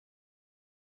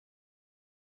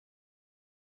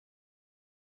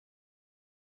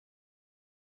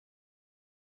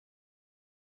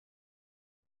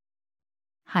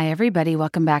Hi, everybody.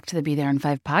 Welcome back to the Be There in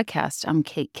 5 podcast. I'm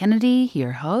Kate Kennedy,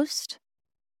 your host.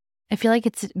 I feel like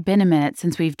it's been a minute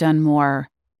since we've done more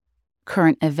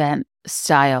current event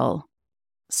style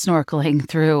snorkeling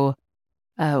through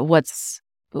what's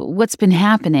been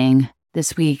happening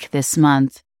this week, this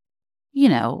month. You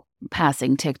know,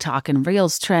 passing TikTok and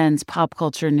Reels trends, pop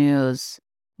culture news,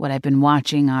 what I've been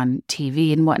watching on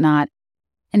TV and whatnot.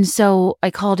 And so I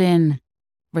called in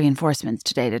reinforcements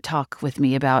today to talk with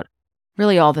me about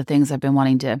really all the things I've been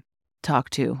wanting to talk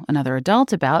to another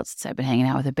adult about since I've been hanging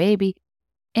out with a baby.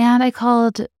 And I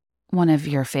called one of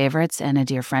your favorites and a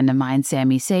dear friend of mine,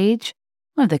 Sami,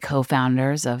 one of the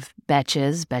co-founders of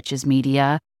Betches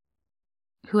Media,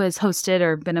 who has hosted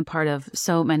or been a part of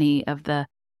so many of the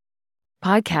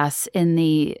podcasts in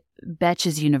the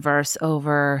Betches universe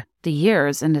over the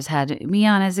years and has had me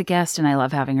on as a guest, and I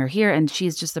love having her here. And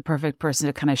she's just the perfect person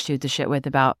to kind of shoot the shit with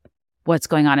about what's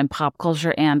going on in pop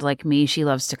culture. And like me, she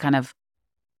loves to kind of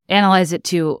analyze it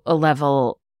to a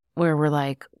level where we're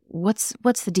like, what's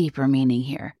the deeper meaning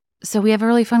here? So we have a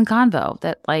really fun convo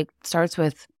that like starts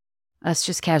with us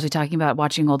just casually talking about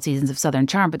watching old seasons of Southern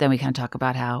Charm, but then we kind of talk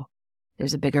about how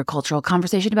there's a bigger cultural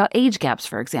conversation about age gaps,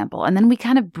 for example. And then we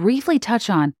kind of briefly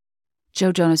touch on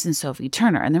Joe Jonas and Sophie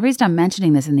Turner. And the reason I'm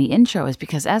mentioning this in the intro is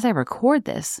because as I record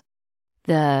this,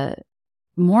 the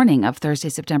morning of Thursday,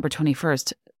 September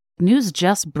 21st, news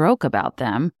just broke about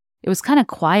them. It was kind of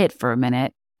quiet for a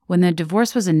minute. When the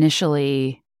divorce was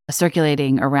initially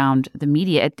circulating around the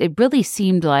media, it really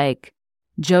seemed like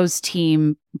Joe's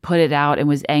team put it out and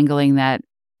was angling that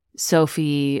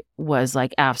Sophie was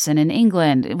like absent in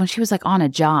England when she was like on a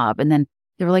job. And then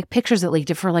there were like pictures that leaked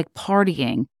of her like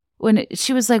partying when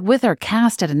she was like with her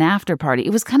cast at an after party.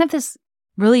 It was kind of this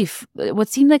really what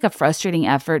seemed like a frustrating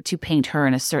effort to paint her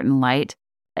in a certain light,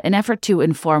 an effort to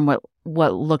inform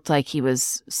what looked like he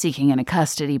was seeking in a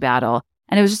custody battle.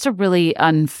 And it was just a really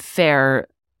unfair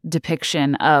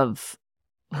depiction of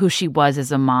who she was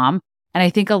as a mom. And I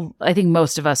think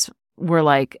most of us were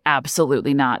like,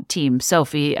 absolutely not Team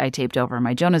Sophie. I taped over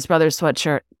my Jonas Brothers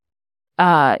sweatshirt,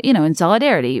 in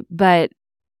solidarity. But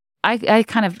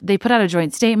they put out a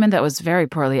joint statement that was very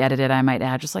poorly edited, I might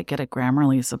add, just like get a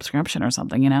Grammarly subscription or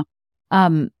something,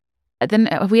 Then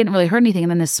we hadn't really heard anything. And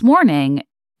then this morning,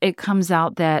 it comes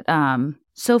out that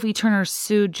Sophie Turner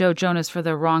sued Joe Jonas for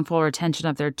the wrongful retention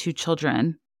of their 2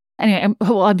 children. Anyway,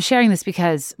 I'm sharing this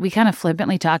because we kind of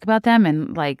flippantly talk about them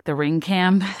in like the ring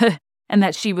cam and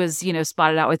that she was,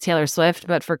 spotted out with Taylor Swift.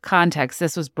 But for context,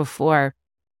 this was before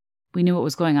we knew what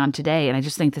was going on today. And I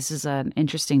just think this is an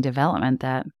interesting development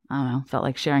that, I don't know, felt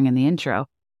like sharing in the intro.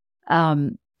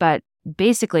 But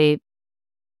basically,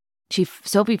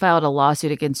 Sophie filed a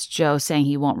lawsuit against Joe saying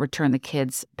he won't return the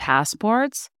kids'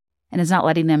 passports and is not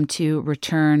letting them to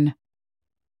return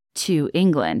to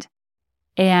England.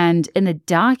 And in the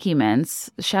documents,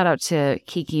 shout out to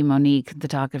Kiki Monique, the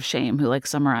Talk of Shame, who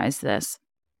summarized this.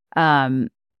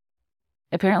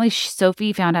 Apparently,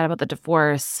 Sophie found out about the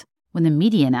divorce when the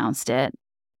media announced it.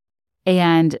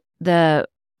 And the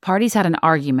parties had an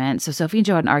argument. So Sophie and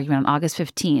Joe had an argument on August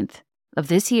 15th of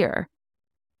this year.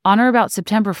 On or about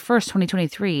September 1st,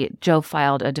 2023, Joe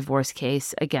filed a divorce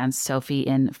case against Sophie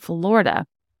in Florida.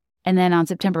 And then on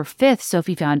September 5th,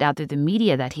 Sophie found out through the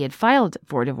media that he had filed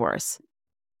for divorce.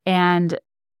 And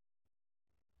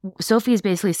Sophie is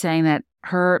basically saying that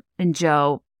her and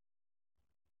Joe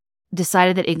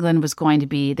decided that England was going to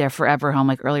be their forever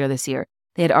home earlier this year.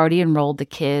 They had already enrolled the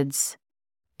kids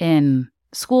in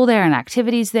school there and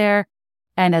activities there.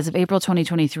 And as of April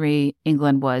 2023,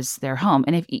 England was their home.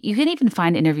 And if you can even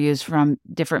find interviews from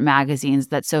different magazines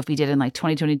that Sophie did in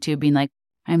 2022 being like,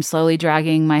 I'm slowly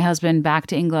dragging my husband back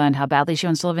to England, how badly she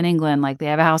wants to live in England. They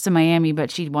have a house in Miami, but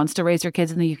she wants to raise her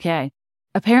kids in the UK.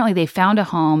 Apparently, they found a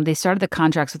home. They started the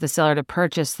contracts with the seller to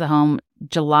purchase the home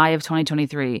July of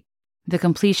 2023, the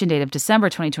completion date of December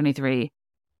 2023.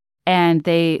 And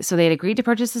they had agreed to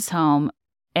purchase this home.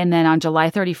 And then on July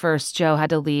 31st, Joe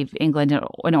had to leave England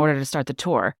in order to start the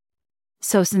tour.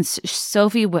 So since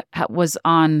Sophie was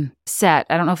on set,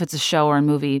 I don't know if it's a show or a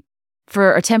movie,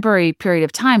 for a temporary period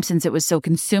of time, since it was so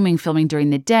consuming filming during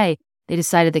the day, they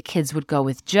decided the kids would go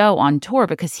with Joe on tour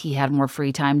because he had more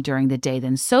free time during the day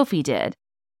than Sophie did.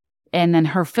 And then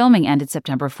her filming ended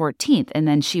September 14th. And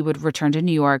then she would return to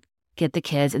New York, get the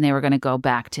kids, and they were going to go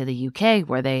back to the UK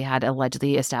where they had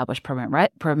allegedly established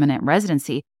permanent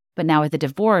residency. But now with the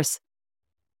divorce,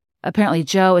 apparently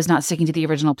Joe is not sticking to the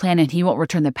original plan and he won't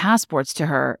return the passports to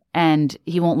her and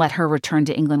he won't let her return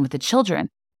to England with the children.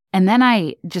 And then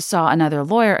I just saw another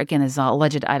lawyer, again, this is all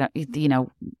alleged,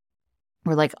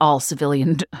 we're all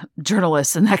civilian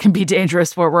journalists and that can be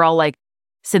dangerous where we're all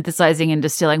synthesizing and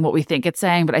distilling what we think it's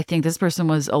saying, but I think this person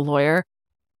was a lawyer.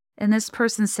 And this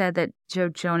person said that Joe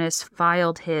Jonas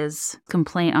filed his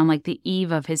complaint on like the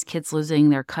eve of his kids losing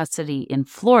their custody in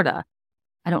Florida.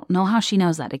 I don't know how she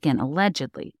knows that, again,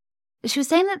 allegedly. She was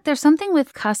saying that there's something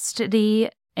with custody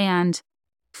and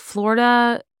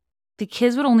Florida. The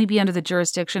kids would only be under the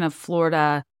jurisdiction of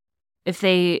Florida if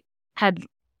they had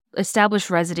established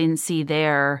residency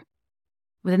there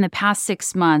within the past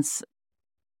 6 months,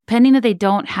 pending that they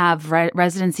don't have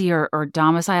residency or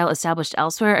domicile established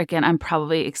elsewhere. Again, I'm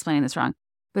probably explaining this wrong.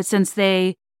 But since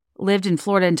they lived in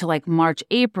Florida until like March,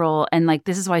 April, and like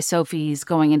this is why Sophie's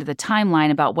going into the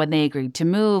timeline about when they agreed to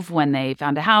move, when they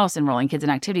found a house, enrolling kids in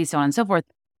activities, so on and so forth,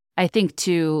 I think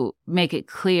to make it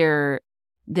clear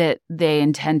that they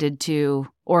intended to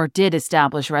or did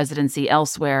establish residency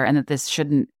elsewhere and that this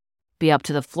shouldn't be up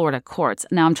to the Florida courts.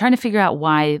 Now, I'm trying to figure out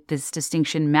why this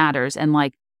distinction matters. And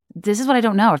like, this is what I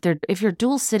don't know. If you're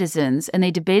dual citizens and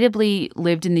they debatably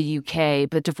lived in the UK,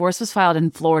 but divorce was filed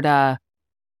in Florida,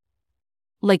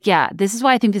 like, yeah, this is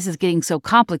why I think this is getting so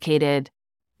complicated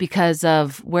because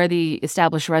of where the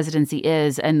established residency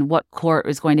is and what court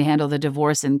is going to handle the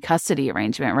divorce and custody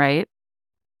arrangement, right?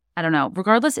 I don't know.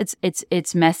 Regardless,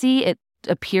 it's messy. It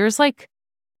appears like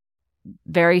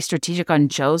very strategic on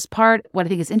Joe's part. What I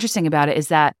think is interesting about it is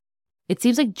that it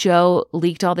seems like Joe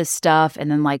leaked all this stuff and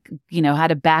then like, you know,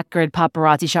 had a backgrid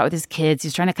paparazzi shot with his kids.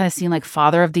 He's trying to kind of seem like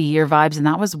father of the year vibes. And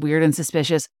that was weird and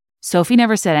suspicious. Sophie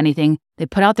never said anything. They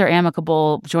put out their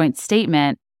amicable joint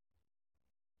statement.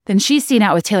 Then she's seen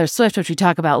out with Taylor Swift, which we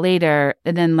talk about later.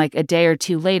 And then like a day or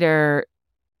two later,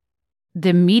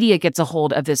 the media gets a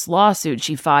hold of this lawsuit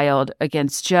she filed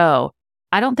against Joe.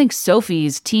 I don't think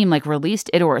Sophie's team like released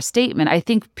it or a statement. I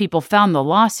think people found the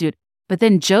lawsuit, but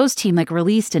then Joe's team like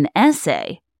released an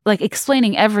essay, like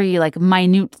explaining every like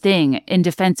minute thing in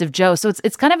defense of Joe. So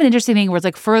it's kind of an interesting thing where it's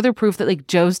like further proof that like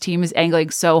Joe's team is angling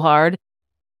so hard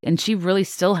and she really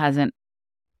still hasn't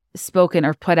spoken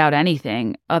or put out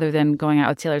anything other than going out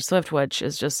with Taylor Swift, which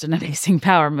is just an amazing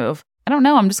power move. I don't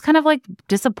know. I'm just kind of like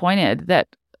disappointed that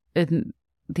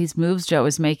these moves Joe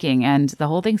is making, and the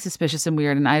whole thing's suspicious and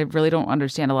weird, and I really don't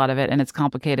understand a lot of it, and it's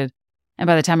complicated. And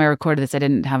by the time I recorded this, I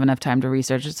didn't have enough time to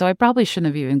research it, so I probably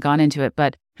shouldn't have even gone into it,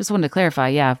 but just wanted to clarify,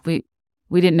 yeah, we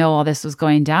didn't know all this was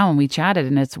going down when we chatted,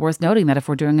 and it's worth noting that if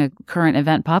we're doing a current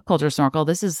event pop culture snorkel,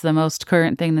 this is the most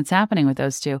current thing that's happening with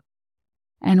those two.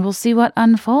 And we'll see what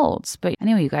unfolds. But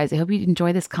anyway, you guys, I hope you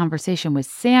enjoy this conversation with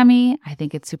Sami. I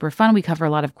think it's super fun. We cover a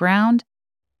lot of ground.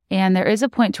 And there is a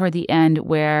point toward the end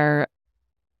where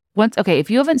if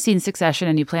you haven't seen Succession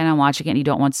and you plan on watching it and you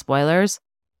don't want spoilers,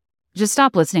 just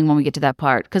stop listening when we get to that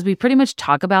part, because we pretty much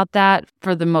talk about that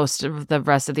for the most of the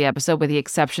rest of the episode, with the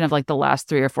exception of like the last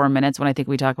 3 or 4 minutes when I think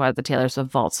we talk about the Taylor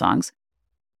Swift vault songs.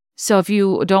 So if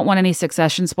you don't want any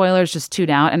Succession spoilers, just tune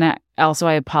out. And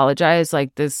I apologize.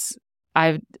 Like this,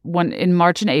 in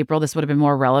March and April, this would have been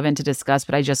more relevant to discuss,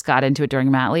 but I just got into it during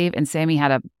mat leave, and Sami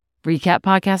had a recap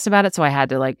podcast about it, so I had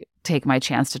to like take my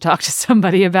chance to talk to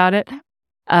somebody about it.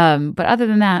 But other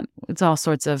than that, it's all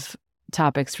sorts of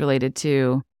topics related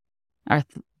to our,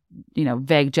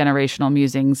 vague generational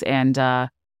musings and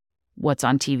what's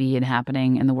on TV and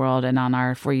happening in the world and on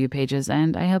our For You pages.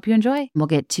 And I hope you enjoy. We'll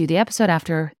get to the episode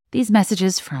after these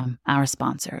messages from our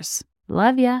sponsors.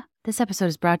 Love ya. This episode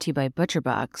is brought to you by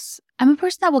ButcherBox. I'm a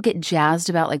person that will get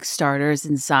jazzed about like starters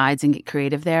and sides and get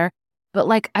creative there. But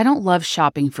like, I don't love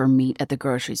shopping for meat at the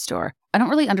grocery store. I don't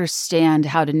really understand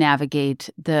how to navigate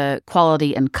the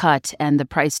quality and cut and the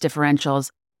price differentials.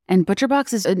 And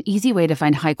ButcherBox is an easy way to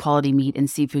find high quality meat and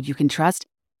seafood you can trust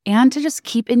and to just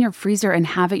keep in your freezer and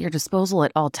have at your disposal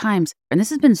at all times. And this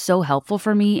has been so helpful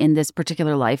for me in this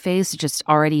particular life phase to just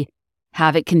already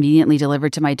have it conveniently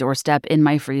delivered to my doorstep in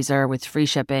my freezer with free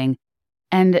shipping.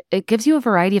 And it gives you a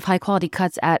variety of high quality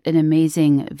cuts at an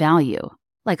amazing value.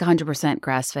 Like 100%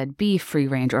 grass-fed beef,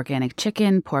 free-range organic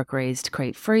chicken, pork-raised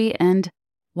crate-free, and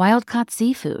wild-caught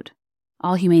seafood.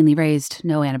 All humanely raised,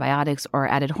 no antibiotics or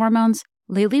added hormones.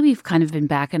 Lately, we've kind of been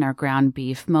back in our ground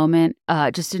beef moment,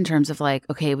 just in terms of like,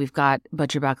 okay, we've got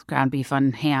ButcherBox ground beef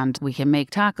on hand. We can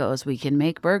make tacos. We can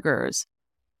make burgers.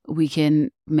 We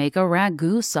can make a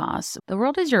ragu sauce. The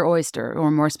world is your oyster, or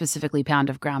more specifically, pound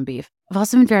of ground beef. I've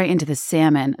also been very into the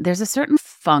salmon. There's a certain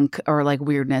funk or like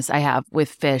weirdness I have with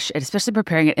fish, especially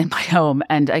preparing it in my home.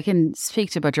 And I can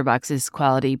speak to ButcherBox's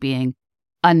quality being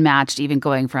unmatched, even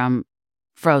going from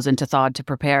frozen to thawed to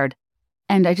prepared.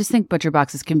 And I just think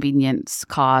ButcherBox's convenience,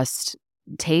 cost,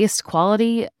 taste,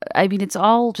 quality, I mean, it's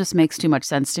all just makes too much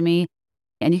sense to me.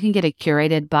 And you can get a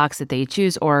curated box that they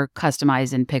choose or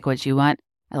customize and pick what you want.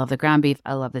 I love the ground beef.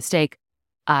 I love the steak.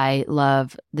 I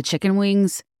love the chicken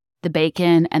wings. the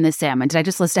bacon, and the salmon. Did I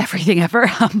just list everything ever?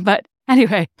 But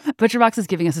anyway, ButcherBox is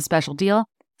giving us a special deal.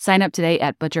 Sign up today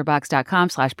at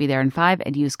butcherbox.com/BeThereIn5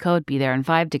 and use code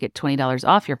BeThereIn5 to get $20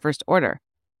 off your first order.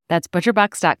 That's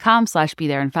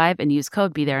butcherbox.com/BeThereIn5 and use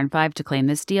code BeThereIn5 to claim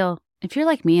this deal. If you're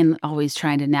like me and always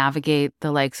trying to navigate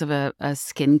the likes of a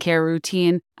skincare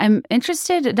routine, I'm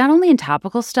interested not only in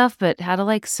topical stuff, but how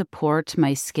to support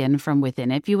my skin from within,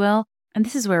 if you will. And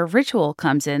this is where Ritual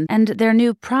comes in and their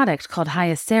new product called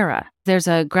Hyacera. There's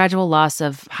a gradual loss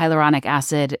of hyaluronic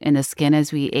acid in the skin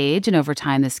as we age, and over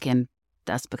time the skin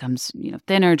thus becomes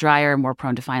thinner, drier, more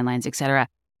prone to fine lines, etc.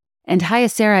 And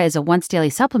Hyacera is a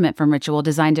once-daily supplement from Ritual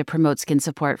designed to promote skin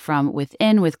support from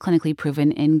within with clinically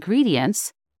proven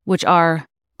ingredients, which are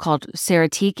called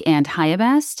Ceratique and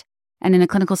Hyabest. And in a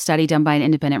clinical study done by an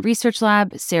independent research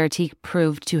lab, Ceratique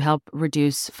proved to help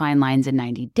reduce fine lines in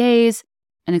 90 days.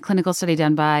 In a clinical study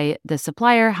done by the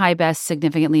supplier, Hyabest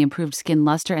significantly improved skin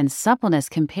luster and suppleness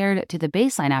compared to the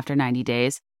baseline after 90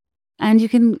 days. And you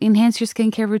can enhance your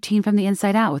skincare routine from the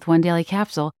inside out with one daily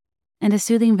capsule and a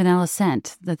soothing vanilla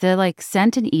scent. The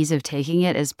scent and ease of taking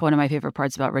it is one of my favorite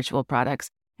parts about Ritual products.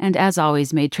 And as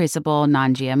always, made traceable,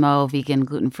 non-GMO, vegan,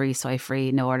 gluten-free,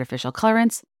 soy-free, no artificial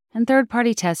colorants, and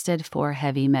third-party tested for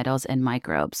heavy metals and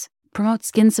microbes. Promote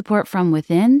skin support from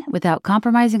within without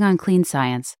compromising on clean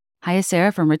science.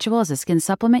 Hyacera from Ritual is a skin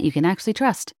supplement you can actually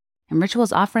trust. And Ritual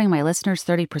is offering my listeners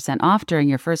 30% off during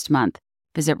your first month.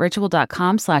 Visit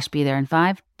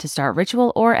ritual.com/BeThereIn5 to start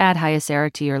Ritual or add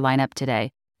Hyacera to your lineup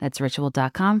today. That's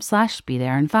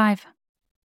ritual.com/BeThereIn5.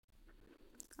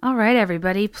 All right,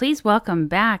 everybody, please welcome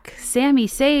back Sami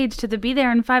Sage to the Be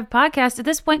There in 5 podcast. At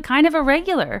this point, kind of a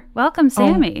regular. Welcome,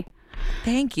 Sami.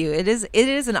 Thank you. It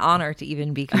is an honor to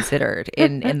even be considered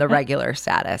in the regular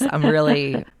status. I'm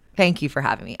really, thank you for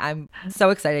having me. I'm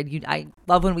so excited. I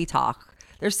love when we talk.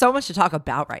 There's so much to talk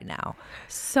about right now.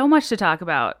 So much to talk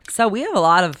about. So we have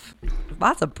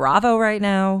lots of Bravo right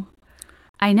now.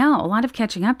 I know, a lot of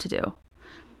catching up to do.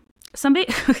 Somebody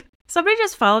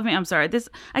just followed me. I'm sorry.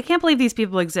 I can't believe these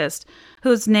people exist.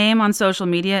 Whose name on social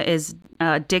media is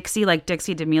Dixie, like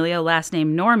Dixie D'Amelio, last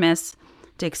name Normus,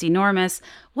 Dixie Normus.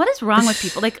 What is wrong with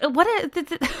people?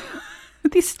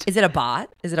 These? Is it a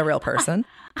bot? Is it a real person?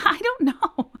 I don't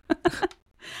know.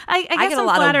 I guess I'm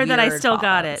flattered that I still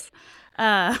got it.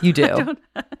 You do.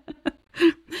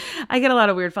 I get a lot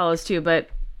of weird follows too, but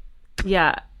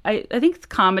yeah, I think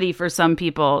comedy for some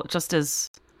people just is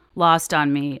lost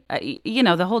on me.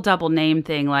 The whole double name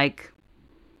thing, no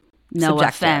subjective.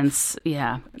 Offense.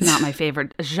 Yeah, not my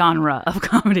favorite genre of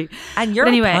comedy. And you're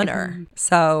a punner,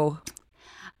 so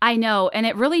I know, and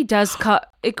it really does.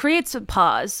 It creates a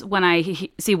pause when I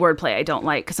see wordplay I don't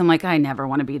like, because I'm like, I never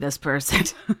want to be this person.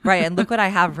 Right, and look what I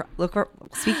have.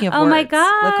 Speaking of oh words, my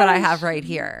gosh, look what I have right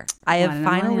here. I have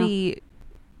finally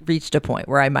reached a point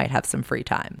where I might have some free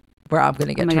time, where I'm going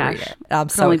to get to read it. I'm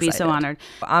so excited. Be so honored.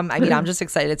 I'm just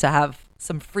excited to have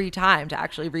some free time to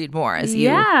actually read more.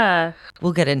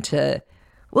 We'll get into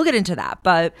that.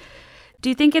 But do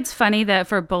you think it's funny that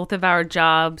for both of our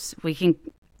jobs, we can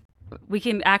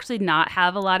actually not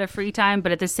have a lot of free time,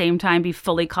 but at the same time be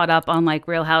fully caught up on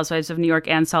Real Housewives of New York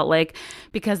and Salt Lake,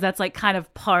 because that's kind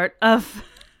of part of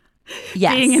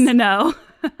being in the know.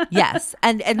 Yes.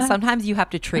 And sometimes you have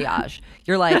to triage.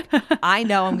 You're like, I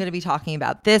know I'm going to be talking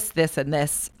about this, and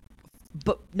this,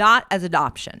 but not as an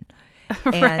option.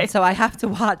 And so I have to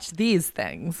watch these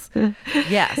things.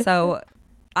 Yeah. So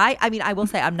I will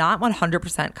say I'm not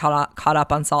 100% caught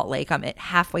up on Salt Lake. I'm at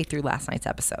halfway through last night's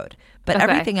episode. But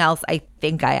everything else I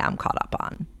think I am caught up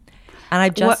on. And I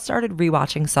just started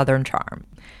rewatching Southern Charm.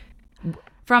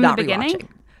 From the beginning?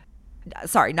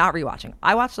 Sorry, not rewatching.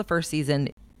 I watched the first season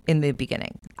in the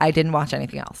beginning. I didn't watch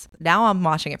anything else. Now I'm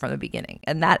watching it from the beginning,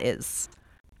 and that is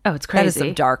it's crazy. That is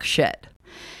some dark shit.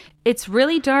 It's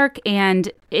really dark,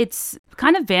 and it's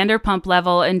kind of Vanderpump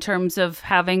level in terms of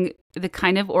having the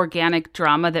kind of organic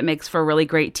drama that makes for really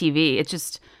great TV.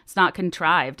 It's not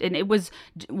contrived. And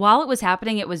while it was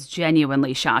happening, it was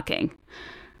genuinely shocking.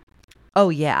 Oh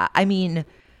yeah. I mean,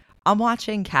 I'm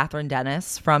watching Catherine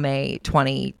Dennis from a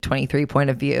 2023 point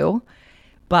of view,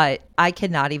 but I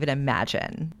cannot even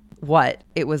imagine what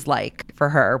it was like for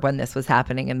her when this was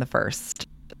happening in the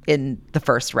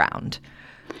first round.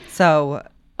 So,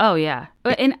 oh yeah.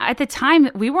 And at the time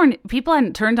people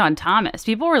hadn't turned on Thomas.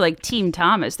 People were like Team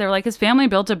Thomas. They were like, his family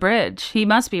built a bridge. He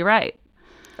must be right.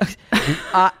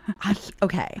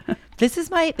 Okay. This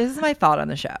is my thought on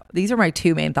the show. These are my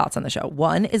two main thoughts on the show.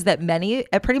 One is that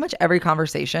pretty much every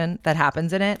conversation that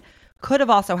happens in it could have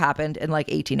also happened in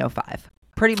 1805.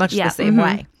 Pretty much the same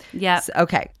way. Yeah. So,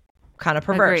 okay. kind of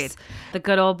perverse. Agreed. The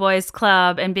good old boys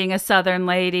club and being a Southern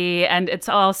lady, and it's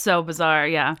all so bizarre.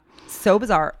 Yeah. So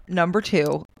bizarre. Number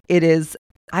 2, it is,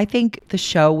 I think, the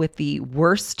show with the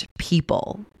worst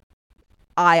people.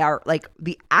 Like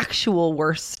the actual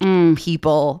worst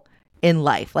people in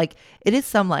life. Like it is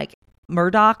some like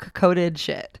Murdoch coded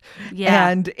shit. Yeah.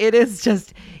 And it is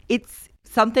just, it's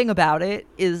something about it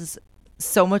is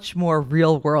so much more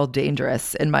real world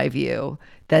dangerous in my view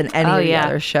than any of the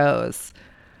other shows.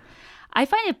 I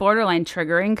find it borderline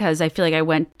triggering because I feel like I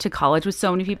went to college with so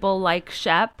many people like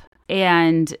Shep,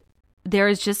 and there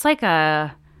is just like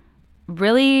a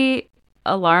really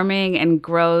alarming and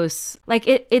gross, like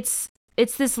it's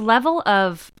this level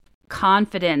of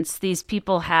confidence these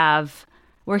people have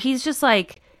where he's just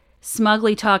like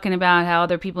smugly talking about how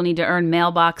other people need to earn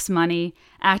mailbox money,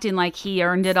 acting like he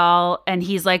earned it all, and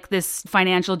he's like this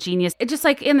financial genius. It's just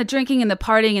like in the drinking and the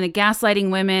partying and the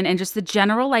gaslighting women and just the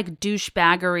general like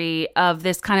douchebaggery of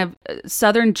this kind of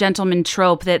Southern gentleman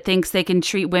trope that thinks they can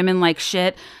treat women like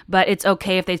shit, but it's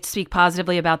okay if they speak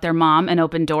positively about their mom and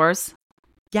open doors.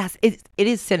 Yes, it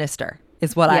is sinister.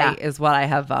 Is what I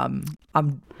have.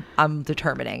 I'm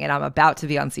determining, and I'm about to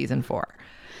be on season 4.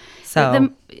 So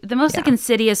the most like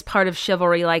insidious part of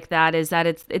chivalry like that is that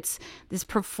it's this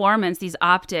performance, these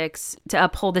optics to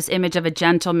uphold this image of a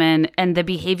gentleman, and the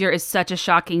behavior is such a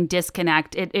shocking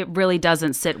disconnect. It really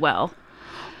doesn't sit well.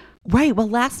 Right. Well,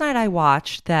 last night I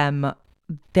watched them.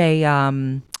 They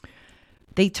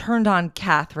turned on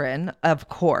Catherine, of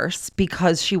course,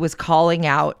 because she was calling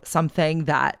out something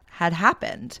that had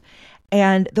happened.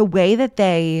 And the way that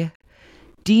they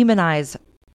demonize,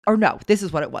 or no, this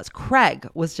is what it was. Craig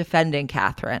was defending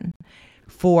Catherine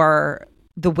for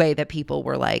the way that people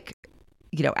were like,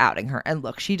 you know, outing her. And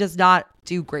look, she does not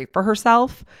do great for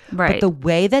herself. Right. But the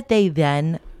way that they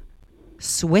then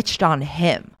switched on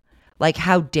him, like,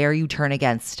 how dare you turn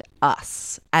against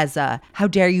us how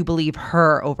dare you believe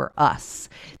her over us?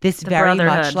 This the very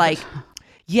much like,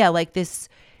 yeah, like this,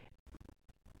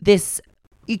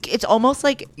 it's almost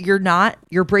like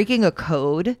you're breaking a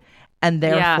code, and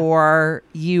therefore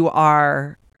you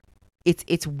are,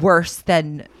 it's worse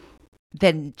than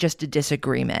just a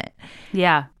disagreement.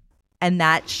 Yeah. And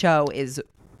that show is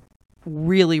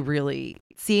really, really,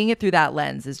 seeing it through that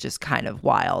lens is just kind of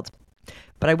wild.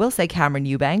 But I will say Cameron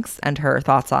Eubanks and her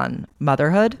thoughts on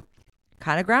motherhood,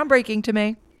 kind of groundbreaking to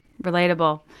me.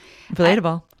 Relatable.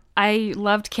 I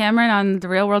loved Cameron on The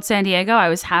Real World San Diego. I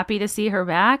was happy to see her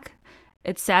back.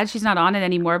 It's sad she's not on it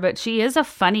anymore, but she is a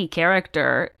funny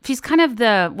character. She's kind of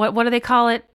the, what do they call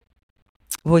it?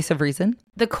 Voice of reason?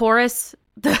 The chorus?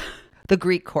 The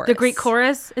Greek chorus. The Greek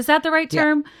chorus? Is that the right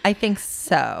term? Yeah, I think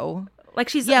so. Like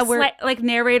she's like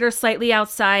narrator slightly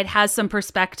outside, has some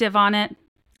perspective on it.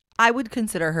 I would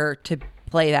consider her to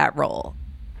play that role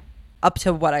up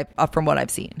from what I've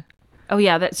seen. Oh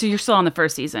yeah, so you're still on the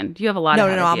first season. You have a lot. No.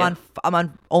 I'm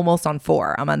on almost on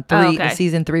 4. I'm on 3. Oh, okay.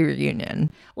 Season 3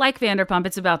 reunion. Like Vanderpump,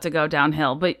 it's about to go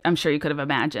downhill, but I'm sure you could have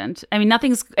imagined. I mean,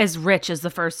 nothing's as rich as the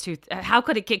first 2. How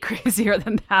could it get crazier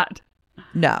than that?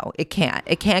 No, it can't.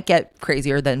 It can't get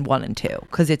crazier than 1 and 2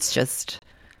 because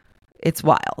it's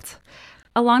wild.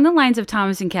 Along the lines of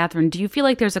Thomas and Catherine, do you feel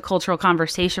like there's a cultural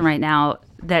conversation right now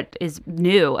that is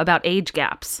new about age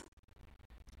gaps?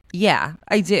 Yeah,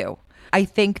 I do. I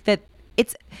think that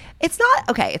it's not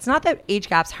okay. It's not that age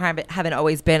gaps haven't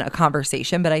always been a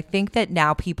conversation, but I think that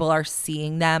now people are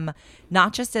seeing them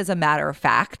not just as a matter of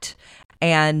fact,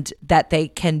 and that they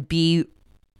can be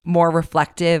more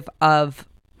reflective of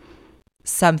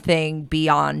something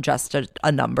beyond just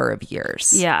a number of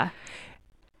years. Yeah.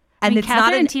 And it's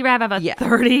Catherine not and T-Rav have a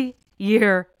 30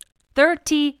 years.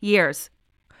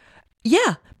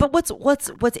 Yeah. But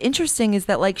what's interesting is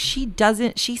that like she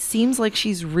seems like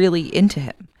she's really into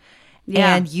him.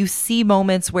 Yeah. And you see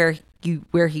moments where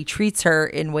he treats her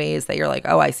in ways that you're like,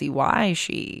 oh, I see why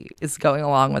she is going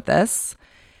along with this.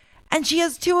 And she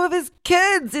has 2 of his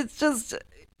kids. It's just,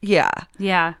 yeah.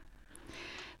 Yeah.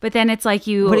 But then it's like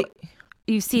you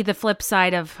see the flip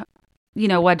side of, you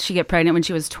know, what'd she get pregnant when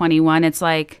she was 21? It's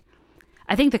like,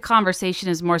 I think the conversation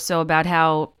is more so about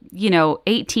how, you know,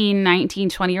 18, 19,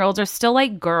 20-year-olds are still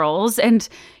like girls, and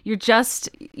you're just,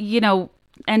 you know,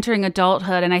 entering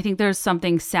adulthood. And I think there's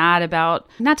something sad about,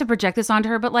 not to project this onto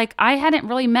her, but like I hadn't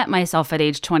really met myself at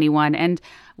age 21. And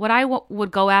what I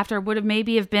would go after would have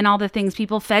maybe have been all the things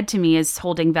people fed to me as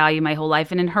holding value my whole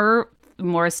life. And in her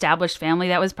more established family,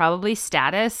 that was probably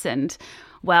status and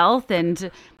wealth, and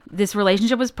this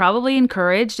relationship was probably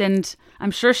encouraged, and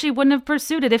I'm sure she wouldn't have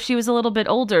pursued it if she was a little bit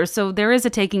older. So there is a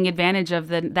taking advantage of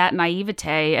that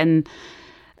naivete, and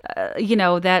you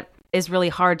know, that is really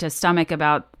hard to stomach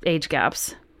about age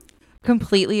gaps.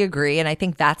 completely agree. And I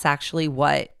think that's actually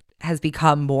what has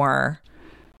become more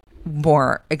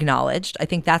acknowledged. I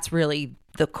think that's really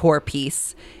the core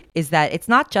piece, is that it's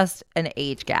not just an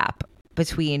age gap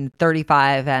between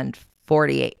 35 and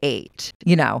 48.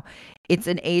 It's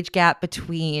an age gap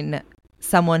between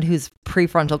someone whose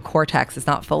prefrontal cortex is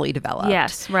not fully developed.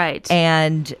 Yes, right.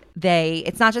 And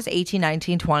it's not just 18,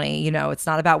 19, 20. It's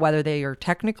not about whether they are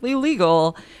technically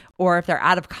legal or if they're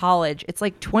out of college. It's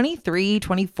like 23,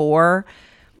 24.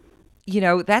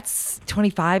 That's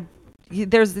 25.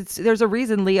 There's a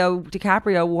reason Leo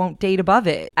DiCaprio won't date above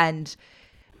it. And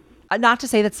not to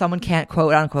say that someone can't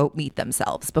quote unquote meet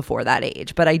themselves before that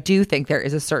age, but I do think there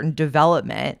is a certain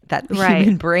development that the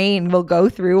human brain will go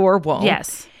through or won't.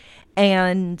 Yes.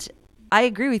 And I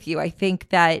agree with you. I think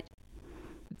that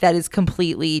is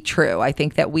completely true. I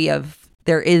think that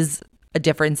there is a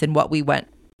difference in what we went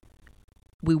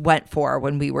for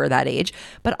when we were that age.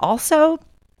 But also,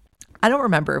 I don't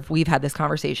remember if we've had this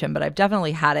conversation, but I've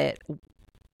definitely had it.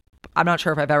 I'm not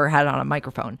sure if I've ever had it on a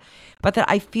microphone, but that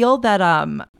I feel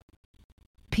that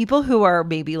people who are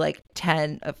maybe like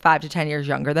 5 to 10 years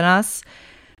younger than us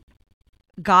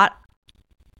got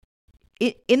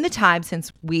in the time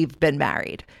since we've been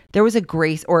married, there was a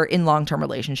grace, or in long-term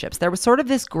relationships, there was sort of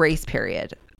this grace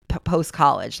period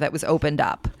post-college that was opened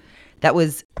up, that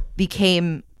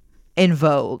became in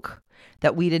vogue,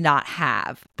 that we did not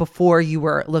have before you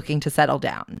were looking to settle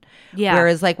down. Yeah.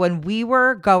 Whereas like when we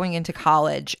were going into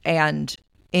college and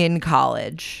in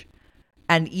college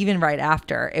and even right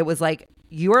after, it was like,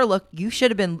 you should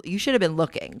have been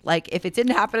looking. Like if it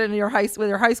didn't happen in your with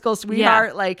your high school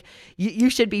sweetheart, like you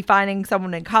should be finding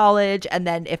someone in college, and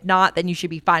then if not, then you should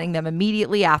be finding them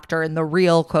immediately after in the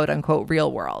real quote unquote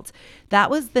real world. That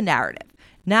was the narrative.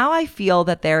 Now I feel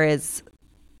that there is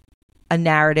a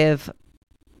narrative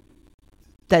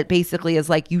that basically is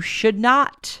like, you should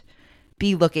not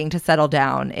be looking to settle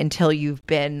down until you've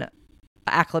been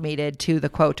acclimated to the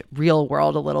quote real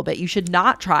world a little bit. You should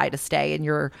not try to stay in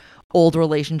your old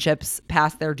relationships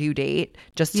past their due date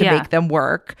just to make them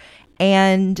work.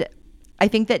 And I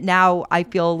think that now I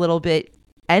feel a little bit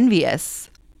envious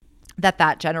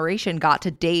that generation got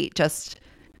to date just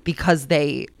because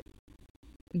they,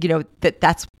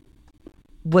 that's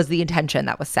was the intention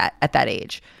that was set at that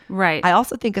age. Right. I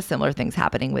also think a similar thing's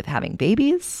happening with having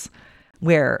babies,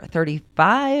 where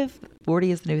 35,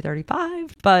 40 is the new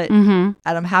 35, but and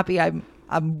I'm happy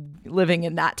I'm living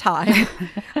in that time.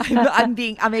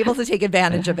 I'm able to take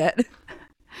advantage of it.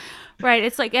 Right.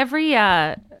 It's like every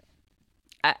I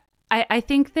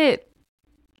think that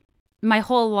my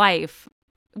whole life,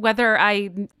 whether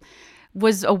I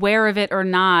was aware of it or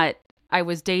not, I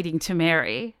was dating to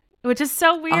marry, which is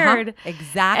so weird.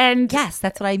 Exactly. And yes,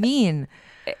 that's what I mean.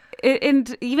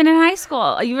 And even in high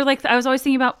school, you were like, I was always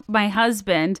thinking about my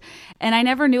husband, and I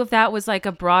never knew if that was like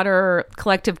a broader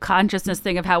collective consciousness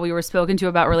thing of how we were spoken to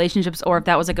about relationships, or if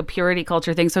that was like a purity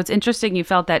culture thing. So it's interesting you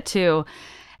felt that too.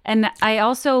 And I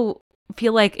also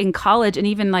feel like in college and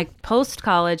even like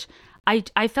post-college,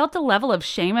 I felt a level of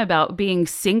shame about being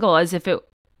single, as if it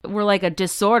were like a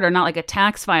disorder, not like a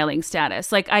tax filing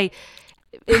status. Like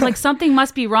it's like something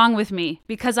must be wrong with me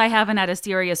because I haven't had a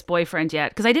serious boyfriend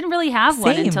yet, because I didn't really have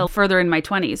one until further in my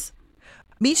 20s.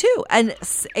 Me too. And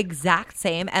exact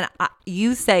same. And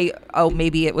you say, oh,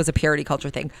 maybe it was a purity culture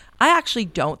thing. I actually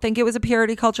don't think it was a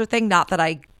purity culture thing. Not that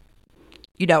I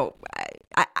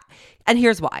and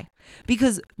here's why.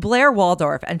 Because Blair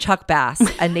Waldorf and Chuck Bass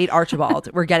and Nate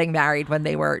Archibald were getting married when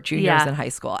they were juniors in high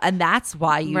school. And that's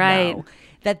why you know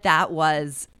that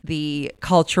was the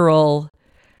cultural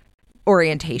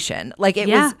orientation. Like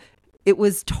it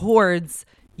was towards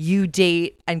you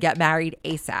date and get married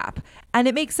ASAP. And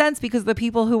it makes sense because the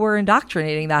people who were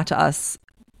indoctrinating that to us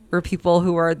were people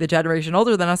who are the generation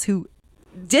older than us who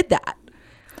did that.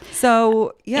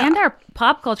 So, yeah. And our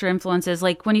pop culture influences,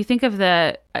 like when you think of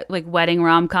the like wedding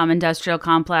rom-com industrial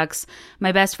complex,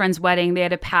 My Best Friend's Wedding, they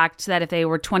had a pact that if they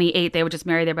were 28, they would just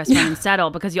marry their best friend and settle,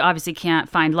 because you obviously can't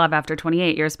find love after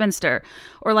 28. You're a spinster.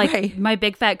 Or like My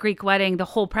Big Fat Greek Wedding, the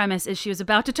whole premise is she was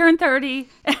about to turn 30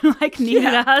 and like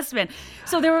needed a husband.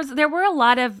 So there were a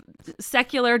lot of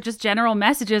secular, just general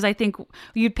messages I think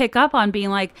you'd pick up on,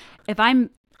 being like, if I'm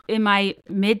in my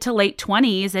mid to late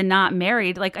 20s and not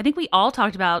married, like I think we all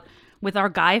talked about with our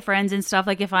guy friends and stuff,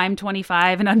 like if I'm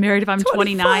 25 and I'm married, if I'm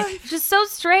 29, it's just so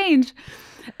strange.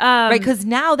 Right. Because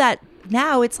now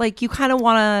it's like you kind of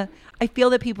want to, I feel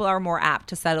that people are more apt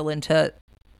to settle into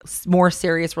more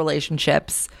serious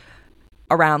relationships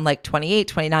around like 28,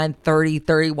 29, 30,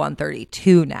 31,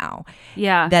 32 now.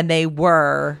 Yeah. Than they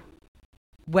were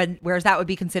whereas that would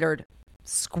be considered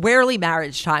squarely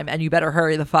marriage time and you better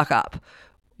hurry the fuck up.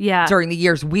 during the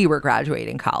years we were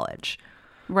graduating college.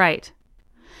 Right.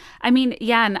 I mean,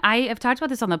 yeah, and I have talked about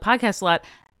this on the podcast a lot.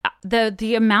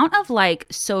 The amount of like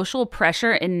social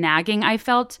pressure and nagging I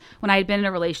felt when I had been in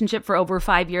a relationship for over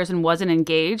 5 years and wasn't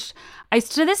engaged, I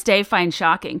to this day find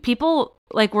shocking. People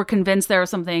like were convinced there was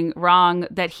something wrong,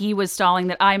 that he was stalling,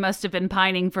 that I must have been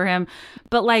pining for him.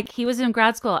 But like, he was in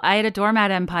grad school. I had a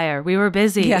doormat empire. We were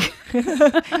busy. Yeah.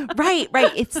 Right.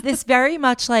 It's this very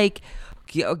much like,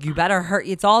 you better hurry.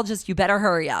 It's all just, you better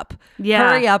hurry up. Yeah.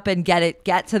 Hurry up and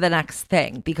get to the next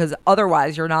thing, because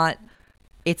otherwise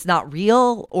it's not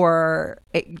real or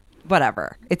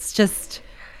whatever. It's just,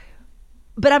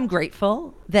 but I'm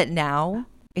grateful that now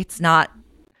it's not,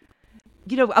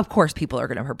 of course people are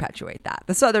going to perpetuate that.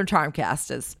 The Southern Charm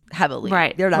cast is heavily,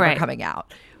 they're never coming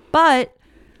out. But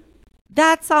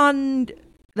that's on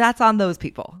those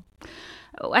people.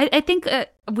 I think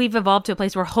we've evolved to a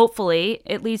place where hopefully,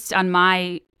 at least on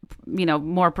my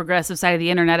more progressive side of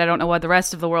the internet, I don't know what the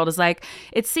rest of the world is like.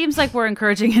 It seems like we're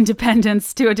encouraging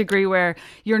independence to a degree where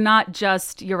you're not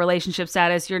just your relationship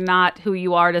status, you're not who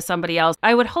you are to somebody else.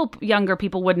 I would hope younger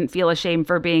people wouldn't feel ashamed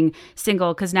for being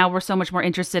single, because now we're so much more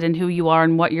interested in who you are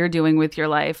and what you're doing with your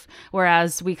life.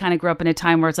 Whereas we kind of grew up in a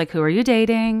time where it's like, who are you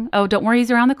dating? Oh, don't worry, he's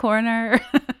around the corner.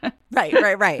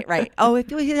 Right. Oh,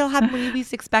 it'll happen when you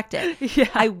least expect it.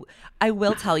 Yeah. I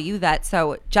will tell you that.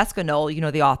 So Jessica Knoll,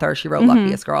 the author, she wrote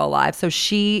Luckiest Girl Alive. So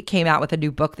she came out with a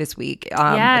new book this week.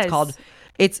 I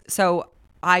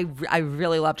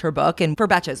really loved her book. And for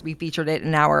Betches, we featured it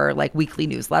in our like weekly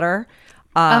newsletter.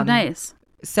 Oh, nice.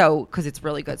 So, because it's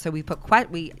really good. So we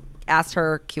asked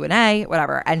her Q&A,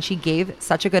 whatever. And she gave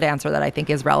such a good answer that I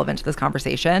think is relevant to this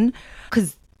conversation.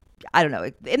 Because, I don't know,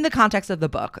 in the context of the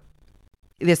book,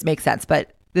 this makes sense,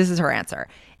 but this is her answer.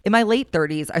 In my late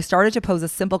 30s, I started to pose a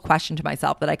simple question to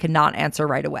myself that I could not answer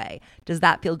right away. Does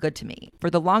that feel good to me? For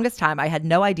the longest time, I had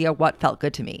no idea what felt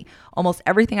good to me. Almost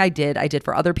everything I did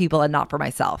for other people and not for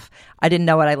myself. I didn't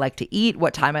know what I liked to eat,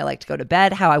 what time I liked to go to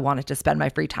bed, how I wanted to spend my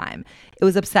free time. It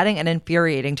was upsetting and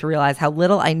infuriating to realize how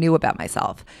little I knew about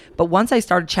myself. But once I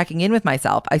started checking in with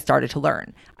myself, I started to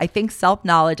learn. I think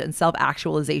self-knowledge and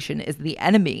self-actualization is the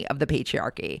enemy of the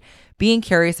patriarchy. Being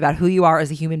curious about who you are as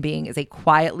a human being is a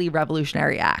quietly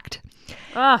revolutionary act.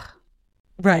 Ugh.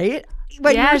 Right?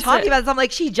 When you were talking about this, I'm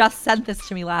like, she just sent this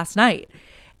to me last night.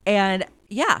 And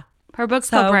yeah. Her book's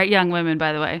called Bright Young Women,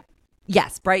 by the way.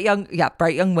 Yes, Bright Young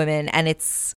Women. And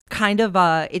it's kind of,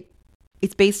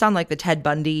 it's based on like the Ted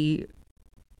Bundy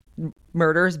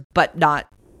murders, but not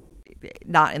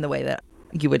in the way that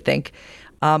you would think.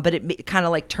 But it kind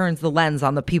of like turns the lens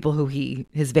on the people who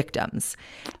his victims.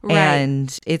 Right.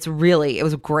 And it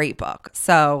was a great book.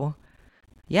 So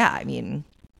yeah, I mean.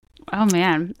 Oh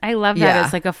man, I love that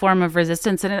as like a form of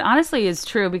resistance. And it honestly is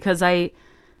true, because I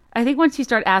think once you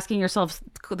start asking yourself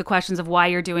the questions of why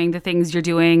you're doing the things you're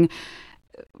doing,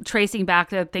 tracing back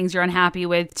the things you're unhappy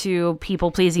with to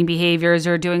people-pleasing behaviors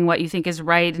or doing what you think is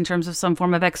right in terms of some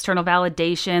form of external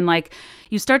validation, like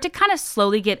you start to kind of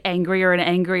slowly get angrier and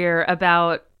angrier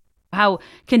about how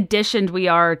conditioned we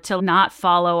are to not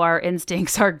follow our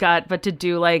instincts, our gut, but to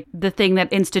do like the thing that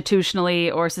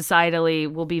institutionally or societally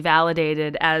will be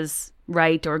validated as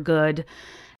right or good.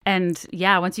 And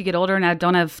yeah, once you get older and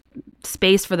don't have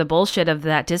space for the bullshit of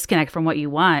that disconnect from what you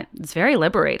want, it's very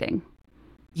liberating.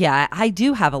 Yeah, I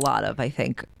do have a lot of, I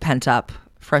think, pent up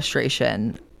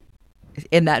frustration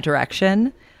in that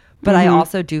direction. But I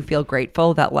also do feel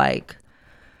grateful that like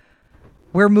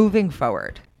we're moving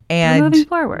forward. And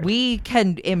we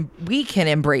can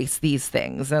embrace these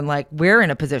things, and like we're in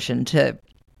a position to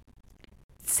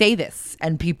say this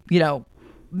and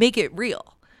make it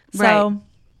real. So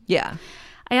yeah,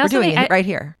 we're doing it right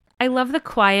here. I love the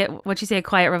quiet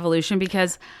revolution,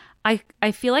 because I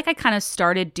feel like I kind of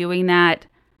started doing that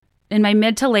in my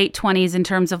mid to late 20s in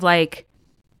terms of like,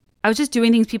 I was just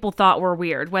doing things people thought were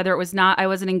weird, whether it was I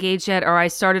wasn't engaged yet, or I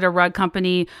started a rug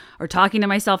company, or talking to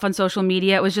myself on social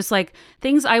media. It was just like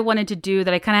things I wanted to do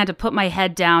that I kind of had to put my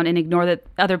head down and ignore that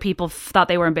other people thought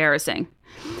they were embarrassing.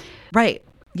 Right.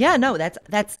 Yeah, no,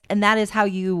 and that is how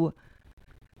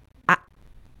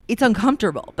it's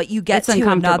uncomfortable, but you get to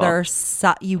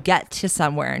you get to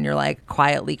somewhere and you're like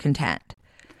quietly content.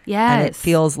 Yes. And it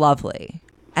feels lovely,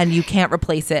 and you can't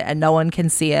replace it, and no one can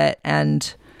see it.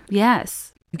 And yes.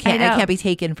 It can't be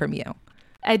taken from you.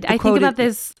 I think about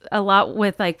this a lot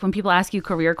with like when people ask you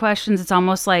career questions. It's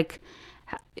almost like,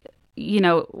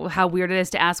 how weird it is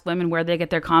to ask women where they get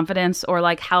their confidence, or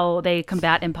like how they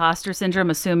combat imposter syndrome,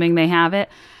 assuming they have it.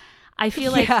 I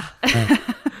feel like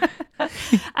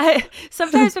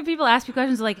Sometimes when people ask me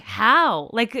questions like, how?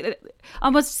 Like,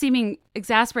 almost seeming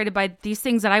exasperated by these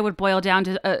things that I would boil down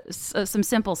to some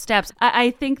simple steps.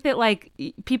 I think that, like,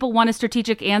 people want a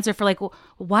strategic answer for, like, well,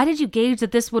 why did you gauge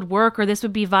that this would work or this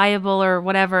would be viable or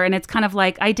whatever? And it's kind of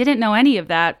like, I didn't know any of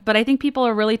that. But I think people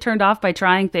are really turned off by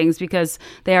trying things because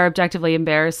they are objectively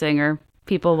embarrassing, or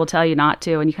people will tell you not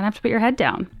to, and you kind of have to put your head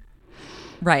down.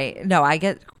 Right. No, I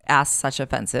get asked such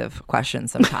offensive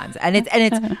questions sometimes. and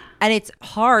it's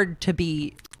hard to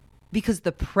be, because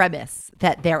the premise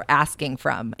that they're asking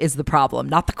from is the problem,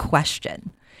 not the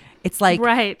question. It's like,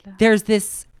 right. There's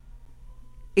this,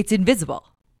 it's invisible.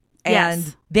 And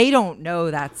Yes. they don't know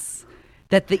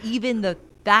even the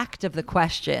fact of the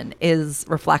question is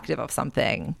reflective of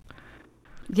something.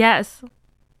 Yes.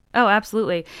 Oh,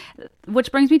 absolutely.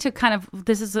 Which brings me to kind of,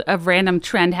 this is a random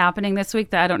trend happening this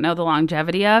week that I don't know the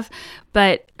longevity of,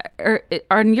 but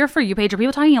on your For You page, are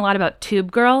people talking a lot about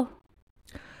Tube Girl?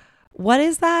 What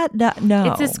is that? No.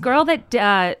 It's this girl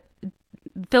that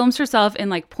films herself in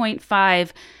like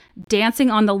 0.5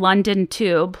 dancing on the London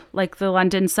tube, like the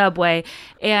London subway.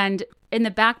 And in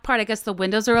the back part, I guess the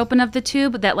windows are open of the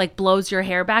tube that like blows your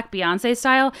hair back, Beyonce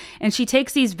style. And she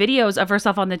takes these videos of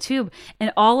herself on the tube,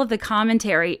 and all of the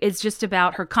commentary is just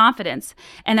about her confidence.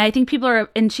 And I think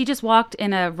and she just walked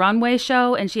in a runway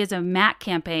show, and she has a MAC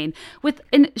campaign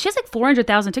and she has like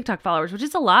 400,000 TikTok followers, which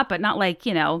is a lot, but not like,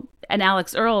 an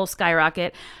Alex Earl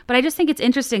skyrocket. But I just think it's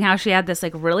interesting how she had this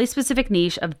like really specific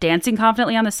niche of dancing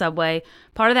confidently on the subway.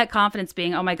 Part of that confidence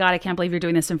being, oh my God, I can't believe you're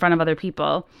doing this in front of other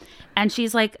people. And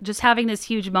she's like just having this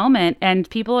huge moment, and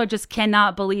people just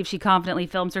cannot believe she confidently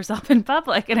films herself in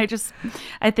public. And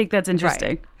I think that's interesting.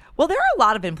 Right. Well, there are a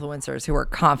lot of influencers who are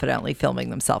confidently filming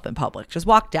themselves in public. Just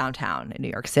walk downtown in New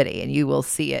York City and you will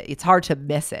see it. It's hard to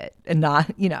miss it and not,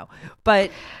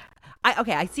 but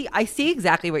I see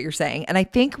exactly what you're saying. And I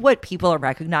think what people are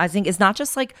recognizing is not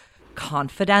just like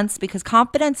confidence, because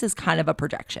confidence is kind of a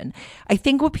projection. I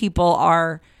think what people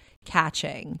are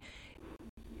catching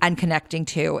and connecting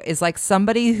to is like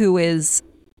somebody who is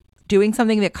doing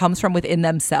something that comes from within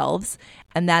themselves,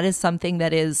 and that is something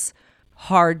that is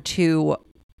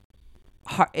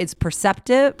it's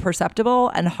perceptible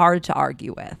and hard to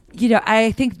argue with.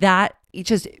 I think that it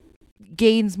just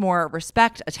gains more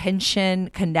respect, attention,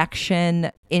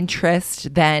 connection,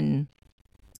 interest than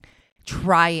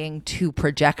trying to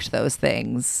project those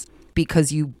things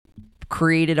because you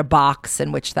created a box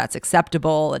in which that's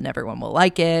acceptable and everyone will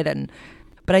like it.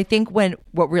 But I think what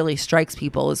really strikes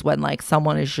people is when like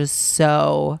someone is just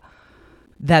so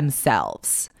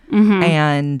themselves,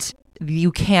 and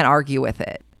you can't argue with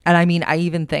it. And I mean, I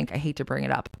even think, I hate to bring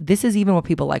it up, this is even what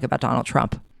people like about Donald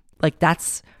Trump. Like,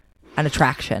 that's an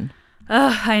attraction.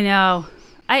 Oh, I know.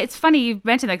 It's funny you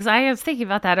mentioned that, because I was thinking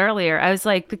about that earlier. I was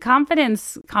like, the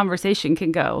confidence conversation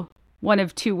can go one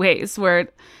of two ways, where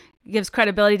it gives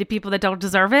credibility to people that don't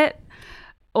deserve it,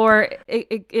 or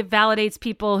it validates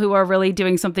people who are really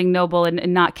doing something noble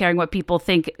and not caring what people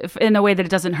think in a way that it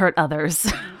doesn't hurt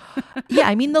others. Yeah,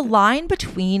 I mean, the line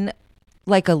between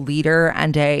like a leader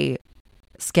and a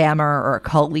scammer or a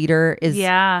cult leader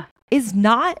is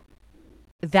not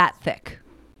that thick.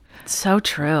 So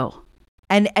true.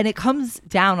 And it comes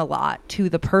down a lot to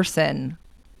the person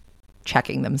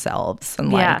checking themselves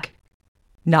and like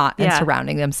and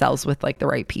surrounding themselves with like the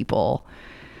right people.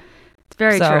 It's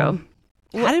very true.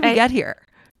 How did we get here?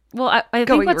 Well, I think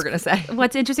what you were going to say.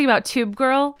 What's interesting about Tube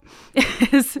Girl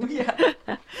is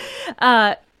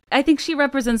I think she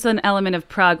represents an element of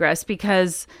progress,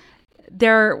 because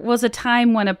there was a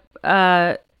time when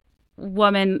a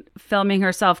woman filming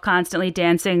herself constantly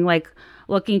dancing, like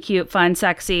looking cute, fun,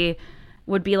 sexy,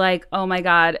 would be like, oh my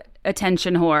God,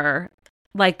 attention whore.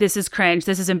 Like, this is cringe.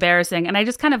 This is embarrassing. And I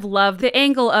just kind of love the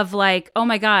angle of like, oh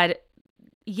my God,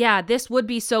 yeah, this would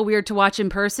be so weird to watch in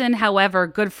person. However,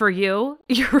 good for you.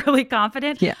 You're really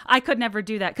confident. Yeah. I could never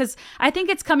do that. Because I think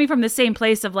it's coming from the same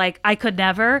place of like, I could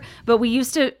never. But we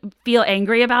used to feel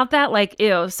angry about that. Like,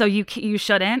 ew, so you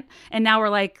shouldn't. And now we're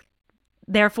like,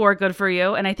 therefore, good for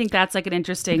you. And I think that's like an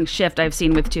interesting shift I've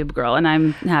seen with Tube Girl. And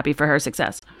I'm happy for her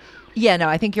success. Yeah, no,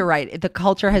 I think you're right. The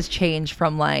culture has changed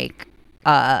from like,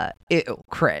 ew,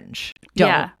 cringe.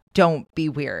 Don't be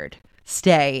weird.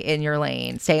 Stay in your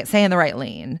lane. Stay in the right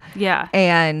lane. Yeah.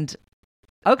 And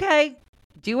okay,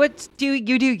 do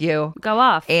you. Go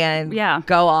off. And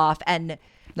go off. And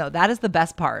no, that is the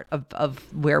best part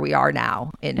of where we are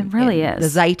now. It really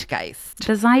is. The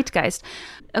zeitgeist.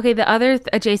 Okay, the other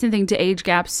adjacent thing to age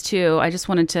gaps too, I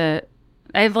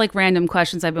have like random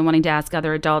questions I've been wanting to ask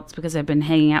other adults because I've been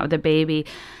hanging out with a baby.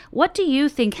 What do you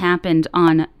think happened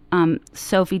on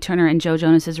Sophie Turner and Joe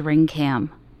Jonas's ring cam?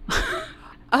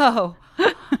 Oh,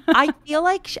 I feel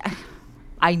like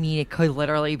I mean, it could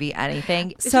literally be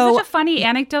anything. It's such a funny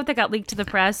anecdote that got leaked to the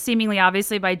press, seemingly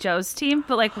obviously by Joe's team,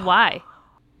 but like, why?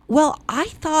 Well, I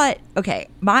thought, okay,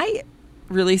 my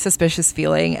really suspicious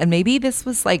feeling, and maybe this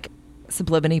was like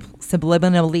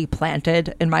subliminally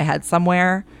planted in my head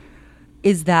somewhere,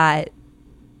 is that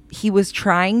he was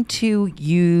trying to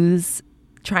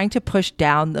push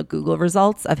down the Google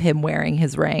results of him wearing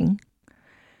his ring.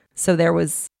 So there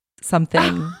was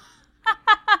something.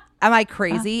 Am I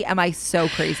crazy? Am I so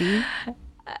crazy?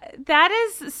 That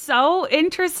is so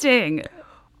interesting.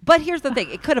 But here's the thing.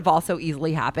 It could have also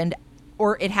easily happened,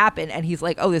 or it happened and he's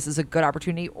like, oh, this is a good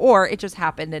opportunity, or it just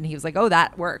happened and he was like, oh,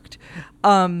 that worked.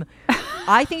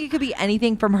 I think it could be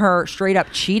anything from her straight up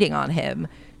cheating on him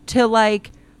to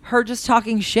like her just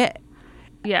talking shit.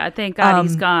 Yeah, thank God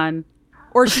he's gone.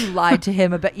 Or she lied to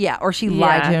him about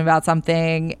lied to him about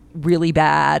something really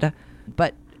bad.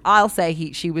 But I'll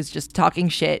say she was just talking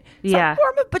shit. Some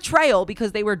form of betrayal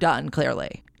because they were done,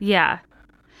 clearly. Yeah.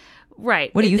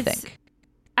 Right. What do you think?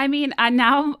 I mean,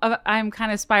 now I'm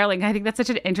kind of spiraling. I think that's such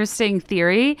an interesting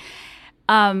theory.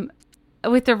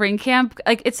 With the ring camp,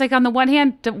 like it's like on the one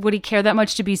hand, would he care that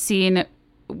much to be seen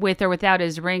with or without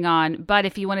his ring on? But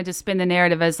if you wanted to spin the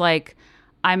narrative as like,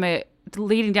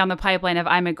 leading down the pipeline of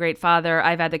I'm a great father,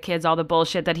 I've had the kids, all the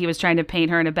bullshit that he was trying to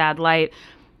paint her in a bad light,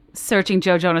 searching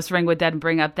Joe Jonas' ring would then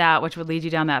bring up that, which would lead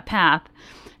you down that path.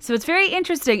 So it's very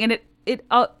interesting. And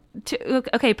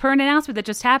per an announcement that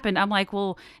just happened, I'm like,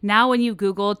 well, now when you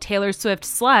Google Taylor Swift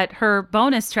slut, her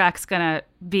bonus track's gonna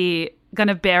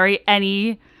bury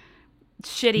any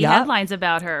shitty headlines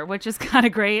about her, which is kind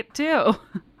of great too.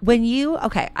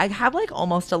 I have like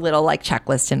almost a little like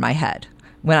checklist in my head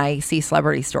when I see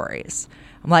celebrity stories.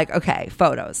 I'm like, okay,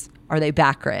 photos. Are they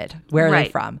backgrid? Where are they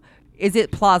from? Is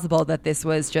it plausible that this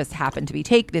just happened to be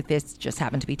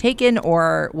taken,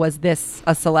 or was this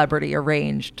a celebrity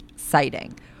arranged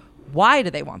sighting? Why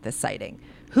do they want this sighting?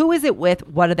 Who is it with?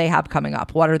 What do they have coming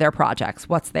up? What are their projects?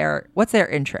 What's their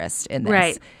interest in this?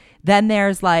 Right. Then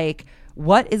there's like,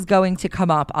 what is going to come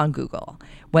up on Google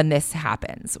when this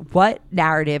happens? What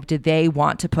narrative did they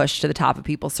want to push to the top of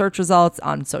people's search results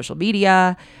on social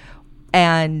media?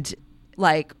 And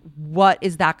like, what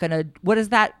is that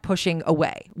pushing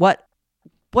away? What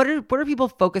are people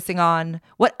focusing on?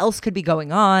 What else could be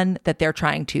going on that they're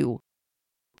trying to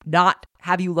not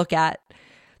have you look at?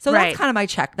 So that's kind of my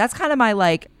check. That's kind of my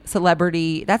like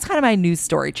celebrity. That's kind of my news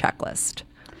story checklist.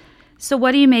 So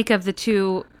what do you make of the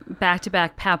two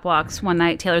back-to-back pap walks? One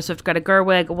night Taylor Swift, Greta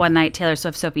Gerwig. One night Taylor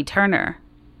Swift, Sophie Turner.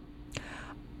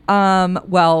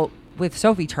 Well, with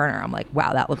Sophie Turner, I'm like,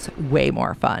 wow, that looks way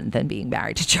more fun than being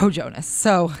married to Joe Jonas.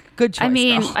 So good choice.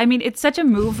 I mean, it's such a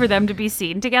move for them to be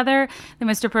seen together. They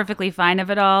must have perfectly fine of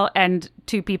it all, and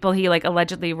two people he like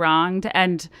allegedly wronged.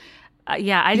 And I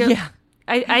don't. Yeah.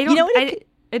 I don't. You know what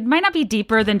it might not be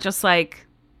deeper than just like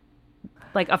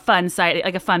a fun side,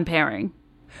 like a fun pairing.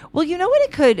 Well, you know what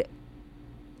it could.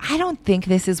 I don't think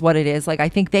this is what it is. Like, I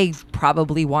think they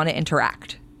probably want to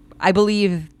interact. I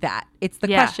believe that. It's the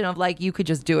question of, like, you could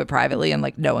just do it privately and,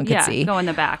 like, no one could see. Go in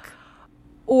the back.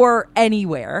 Or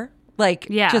anywhere. Like,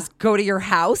 just go to your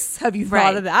house. Have you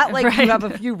thought of that? Like, you have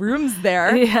a few rooms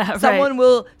there. Someone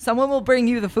will bring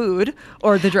you the food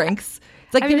or the drinks.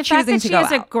 It's like the fact that she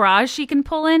has a garage she can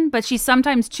pull in, but she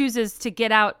sometimes chooses to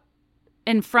get out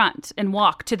in front and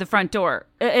walk to the front door.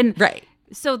 And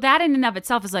so that in and of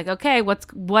itself is like, okay, what's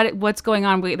going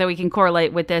on that we can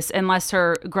correlate with this? Unless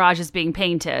her garage is being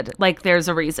painted, like there's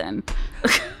a reason.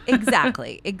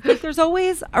 Exactly. There's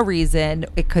always a reason.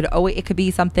 It could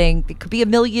be something. It could be a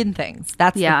million things.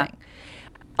 That's the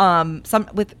thing. Some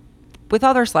with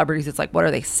other celebrities, it's like, what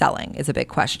are they selling? Is a big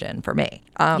question for me.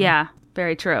 Yeah,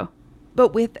 very true.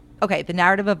 But the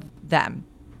narrative of them,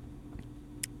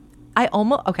 I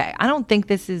don't think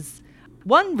this is.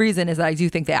 One reason is that I do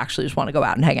think they actually just want to go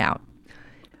out and hang out.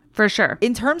 For sure.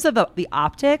 In terms of the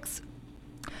optics,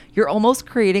 you're almost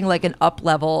creating like an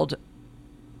up-leveled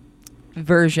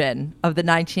version of the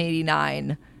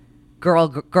 1989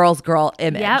 girl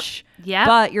image. Yep.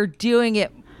 But you're doing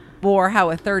it more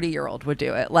how a 30-year-old would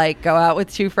do it. Like go out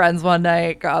with two friends one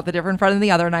night, go out with a different friend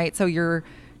the other night. So you're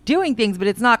doing things, but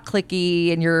it's not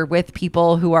cliquey, and you're with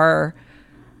people who are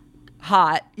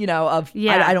hot,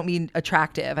 I don't mean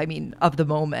attractive, I mean of the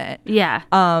moment. Yeah.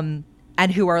 And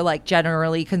who are like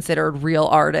generally considered real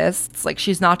artists. Like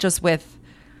she's not just with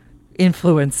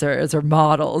influencers or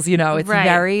models, it's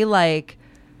very like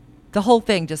the whole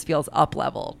thing just feels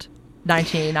up-leveled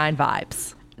 1989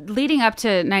 vibes. Leading up to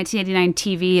 1989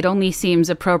 TV, it only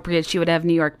seems appropriate she would have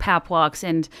New York pap walks,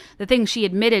 and the thing she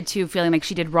admitted to feeling like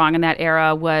she did wrong in that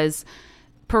era was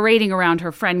parading around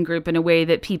her friend group in a way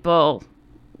that people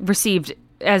received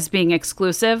as being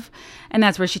exclusive. And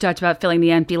that's where she talked about filling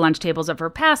the empty lunch tables of her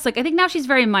past. Like, I think now she's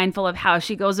very mindful of how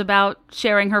she goes about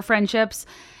sharing her friendships.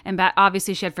 And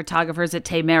obviously she had photographers at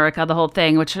Tamerica, the whole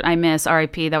thing, which I miss.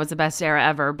 R.I.P. That was the best era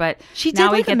ever. But she did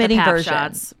now like we a get mini the pap version.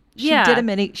 shots. She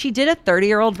did a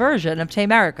 30-year-old version of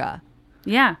Tamerica.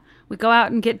 Yeah. We go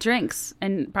out and get drinks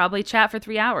and probably chat for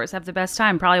 3 hours, have the best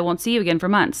time. Probably won't see you again for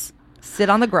months. Sit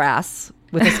on the grass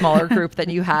with a smaller group than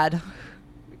you had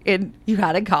in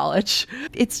college.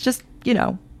 It's just, you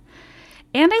know.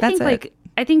 And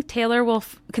I think Taylor will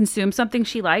consume something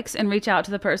she likes and reach out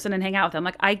to the person and hang out with them.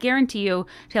 Like, I guarantee you,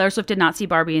 Taylor Swift did not see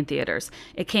Barbie in theaters.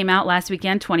 It came out last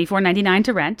weekend, $24.99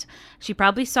 to rent. She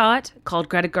probably saw it, called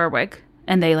Greta Gerwig,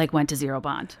 and they like went to Zero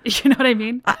Bond. You know what I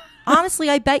mean? Honestly,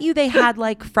 I bet you they had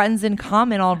like friends in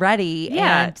common already.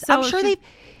 Yeah. And so I'm sure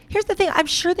here's the thing. I'm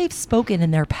sure they've spoken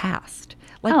in their past.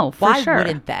 Like, why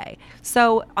wouldn't they?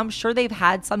 So I'm sure they've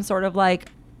had some sort of like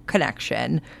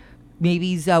connection.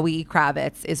 Maybe Zoe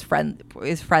Kravitz is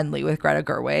friendly with Greta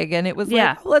Gerwig, and it was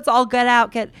like, oh, let's all get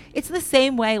out. It's the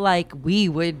same way like we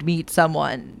would meet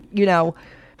someone, you know.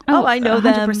 Oh, I know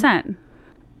 100%. Them.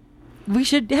 We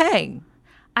should hang.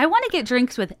 I want to get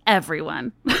drinks with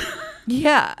everyone.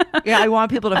 Yeah. I want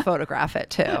people to photograph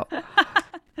it too.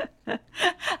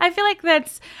 I feel like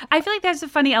that's a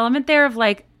funny element there of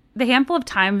like the handful of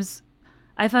times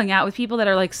I've hung out with people that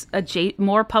are like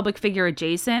more public figure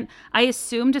adjacent. I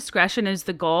assume discretion is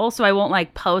the goal, so I won't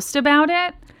like post about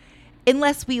it.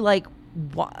 Unless we like,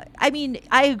 I mean,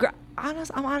 I agree.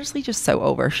 I'm honestly just so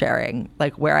oversharing,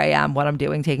 like where I am, what I'm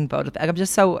doing, taking photos. I'm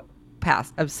just so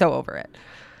I'm so over it.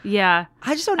 Yeah.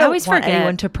 I just don't know want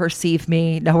anyone to perceive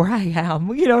me, know where I am.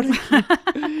 You know what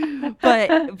I mean? but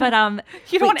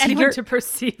you don't want anyone to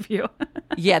perceive you.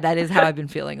 Yeah, that is how I've been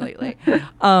feeling lately.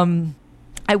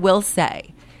 I will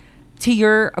say to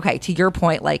your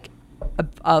point, like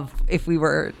of if we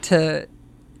were to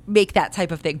make that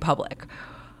type of thing public,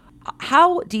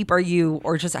 how deep are you,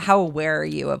 or just how aware are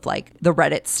you of like the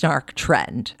Reddit snark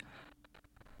trend?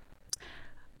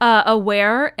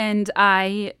 Aware, and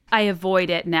I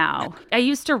avoid it now. I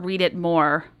used to read it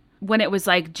more when it was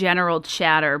like general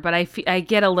chatter, but I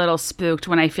get a little spooked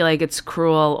when I feel like it's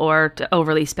cruel or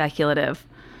overly speculative.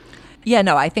 Yeah,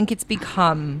 no, I think it's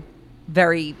become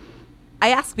I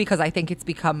ask because I think it's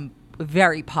become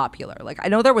very popular. Like, I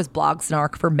know there was blog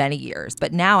snark for many years,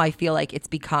 but now I feel like it's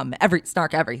become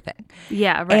snark everything.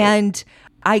 Yeah, right. And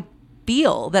I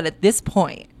feel that at this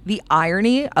point, the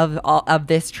irony of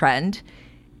this trend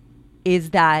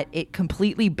is that it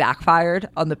completely backfired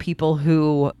on the people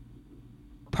who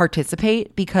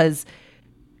participate, because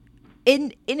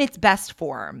in its best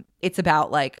form, it's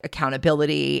about like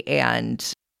accountability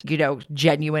and, you know,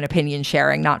 genuine opinion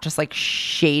sharing, not just like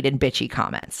shade and bitchy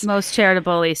comments. Most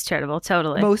charitable, least charitable,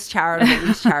 totally. Most charitable,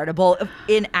 least charitable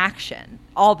in action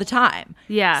all the time.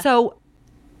 Yeah. So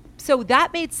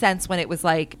that made sense when it was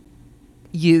like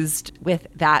used with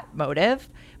that motive,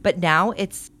 but now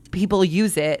people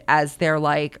use it as their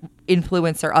like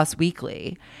influencer Us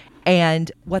Weekly.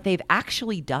 And what they've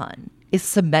actually done is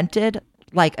cemented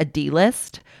like a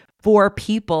D-list for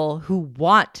people who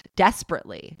want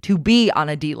desperately to be on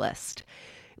a D-list.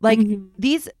 Like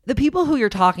the people who you're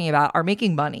talking about are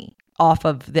making money off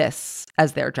of this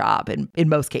as their job in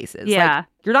most cases. Yeah. Like,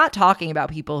 you're not talking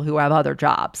about people who have other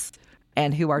jobs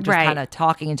and who are just kind of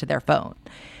talking into their phone.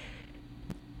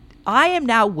 I am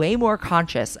now way more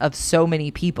conscious of so many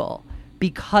people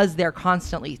because they're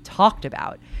constantly talked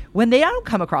about. When they don't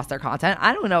come across their content,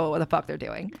 I don't know what the fuck they're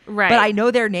doing. Right. But I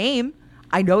know their name.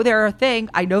 I know they're a thing.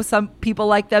 I know some people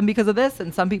like them because of this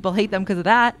and some people hate them because of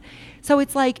that. So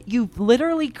it's like you've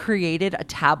literally created a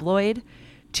tabloid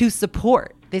to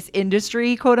support this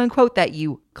industry, quote unquote, that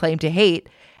you claim to hate.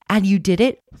 And you did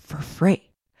it for free.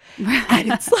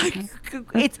 And it's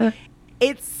like,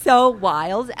 it's so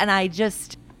wild. And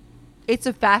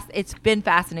it's been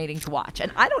fascinating to watch.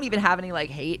 And I don't even have any like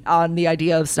hate on the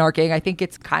idea of snarking. I think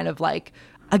it's kind of like,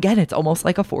 again, it's almost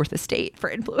like a fourth estate for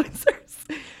influencers.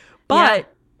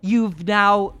 But you've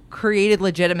now created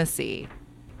legitimacy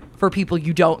for people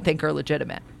you don't think are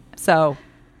legitimate. So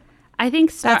I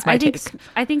think that's my take.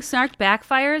 I think snark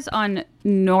backfires on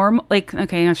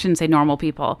I shouldn't say normal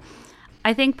people.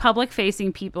 I think public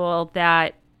facing people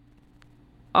that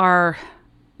are,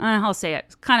 I'll say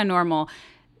it, kind of normal,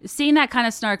 seeing that kind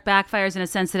of snark backfires in a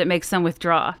sense that it makes them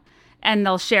withdraw and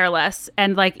they'll share less.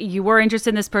 And like, you were interested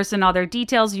in this person, all their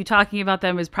details, you talking about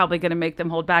them is probably going to make them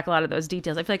hold back a lot of those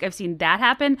details. I feel like I've seen that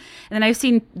happen. And then I've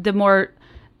seen the more,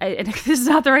 and this is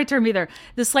not the right term either,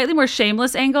 the slightly more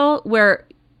shameless angle where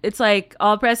it's like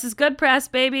all press is good press,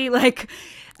 baby. Like,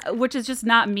 which is just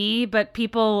not me, but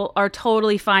people are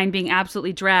totally fine being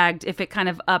absolutely dragged if it kind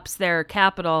of ups their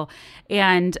capital.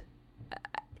 And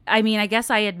I mean, I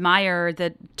guess I admire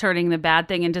the turning the bad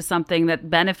thing into something that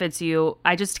benefits you.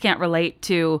 I just can't relate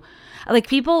to like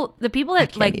the people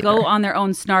that like either. go on their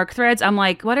own snark threads. I'm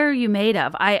like, what are you made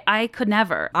of? I could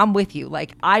never. I'm with you.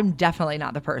 Like, I'm definitely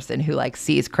not the person who like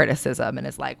sees criticism and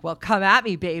is like, well, come at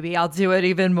me, baby. I'll do it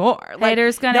even more. Like,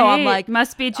 Haters gonna hate. I'm like,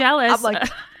 must be jealous. I'm like,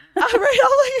 right.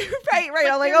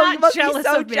 I'm like, oh, you must be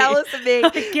so jealous of me.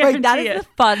 Right, that is the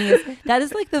funniest. That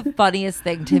is like the funniest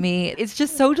thing to me. It's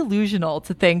just so delusional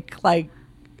to think like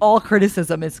all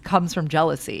criticism comes from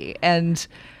jealousy. And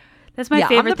that's my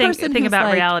favorite thing about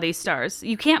like, reality stars.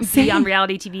 You can't be on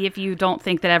reality TV if you don't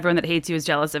think that everyone that hates you is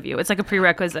jealous of you. It's like a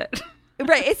prerequisite.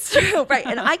 Right, it's true. Right.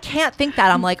 And I can't think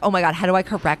that. I'm like, oh my God, how do I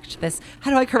correct this? How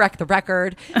do I correct the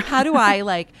record? How do I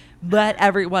like let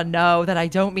everyone know that I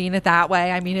don't mean it that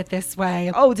way? I mean it this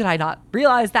way. Oh, did I not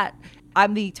realize that?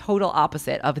 I'm the total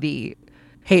opposite of the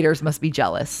haters must be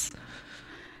jealous.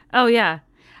 Oh, yeah.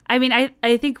 I mean,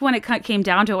 I think when it came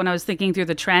down to it, when I was thinking through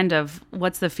the trend of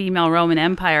what's the female Roman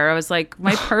Empire, I was like,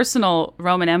 my personal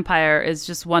Roman Empire is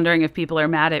just wondering if people are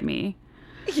mad at me.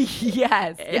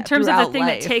 Yes. In terms of the thing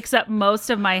that takes up most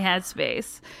of my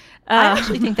headspace. I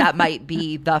actually think that might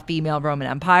be the female Roman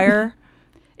Empire.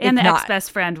 And the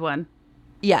ex-best friend one.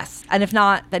 Yes. And if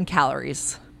not, then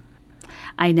calories.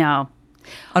 I know.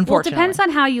 Unfortunately. Well, it depends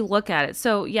on how you look at it.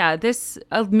 So, yeah,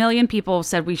 a million people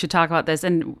said we should talk about this.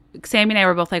 And Sammy and I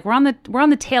were both like, we're on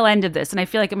the tail end of this. And I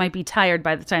feel like it might be tired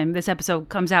by the time this episode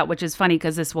comes out, which is funny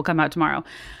because this will come out tomorrow.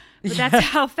 But that's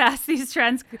how fast these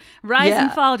trends rise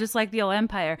and fall, just like the old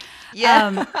empire.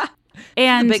 Yeah.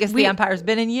 And the biggest the empire's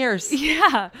been in years.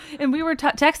 Yeah. And we were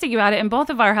texting about it, and both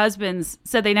of our husbands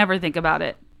said they never think about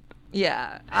it.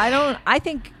 Yeah.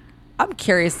 I'm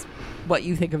curious what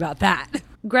you think about that.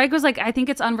 Greg was like, I think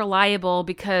it's unreliable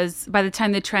because by the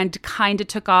time the trend kind of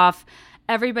took off,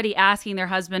 everybody asking their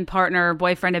husband, partner,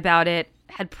 boyfriend about it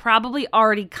had probably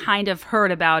already kind of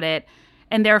heard about it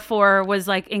and therefore was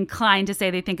like inclined to say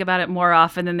they think about it more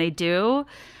often than they do.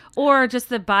 Or just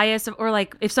the bias of, or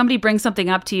like if somebody brings something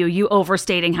up to you, you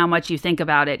overstating how much you think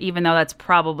about it, even though that's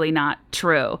probably not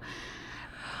true.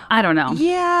 I don't know.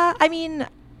 Yeah. I mean,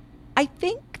 I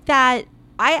think that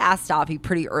I asked Avi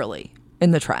pretty early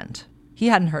in the trend. He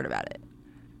hadn't heard about it.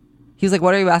 He was like,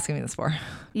 what are you asking me this for?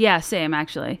 Yeah, same,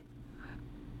 actually.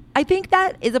 I think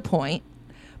that is a point.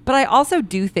 But I also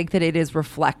do think that it is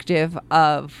reflective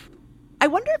of, I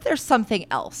wonder if there's something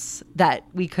else that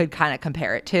we could kind of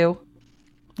compare it to.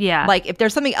 Yeah. Like if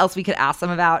there's something else we could ask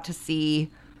them about to see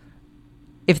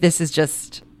if this is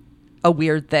just a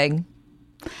weird thing.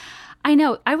 I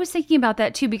know. I was thinking about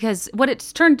that too, because what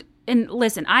it's turned, and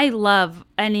listen, I love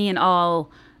any and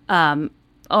all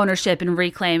ownership and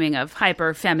reclaiming of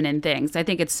hyper feminine things. I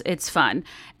think it's fun.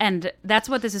 And that's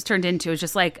what this has turned into, is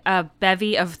just like a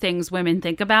bevy of things women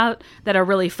think about that are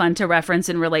really fun to reference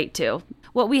and relate to.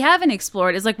 What we haven't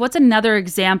explored is like, what's another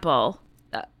example?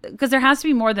 Because there has to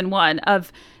be more than one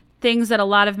of things that a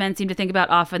lot of men seem to think about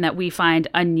often that we find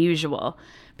unusual.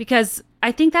 Because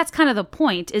I think that's kind of the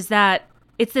point, is that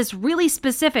it's this really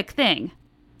specific thing.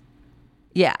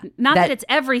 Yeah. Not that it's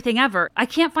everything ever. I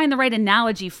can't find the right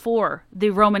analogy for the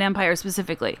Roman Empire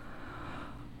specifically.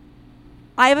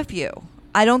 I have a few.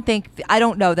 I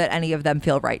don't know that any of them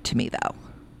feel right to me, though.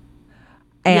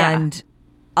 And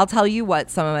I'll tell you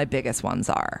what some of my biggest ones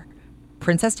are.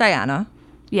 Princess Diana.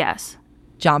 Yes.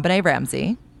 John Benet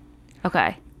Ramsey.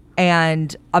 Okay.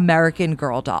 And American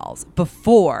Girl dolls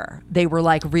before they were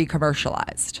like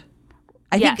re-commercialized.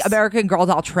 I think American Girl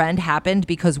doll trend happened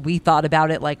because we thought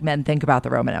about it like men think about the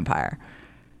Roman Empire.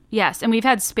 Yes, and we've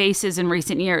had spaces in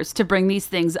recent years to bring these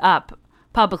things up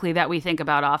publicly that we think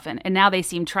about often. And now they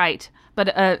seem trite.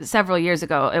 But several years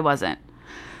ago, it wasn't.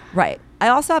 Right. I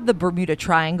also have the Bermuda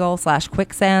Triangle /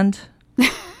 quicksand.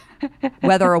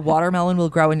 Whether a watermelon will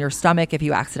grow in your stomach if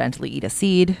you accidentally eat a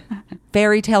seed.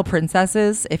 Fairy tale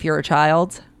princesses if you're a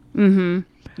child. Mm-hmm.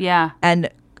 Yeah.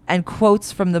 And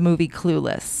quotes from the movie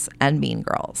Clueless and Mean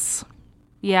Girls.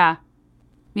 Yeah.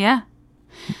 Yeah.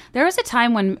 There was a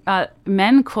time when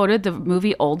men quoted the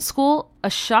movie Old School a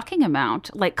shocking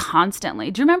amount, like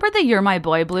constantly. Do you remember the You're My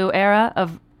Boy Blue era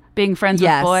of being friends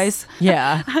with boys?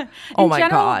 Yeah. Oh my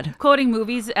God. Quoting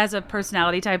movies as a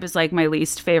personality type is like my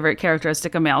least favorite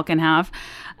characteristic a male can have.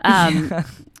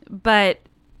 But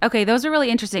okay, those are really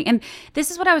interesting. And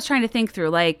this is what I was trying to think through.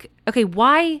 Like, okay,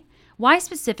 why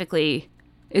specifically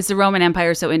is the Roman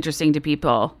Empire so interesting to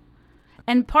people?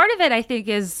 And part of it, I think,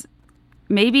 is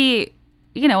maybe,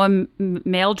 a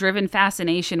male-driven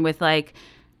fascination with like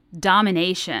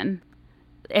domination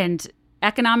and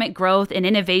economic growth and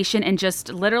innovation and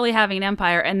just literally having an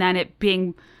empire and then it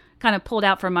being kind of pulled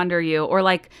out from under you, or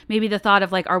like maybe the thought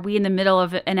of like, are we in the middle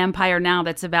of an empire now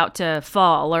that's about to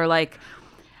fall, or like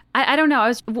I don't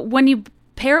know. When you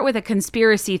pair it with a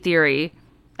conspiracy theory,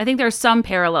 I think there's some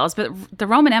parallels, but the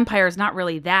Roman Empire is not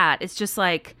really that. It's just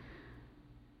like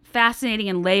fascinating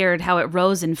and layered how it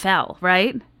rose and fell,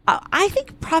 right? I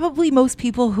think probably most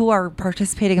people who are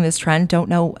participating in this trend don't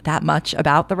know that much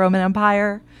about the Roman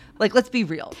Empire. Like, let's be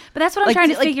real. But that's what I'm trying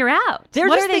to figure out. They're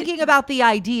just thinking about the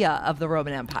idea of the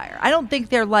Roman Empire. I don't think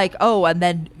they're like, oh, and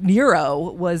then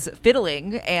Nero was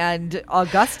fiddling and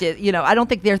Augustus, I don't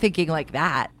think they're thinking like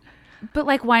that. But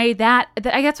like, why that?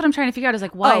 I guess what I'm trying to figure out is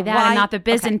like, why that and not the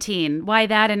Byzantine? Okay. Why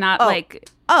that and not like?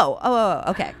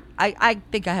 Okay. I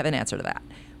think I have an answer to that.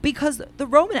 Because the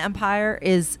Roman Empire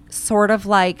is sort of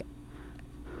like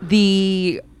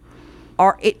it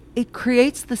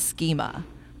creates the schema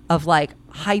of like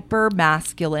hyper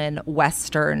masculine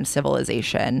Western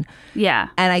civilization. Yeah.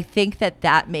 And I think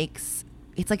that makes,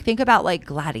 it's like, think about like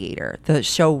Gladiator, the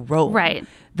show Rome. Right.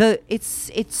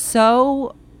 It's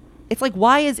like,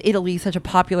 why is Italy such a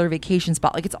popular vacation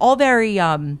spot? Like, it's all very,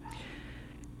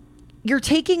 you're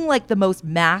taking like the most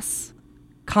mass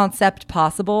concept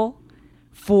possible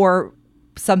for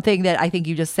something that I think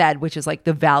you just said, which is like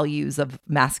the values of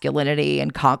masculinity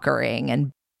and conquering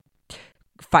and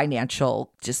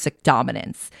financial just like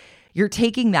dominance. You're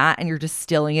taking that and you're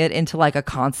distilling it into like a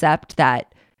concept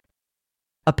that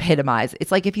epitomizes.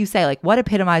 It's like if you say like, what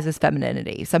epitomizes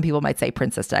femininity? Some people might say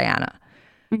Princess Diana.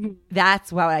 Mm-hmm.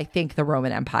 That's what I think the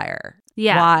Roman Empire.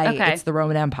 Yeah. Why it's the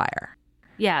Roman Empire.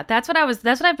 Yeah, that's what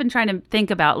I've been trying to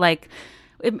think about. Like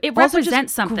it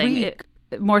represents something.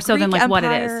 More so than like Empire, what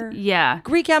it is. Yeah.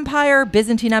 Greek Empire,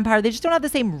 Byzantine Empire, they just don't have the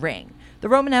same ring. The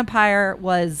Roman Empire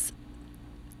was,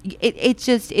 it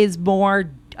just is more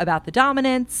about the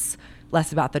dominance,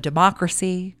 less about the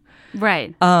democracy.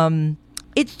 Right.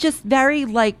 It's just very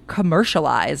like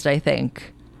commercialized, I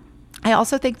think. I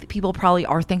also think that people probably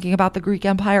are thinking about the Greek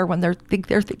Empire when they're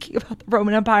thinking about the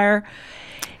Roman Empire.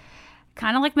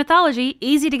 Kind of like mythology,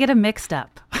 easy to get them mixed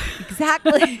up.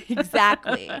 Exactly.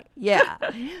 Yeah.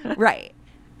 Right.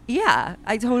 Yeah,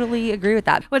 I totally agree with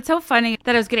that. What's so funny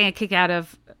that I was getting a kick out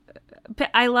of,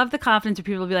 I love the confidence of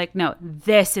people to be like, no,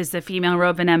 this is the female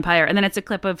Roman Empire. And then it's a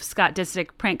clip of Scott Disick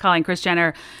prank calling Kris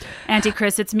Jenner, Auntie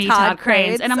Kris, it's me, Todd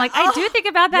Cranes. And I'm like, I do think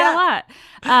about that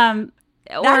a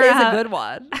lot. That is a good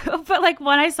one. But like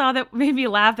one I saw that made me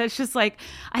laugh, that's just like,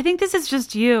 I think this is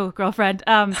just you, girlfriend.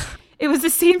 It was a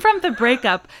scene from The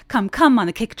Breakup. Come on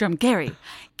the kick drum, Gary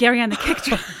on the kick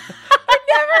drum.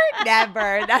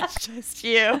 Never. That's just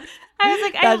you. I was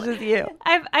like, that's just you.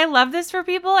 I love this for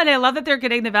people, and I love that they're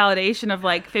getting the validation of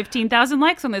like 15,000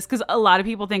 likes on this, because a lot of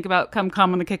people think about come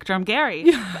on the kick drum, Gary.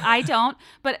 I don't,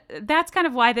 but that's kind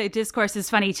of why the discourse is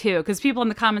funny too, because people in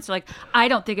the comments are like, I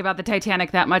don't think about the Titanic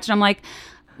that much, and I'm like,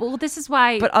 well, this is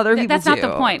why. But other people that's do. Not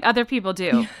the point. Other people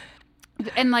do.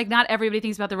 And like, not everybody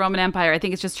thinks about the Roman Empire. I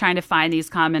think it's just trying to find these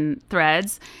common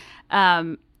threads.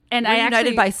 And we're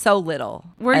united by so little.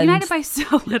 We're united by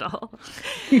so little.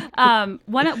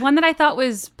 One that I thought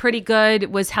was pretty good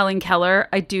was Helen Keller.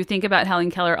 I do think about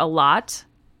Helen Keller a lot,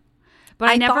 but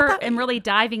I never am really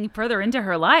diving further into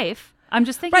her life. I'm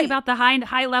just thinking about the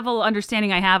high level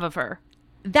understanding I have of her.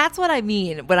 That's what I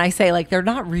mean when I say like they're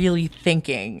not really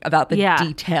thinking about the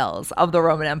details of the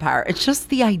Roman Empire. It's just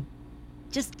the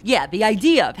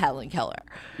idea of Helen Keller.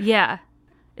 Yeah.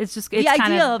 It's the idea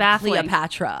kind of baffling.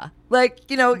 Cleopatra. Like,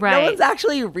 no one's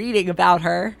actually reading about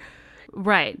her.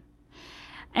 Right.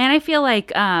 And I feel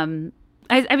like, I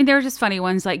mean, there were just funny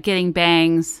ones like getting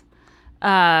bangs.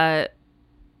 For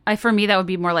me, that would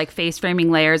be more like face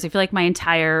framing layers. I feel like my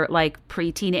entire like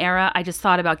preteen era, I just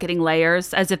thought about getting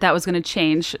layers as if that was going to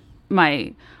change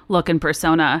my look and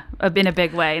persona in a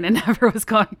big way. And it never was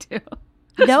going to.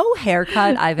 No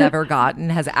haircut I've ever gotten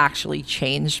has actually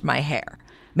changed my hair.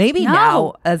 Maybe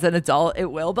now as an adult it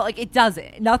will, but like it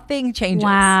doesn't. Nothing changes.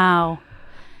 Wow.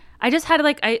 I just had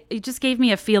it just gave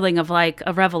me a feeling of like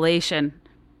a revelation.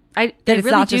 I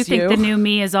really do think the new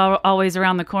me is always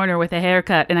around the corner with a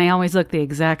haircut, and I always look the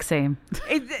exact same.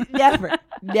 Never,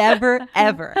 ever.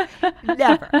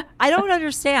 I don't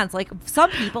understand. Like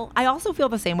some people, I also feel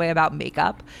the same way about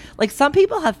makeup. Like some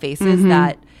people have faces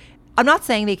that, I'm not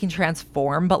saying they can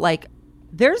transform, but like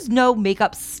there's no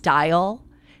makeup style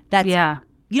that's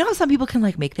you know how some people can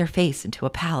like make their face into a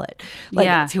palette,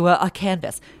 like to a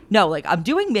canvas. No, like I'm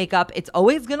doing makeup. It's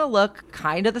always going to look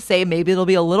kind of the same. Maybe it'll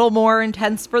be a little more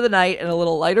intense for the night and a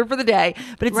little lighter for the day,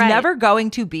 but it's never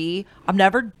going to be,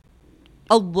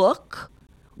 a look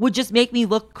would just make me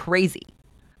look crazy.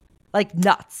 like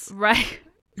nuts. Right.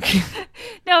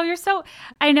 No,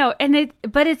 I know.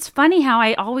 But it's funny how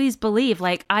I always believe,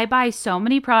 like, I buy so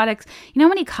many products. You know how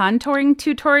many contouring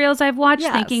tutorials I've watched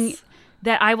thinking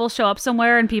that I will show up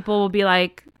somewhere and people will be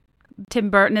like,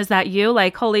 Tim Burton, is that you?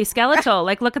 Like, holy skeletal.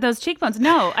 Like, look at those cheekbones.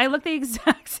 No, I look the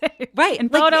exact same. Right. In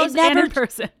photos and in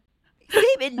person.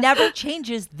 It never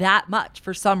changes that much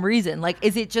for some reason. Like,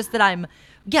 is it just that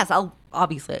I'll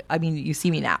obviously, I mean, you see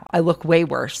me now. I look way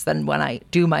worse than when I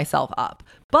do myself up.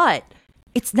 But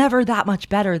it's never that much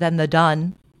better than the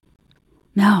done.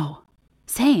 No.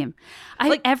 Same.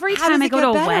 Every time I go to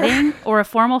a wedding or a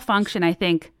formal function, I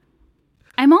think,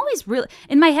 I'm always really,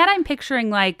 in my head, I'm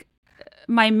picturing like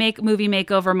my movie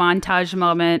makeover montage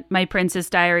moment, my Princess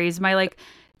Diaries, my like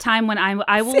time when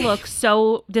I will look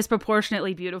so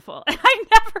disproportionately beautiful. I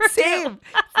never do.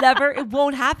 It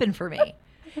won't happen for me.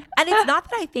 And it's not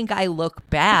that I think I look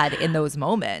bad in those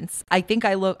moments. I think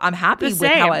I'm happy with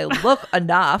how I look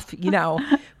enough,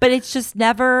 but it's just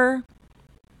never,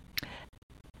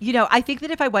 I think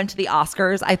that if I went to the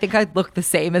Oscars, I think I'd look the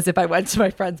same as if I went to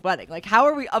my friend's wedding. Like, how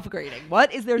are we upgrading?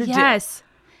 What is there to do? Yes.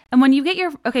 And when you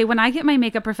get when I get my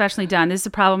makeup professionally done, this is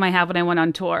a problem I have when I went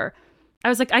on tour. I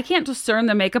was like, I can't discern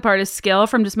the makeup artist's skill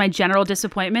from just my general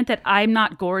disappointment that I'm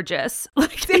not gorgeous.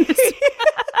 Like, right.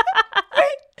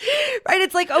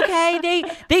 It's like, okay,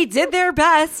 they did their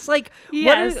best. Like,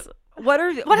 yes. What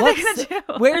are they going to do?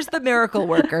 Where's the miracle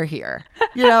worker here?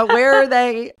 Where are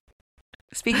they?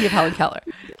 Speaking of Helen Keller.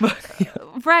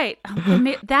 Right.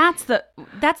 That's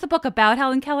the book about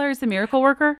Helen Keller, is The Miracle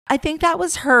Worker. I think that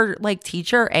was her like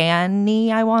teacher, Annie,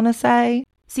 I want to say.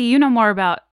 See, you know more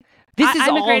about this is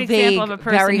I'm all a great vague, example of a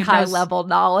person very who high knows. level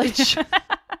knowledge.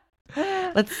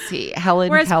 Let's see. Helen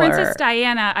Whereas Keller. Princess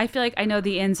Diana, I feel like I know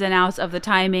the ins and outs of the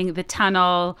timing, the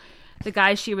tunnel, the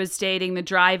guy she was dating, the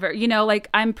driver. Like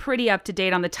I'm pretty up to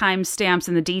date on the timestamps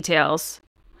and the details.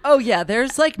 Oh yeah,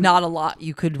 there's like not a lot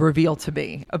you could reveal to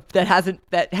me that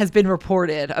has been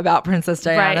reported about Princess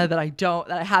Diana that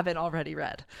I haven't already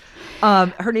read.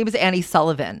 Her name is Annie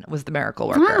Sullivan, was the miracle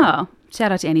worker. Oh,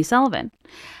 shout out to Annie Sullivan.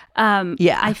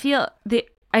 I feel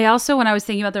I also, when I was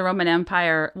thinking about the Roman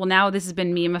Empire, well, now this has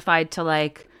been memeified to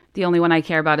like the only one I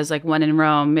care about is like When in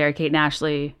Rome, Mary-Kate and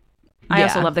Ashley. I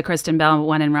also love the Kristen Bell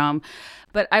When in Rome.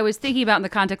 But I was thinking about in the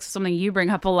context of something you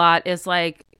bring up a lot is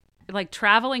like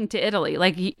traveling to Italy.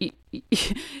 Like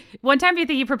one time you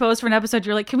think you proposed for an episode,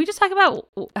 you're like, can we just talk about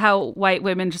how white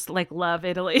women just like love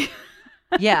Italy?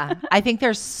 Yeah, I think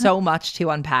there's so much to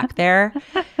unpack there.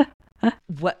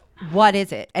 What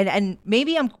is it? And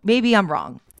maybe I'm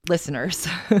wrong, listeners.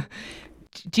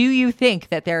 Do you think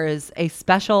that there is a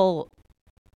special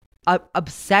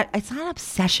it's not an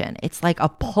obsession, it's like a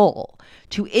pull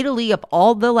to Italy of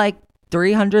all the like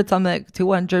 300 something,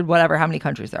 200, whatever, how many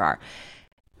countries there are?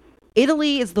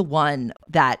 Italy is the one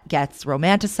that gets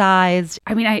romanticized.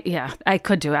 I mean, I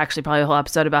could do actually probably a whole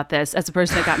episode about this as a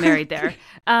person that got married there.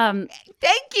 Thank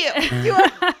you.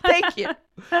 Thank you.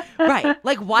 Right.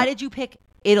 Like, why did you pick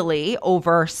Italy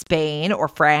over Spain or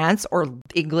France or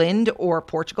England or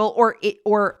Portugal or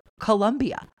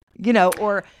Colombia,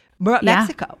 or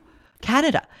Mexico,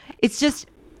 Canada? It's just,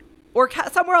 or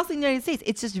somewhere else in the United States.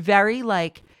 It's just very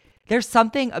like, there's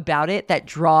something about it that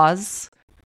draws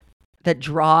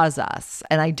us,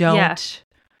 and I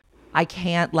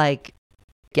can't like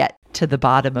get to the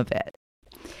bottom of it.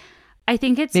 I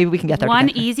think it's maybe we can get there. One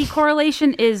easy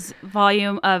correlation is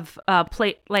volume of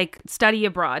study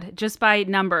abroad, just by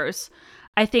numbers.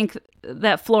 I think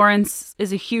that Florence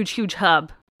is a huge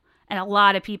hub, and a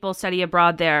lot of people study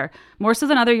abroad there, more so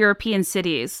than other European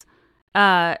cities.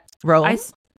 Rome,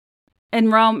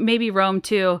 and Rome, maybe Rome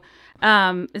too.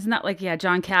 Isn't that like,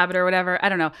 John Cabot or whatever? I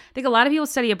don't know. I think a lot of people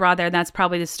study abroad there, and that's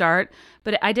probably the start.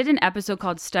 But I did an episode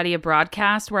called Study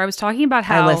Abroadcast where I was talking about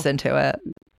how... I listened to it.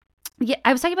 Yeah,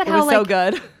 I was talking about it how, was so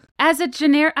good. As a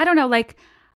generic... I don't know, like,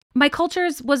 my culture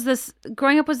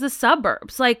growing up was the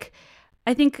suburbs. Like,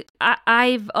 I think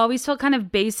I've always felt kind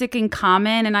of basic and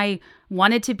common, and I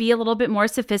wanted to be a little bit more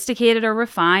sophisticated or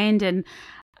refined, and...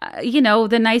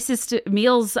 the nicest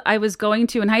meals I was going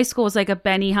to in high school was like a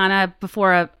Benihana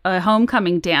before a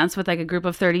homecoming dance with like a group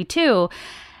of 32.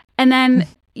 And then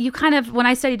you kind of, when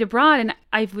I studied abroad and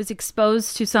I was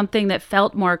exposed to something that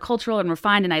felt more cultural and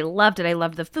refined, and I loved it. I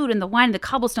loved the food and the wine and the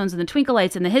cobblestones and the twinkle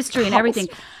lights and the history and everything.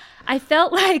 I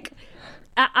felt like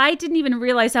I didn't even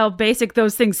realize how basic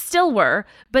those things still were,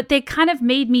 but they kind of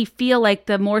made me feel like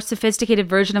the more sophisticated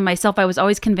version of myself I was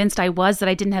always convinced I was, that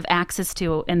I didn't have access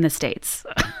to in the States.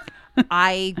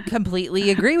 I completely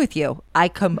agree with you. I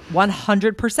come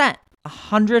 100%,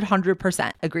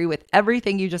 100% agree with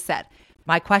everything you just said.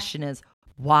 My question is,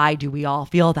 why do we all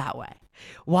feel that way?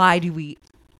 Why do we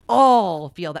all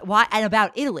feel that? Why? And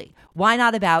about Italy. Why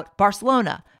not about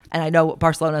Barcelona? And I know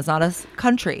Barcelona is not a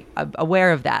country. I'm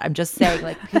aware of that. I'm just saying,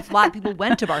 like, a lot of people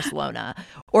went to Barcelona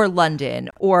or London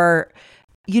or,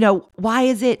 why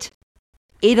is it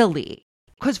Italy?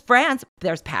 Because France,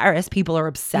 there's Paris. People are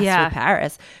obsessed with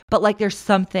Paris. But, like, there's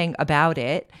something about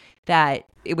it that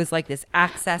it was like this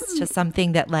access to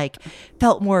something that, like,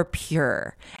 felt more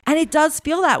pure. And it does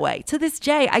feel that way. To this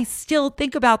day, I still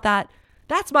think about that.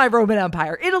 That's my Roman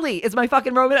Empire. Italy is my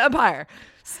fucking Roman Empire.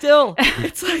 Still,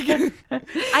 it's like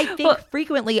I think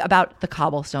frequently about the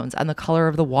cobblestones and the color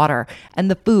of the water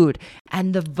and the food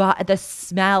and the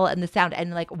smell and the sound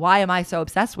and, like, why am I so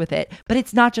obsessed with it? But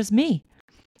it's not just me;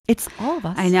 it's all of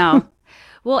us. I know.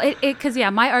 Well, because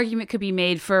my argument could be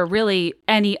made for really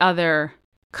any other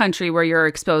country where you're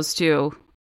exposed to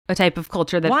a type of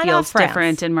culture that feels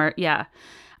different and more. Yeah,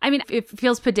 I mean, it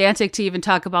feels pedantic to even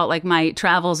talk about, like, my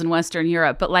travels in Western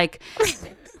Europe, but, like,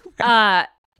 I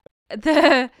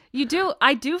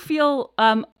do feel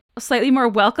slightly more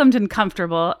welcomed and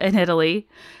comfortable in Italy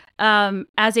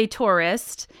as a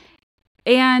tourist,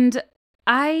 and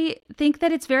I think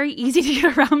that it's very easy to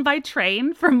get around by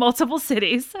train from multiple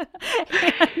cities.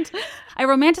 And I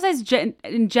romanticize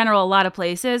in general a lot of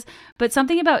places, but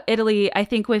something about Italy, I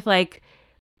think, with, like,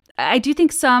 I do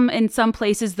think in some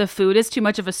places the food is too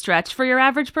much of a stretch for your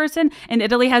average person, and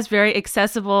Italy has very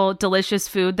accessible, delicious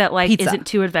food that, like, Pizza. Isn't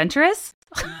too adventurous.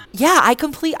 Yeah, I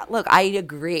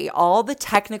agree. All the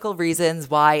technical reasons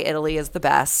why Italy is the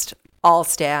best all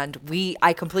stand.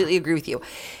 I completely agree with you.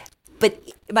 But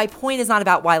my point is not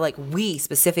about why, like, we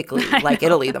specifically like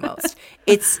Italy the most.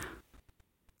 I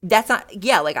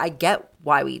get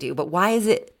why we do, but why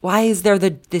is there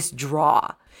this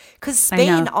draw? Because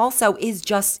Spain also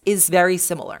is very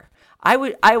similar.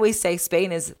 I always say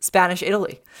Spain is Spanish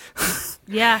Italy.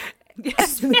 Yeah.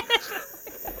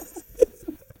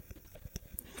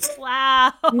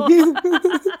 Wow.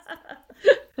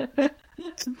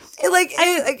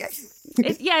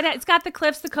 It's got the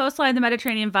cliffs, the coastline, the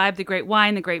Mediterranean vibe, the great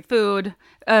wine, the great food,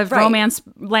 romance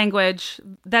language.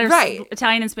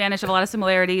 Italian and Spanish have a lot of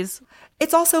similarities.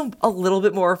 It's also a little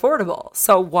bit more affordable.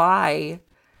 So why?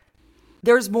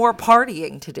 There's more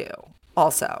partying to do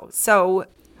also. So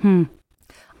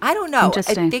I don't know.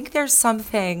 I think there's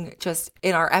something just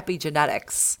in our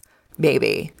epigenetics,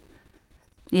 maybe.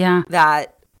 Yeah.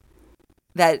 That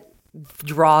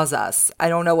draws us. I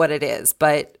don't know what it is,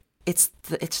 but it's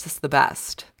just the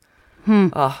best.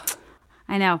 Oh,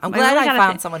 I know. I'm glad I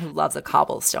found someone who loves a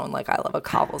cobblestone like I love a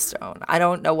cobblestone. I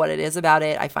don't know what it is about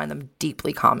it. I find them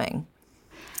deeply calming.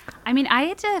 I mean, I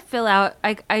had to fill out.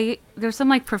 There's some,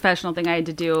 like, professional thing I had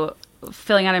to do,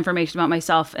 filling out information about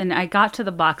myself, and I got to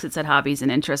the box that said hobbies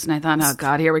and interests, and I thought, oh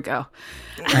God, here we go.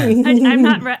 I'm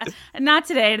not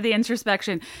today to the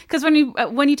introspection, because when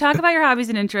you talk about your hobbies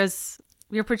and interests,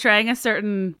 you're portraying a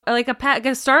certain, like,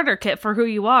 a starter kit for who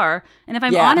you are. And if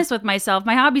I'm honest with myself,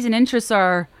 my hobbies and interests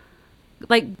are,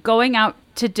 like, going out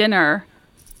to dinner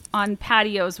on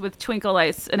patios with twinkle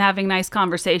lights and having nice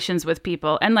conversations with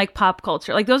people, and, like, pop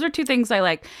culture. Like, those are two things I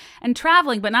like. And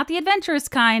traveling, but not the adventurous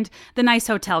kind, the nice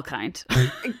hotel kind.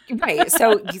 Right.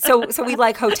 So we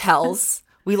like hotels.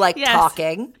 We like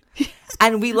talking,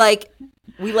 and we like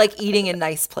eating in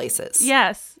nice places.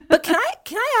 Yes. But can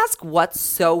I ask what's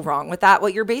so wrong with that?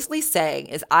 What you're basically saying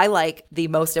is I like the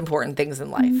most important things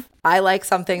in life. I like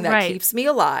something that keeps me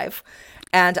alive,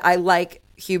 and I like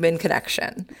human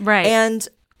connection. Right. And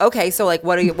okay, so, like,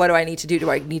 what do I need to do? Do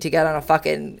I need to get on a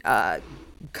fucking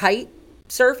kite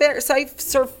surf?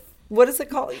 What is it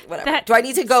called? Whatever. Do I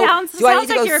need to go? Do I need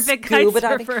to go scuba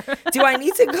diving? Do I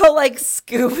need to go, like,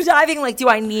 scuba diving? Like, do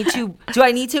I need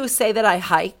to say that I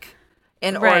hike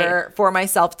in order for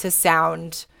myself to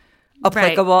sound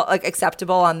applicable, like,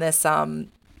 acceptable on this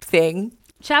thing?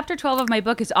 Chapter 12 of my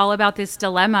book is all about this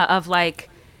dilemma of, like,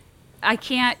 I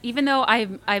can't, even though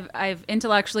I've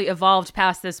intellectually evolved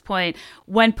past this point,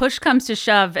 when push comes to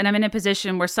shove and I'm in a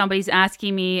position where somebody's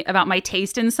asking me about my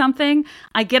taste in something,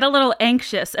 I get a little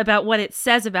anxious about what it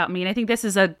says about me. And I think this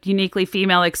is a uniquely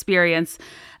female experience,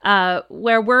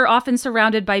 where we're often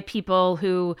surrounded by people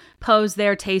who pose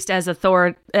their taste as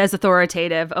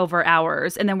authoritative over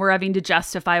ours, and then we're having to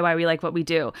justify why we like what we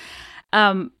do.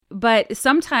 But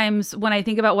sometimes when I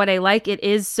think about what I like, it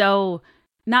is so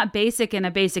not basic in a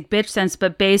basic bitch sense,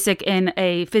 but basic in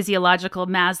a physiological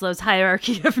Maslow's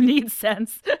hierarchy of needs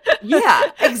sense.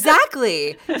 Yeah,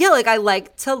 exactly. Yeah, like I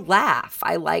like to laugh.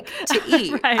 I like to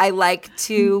eat. Right. I like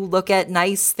to look at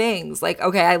nice things. Like,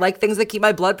 okay, I like things that keep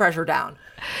my blood pressure down.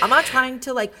 I'm not trying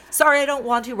to sorry, I don't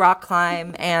want to rock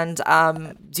climb and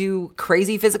do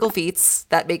crazy physical feats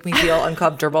that make me feel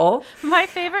uncomfortable. My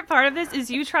favorite part of this is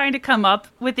you trying to come up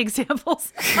with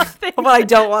examples of things. What I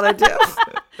don't want to do.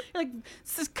 Like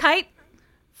kite,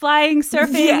 flying,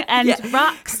 surfing, and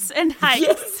rocks and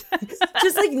hikes. Yes.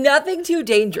 Just like nothing too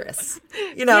dangerous,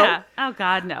 you know? Yeah. Oh,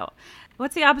 God, no.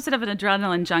 What's the opposite of an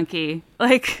adrenaline junkie?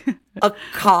 Like a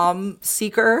calm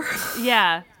seeker.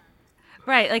 Yeah.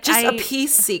 Right. Like just a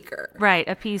peace seeker. Right.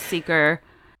 A peace seeker.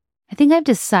 I think I've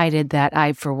decided that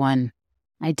I, for one,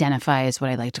 identify as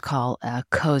what I like to call a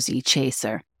cozy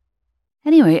chaser.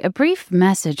 Anyway, a brief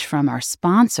message from our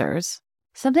sponsors.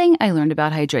 Something I learned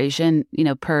about hydration,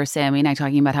 per Sami and I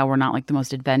talking about how we're not like the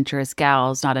most adventurous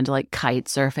gals, not into like kite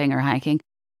surfing or hiking.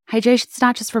 Hydration's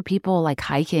not just for people like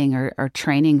hiking or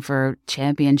training for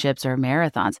championships or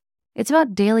marathons. It's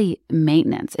about daily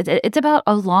maintenance. It's about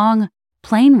a long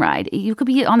plane ride. You could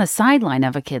be on the sideline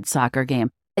of a kid's soccer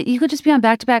game. You could just be on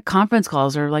back-to-back conference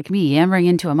calls or like me, yammering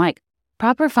into a mic.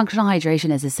 Proper functional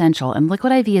hydration is essential, and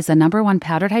Liquid IV is the #1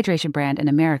 powdered hydration brand in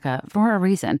America for a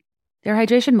reason. Their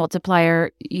hydration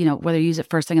multiplier, whether you use it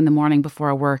first thing in the morning before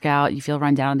a workout, you feel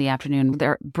run down in the afternoon,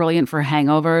 they're brilliant for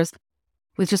hangovers.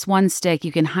 With just one stick,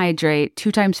 you can hydrate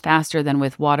 2 times faster than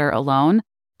with water alone,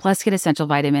 plus get essential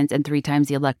vitamins and 3 times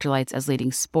the electrolytes as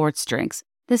leading sports drinks.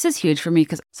 This is huge for me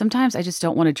because sometimes I just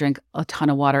don't want to drink a ton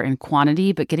of water in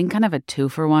quantity, but getting kind of a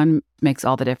 2-for-1 makes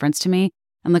all the difference to me.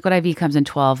 And Liquid IV comes in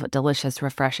 12 delicious,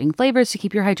 refreshing flavors to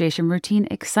keep your hydration routine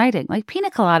exciting. Like pina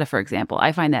colada, for example.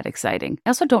 I find that exciting. I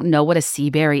also don't know what a sea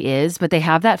berry is, but they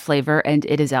have that flavor and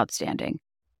it is outstanding.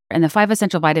 And the 5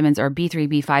 essential vitamins are B3,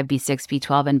 B5, B6,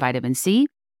 B12, and vitamin C.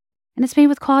 And it's made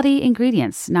with quality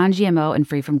ingredients, non-GMO and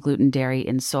free from gluten, dairy,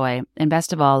 and soy. And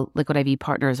best of all, Liquid IV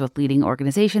partners with leading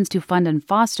organizations to fund and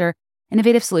foster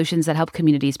innovative solutions that help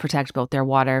communities protect both their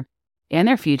water and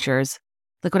their futures.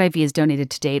 Liquid IV has donated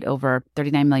to date over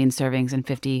 39 million servings in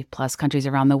 50-plus countries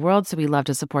around the world, so we love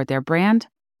to support their brand.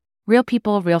 Real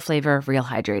people, real flavor, real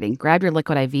hydrating. Grab your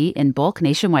Liquid IV in bulk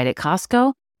nationwide at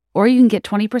Costco, or you can get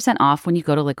 20% off when you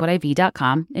go to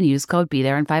liquidiv.com and use code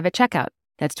BeThereIn5 at checkout.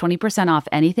 That's 20% off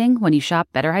anything when you shop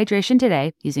Better Hydration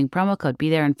today using promo code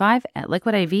BeThereIn5 at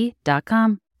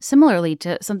liquidiv.com. Similarly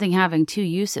to something having 2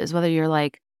 uses, whether you're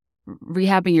like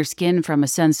rehabbing your skin from a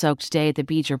sun-soaked day at the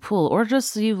beach or pool, or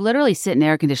just you literally sit in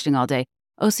air conditioning all day,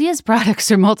 Osea's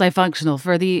products are multifunctional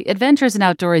for the adventurous and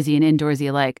outdoorsy and indoorsy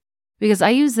alike. Because I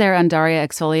use their Undaria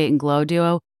Exfoliate and Glow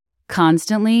Duo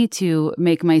constantly to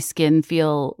make my skin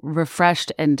feel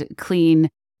refreshed and clean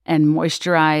and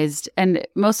moisturized, and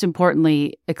most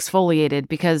importantly, exfoliated,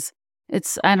 because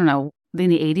it's, I don't know, in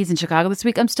the 80s in Chicago this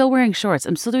week, I'm still wearing shorts.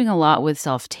 I'm still doing a lot with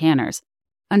self-tanners.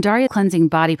 Undaria Cleansing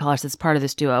Body Polish that's part of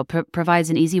this duo provides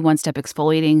an easy one-step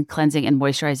exfoliating, cleansing, and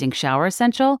moisturizing shower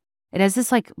essential. It has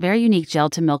this very unique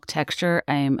gel-to-milk texture.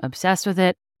 I am obsessed with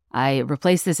it. I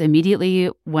replace this immediately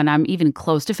when I'm even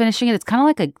close to finishing it. It's kind of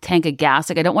like a tank of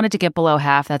gas. I don't want it to get below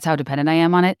half. That's how dependent I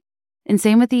am on it. And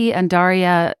same with the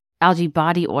Undaria algae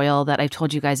body oil that I've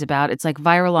told you guys about. It's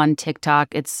viral on TikTok.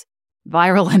 It's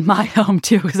viral in my home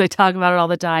too, because I talk about it all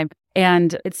the time.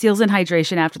 And it seals in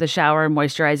hydration after the shower and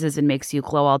moisturizes and makes you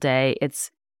glow all day.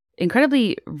 It's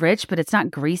incredibly rich, but it's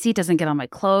not greasy. It doesn't get on my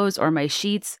clothes or my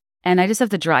sheets. And I just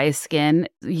have the driest skin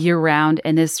year round.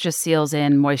 And this just seals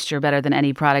in moisture better than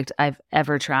any product I've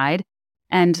ever tried.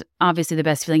 And obviously the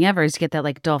best feeling ever is to get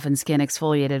that dolphin skin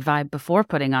exfoliated vibe before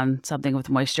putting on something with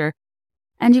moisture.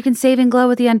 And you can save and glow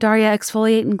with the Undaria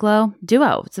Exfoliate and Glow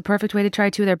Duo. It's the perfect way to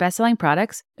try 2 of their best-selling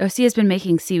products. Osea has been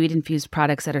making seaweed-infused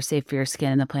products that are safe for your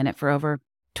skin and the planet for over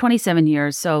 27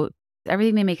 years. So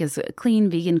everything they make is clean,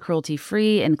 vegan,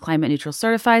 cruelty-free, and climate-neutral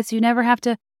certified, so you never have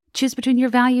to choose between your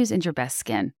values and your best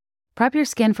skin. Prep your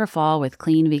skin for fall with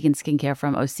clean, vegan skincare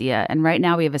from Osea. And right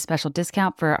now we have a special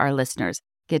discount for our listeners.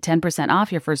 Get 10%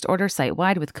 off your first order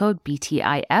site-wide with code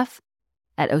BTIF.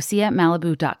 At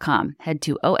OseaMalibu.com. Head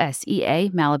to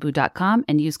OSEAMalibu.com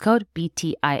and use code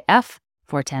BTIF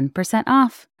for 10%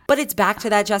 off. But it's back to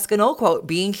that Jessica Knoll quote,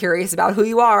 being curious about who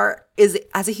you are is,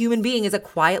 as a human being, is a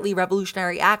quietly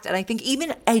revolutionary act. And I think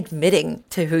even admitting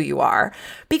to who you are,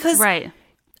 because, right.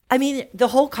 I mean, the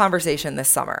whole conversation this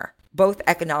summer, both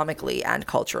economically and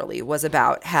culturally, was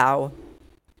about how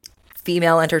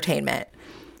female entertainment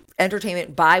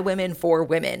by women for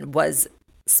women was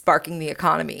sparking the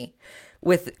economy.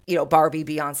 With, Barbie,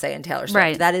 Beyonce, and Taylor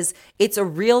Swift. Right. It's a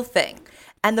real thing.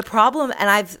 And the problem,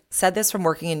 and I've said this from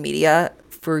working in media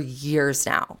for years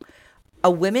now,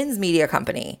 a women's media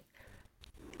company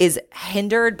is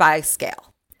hindered by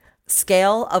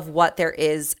scale of what there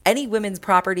is. Any women's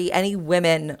property, any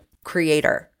women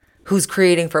creator who's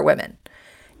creating for women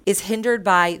is hindered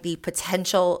by the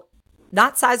potential,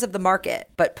 not size of the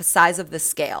market, but size of the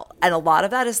scale. And a lot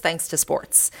of that is thanks to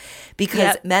sports,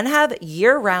 because men have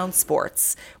year-round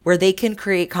sports where they can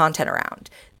create content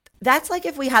around. That's like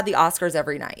if we had the Oscars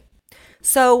every night.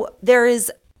 So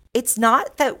it's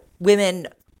not that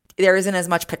there isn't as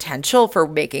much potential for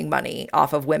making money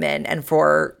off of women and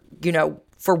for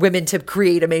women to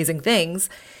create amazing things.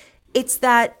 It's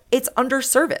that it's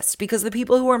underserviced because the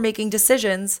people who are making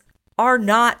decisions are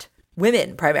not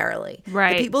women primarily.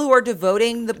 Right. The people who are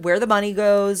devoting where the money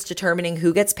goes, determining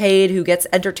who gets paid, who gets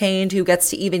entertained, who gets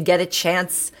to even get a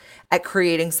chance at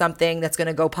creating something that's going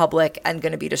to go public and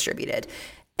going to be distributed.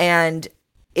 And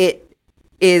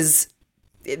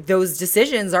those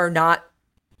decisions are not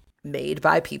made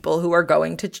by people who are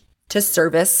going to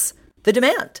service the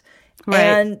demand. Right.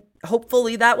 And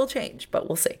hopefully that will change, but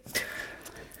we'll see.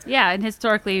 Yeah, and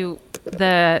historically,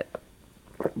 the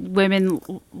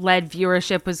women-led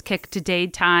viewership was kicked to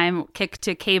daytime, kicked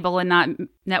to cable and not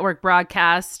network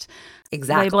broadcast.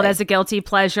 Exactly. Labeled as a guilty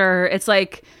pleasure. It's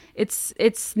like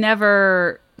it's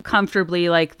never comfortably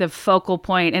like the focal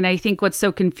point. And I think what's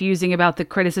so confusing about the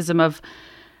criticism of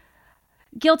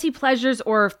guilty pleasures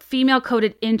or female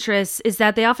coded interests is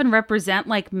that they often represent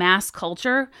like mass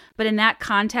culture. But in that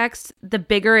context, the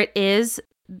bigger it is,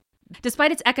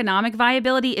 despite its economic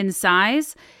viability in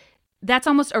size, that's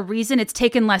almost a reason it's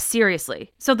taken less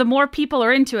seriously. So the more people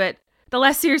are into it, the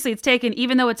less seriously it's taken,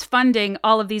 even though it's funding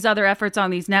all of these other efforts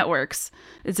on these networks.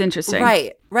 It's interesting.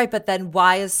 Right. But then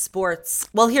why is sports?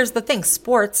 Well, here's the thing.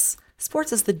 Sports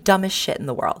is the dumbest shit in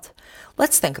the world.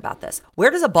 Let's think about this.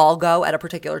 Where does a ball go at a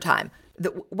particular time?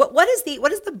 What is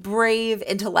the brave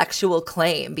intellectual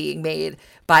claim being made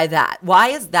by that? Why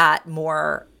is that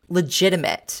more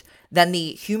legitimate than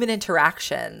the human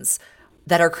interactions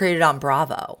that are created on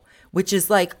Bravo, which is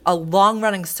like a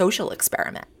long-running social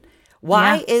experiment?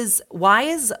 Why is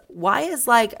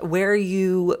like where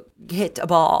you hit a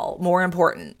ball more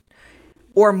important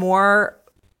or more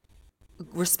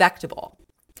respectable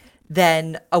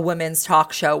than a women's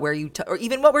talk show where or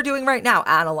even what we're doing right now,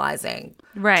 analyzing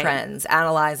trends,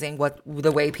 analyzing what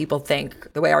the way people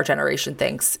think, the way our generation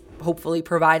thinks, hopefully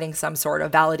providing some sort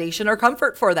of validation or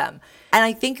comfort for them. And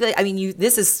I think that,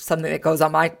 this is something that goes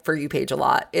on my For You page a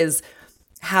lot, is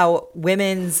how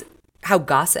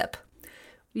gossip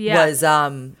was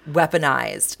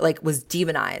weaponized, like was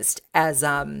demonized as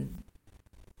a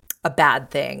bad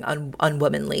thing,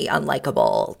 unwomanly,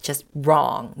 unlikable, just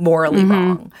wrong, morally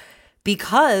wrong.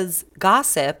 Because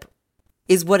gossip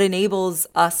is what enables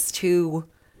us to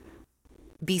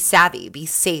be savvy, be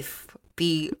safe,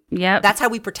 that's how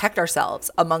we protect ourselves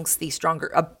against the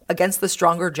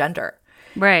stronger gender.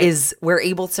 Right. Is we're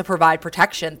able to provide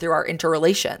protection through our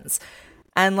interrelations.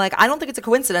 And like, I don't think it's a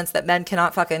coincidence that men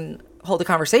cannot fucking hold a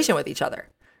conversation with each other.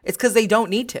 It's because they don't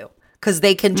need to, because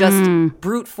they can just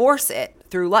brute force it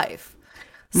through life.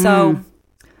 So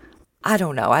I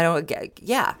don't know.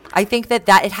 I think that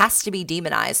it has to be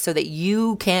demonized so that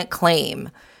you can't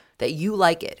claim that you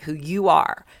like it, who you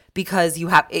are, because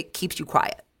it keeps you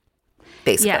quiet,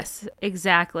 basically. Yes,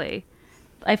 exactly.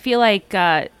 I feel like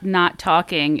not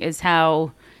talking is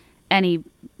how any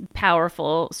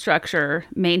powerful structure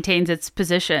maintains its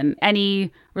position.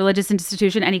 Any religious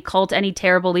institution, any cult, any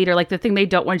terrible leader, like the thing they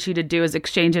don't want you to do is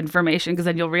exchange information, because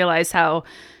then you'll realize how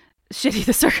shitty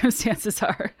the circumstances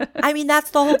are.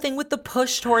 That's the whole thing with the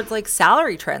push towards like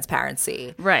salary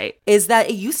transparency. Right. Is that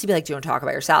it used to be like, don't talk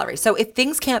about your salary. So if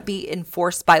things can't be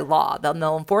enforced by law, then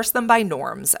they'll enforce them by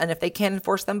norms. And if they can't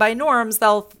enforce them by norms,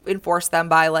 they'll enforce them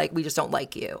by like, we just don't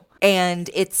like you. And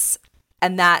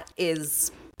that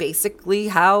is basically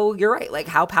how, you're right, like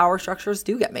how power structures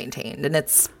do get maintained. And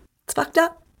it's fucked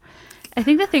up. I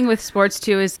think the thing with sports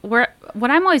too is what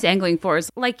I'm always angling for is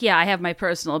like, I have my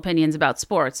personal opinions about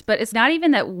sports, but it's not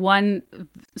even that one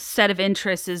set of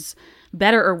interests is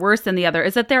better or worse than the other.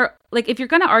 Is that they're like, if you're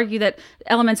going to argue that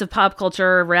elements of pop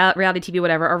culture, reality TV,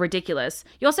 whatever, are ridiculous,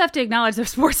 you also have to acknowledge that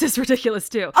sports is ridiculous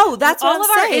too. Oh, that's what all I'm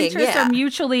of saying. Our interests are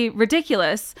mutually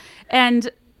ridiculous.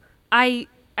 And I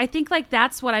think like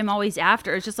that's what I'm always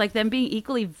after. It's just like them being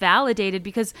equally validated,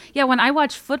 because when I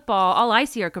watch football, all I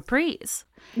see are capris.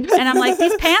 And I'm like,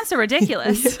 these pants are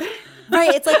ridiculous.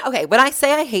 Right. It's like, okay, when I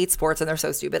say I hate sports and they're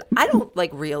so stupid, I don't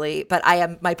like really, but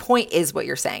my point is what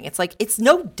you're saying. It's like, it's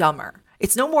no dumber.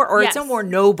 It's no more, or it's no more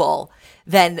noble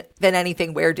than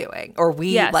anything we're doing or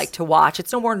we like to watch.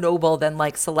 It's no more noble than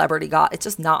like celebrity It's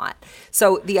just not.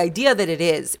 So the idea that it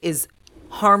is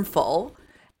harmful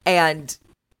and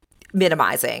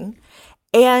minimizing.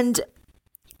 And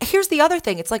here's the other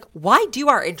thing. It's like, why do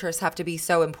our interests have to be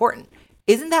so important?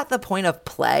 Isn't that the point of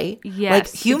play?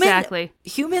 Yes, exactly.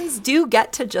 Humans do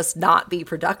get to just not be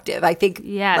productive. I think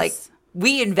like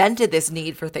we invented this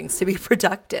need for things to be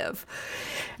productive.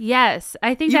 Yes,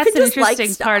 I think that's an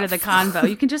interesting part of the convo.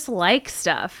 You can just like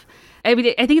stuff. I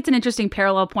mean, I think it's an interesting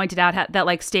parallel pointed out that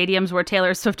like stadiums where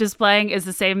Taylor Swift is playing is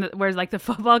the same where like the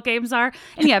football games are.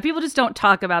 And yeah, people just don't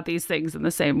talk about these things in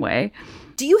the same way.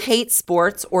 Do you hate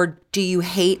sports, or do you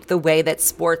hate the way that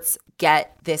sports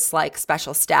get this like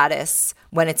special status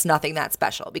when it's nothing that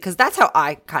special? Because that's how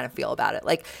I kind of feel about it.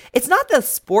 Like, it's not the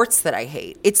sports that I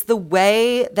hate. It's the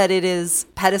way that it is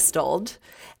pedestaled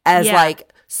as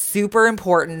like super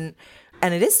important.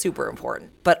 And it is super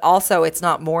important, but also it's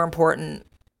not more important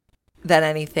than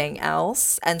anything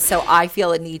else. And so I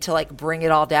feel a need to like bring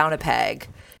it all down a peg.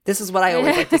 This is what I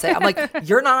always like to say. I'm like,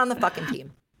 you're not on the fucking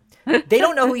team. They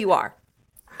don't know who you are.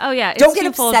 Oh yeah. Don't get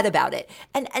upset about it.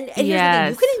 And here's the thing.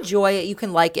 You can enjoy it, you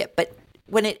can like it, but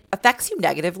when it affects you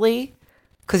negatively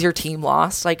because your team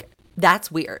lost, like,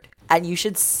 that's weird. And you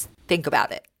should think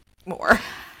about it more.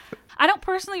 I don't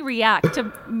personally react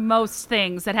to most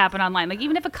things that happen online. Like,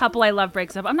 even if a couple I love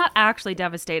breaks up, I'm not actually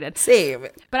devastated. Same.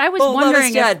 But I was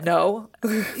wondering no.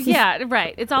 Yeah,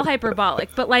 right. It's all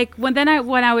hyperbolic. But like when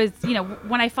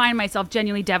I find myself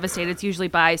genuinely devastated, it's usually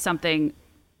by something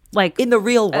like in the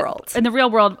real world. In the real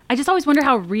world, I just always wonder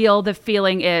how real the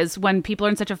feeling is when people are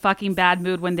in such a fucking bad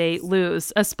mood when they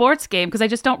lose a sports game, because I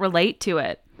just don't relate to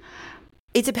it.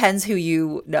 It depends who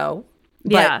you know.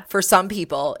 But for some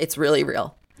people, it's really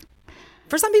real.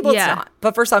 For some people, it's not.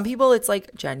 But for some people, it's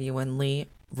like genuinely,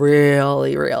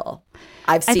 really real.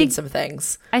 I've seen some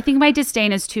things. I think my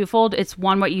disdain is twofold. It's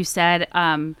one, what you said.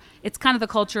 It's kind of the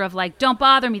culture of like, don't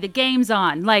bother me, the game's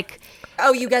on. Like,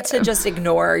 oh, you get to just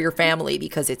ignore your family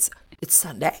because it's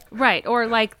Sunday. Right. Or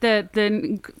like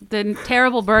the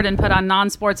terrible burden put on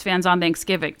non-sports fans on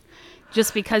Thanksgiving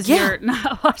just because you're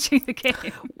not watching the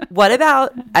game. What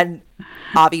about, and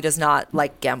Avi does not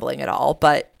like gambling at all,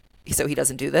 but so he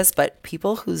doesn't do this, but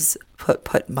people who's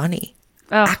put money,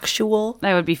 actual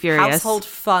I would be furious. household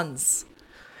funds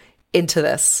into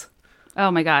this. Oh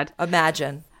my God.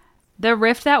 Imagine. The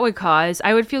rift that would cause,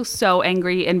 I would feel so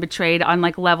angry and betrayed on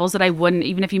like levels that I wouldn't,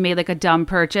 even if you made like a dumb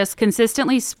purchase.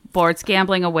 Consistently sports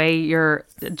gambling away your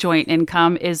joint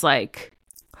income is like,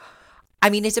 I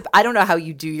mean, I don't know how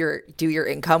you do your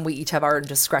income. We each have our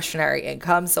discretionary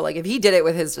income. So like if he did it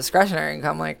with his discretionary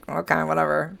income, like, okay,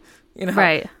 whatever. You know,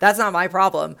 right. That's not my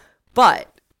problem.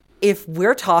 But if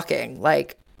we're talking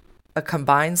like a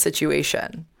combined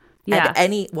situation, and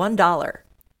any $1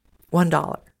 went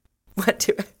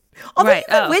to it. Although you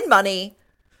could win money.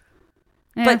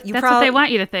 Yeah, but that's what they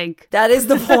want you to think. That is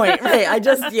the point, right?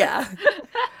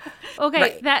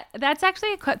 Okay, right. that's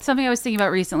actually something I was thinking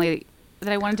about recently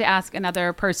that I wanted to ask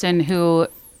another person who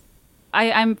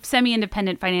I'm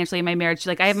semi-independent financially in my marriage.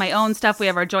 Like, I have my own stuff. We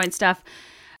have our joint stuff.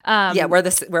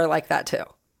 We're like that too.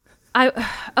 I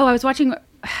was watching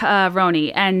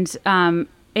Roni, and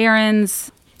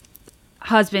Aaron's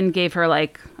husband gave her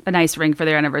like a nice ring for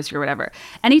their anniversary or whatever.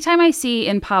 Anytime I see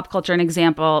in pop culture an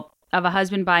example of a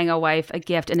husband buying a wife a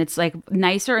gift and it's like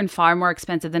nicer and far more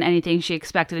expensive than anything she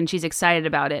expected and she's excited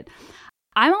about it,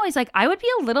 I'm always like, I would be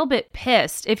a little bit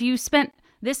pissed if you spent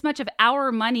this much of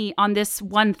our money on this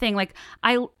one thing. Like,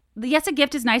 yes, a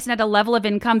gift is nice and at a level of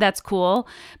income that's cool.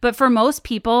 But for most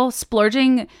people,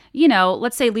 splurging,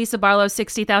 let's say Lisa Barlow's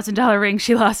 $60,000 ring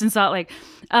she lost in Salt Lake.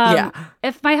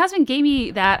 If my husband gave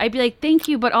me that, I'd be like, thank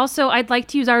you. But also, I'd like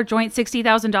to use our joint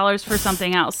 $60,000 for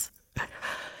something else.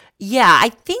 Yeah, I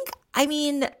think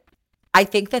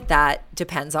that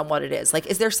depends on what it is. Like,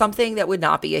 is there something that would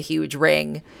not be a huge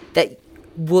ring that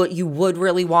you would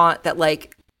really want that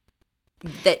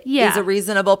is a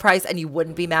reasonable price and you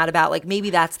wouldn't be mad about? Like, maybe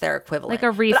that's their equivalent. Like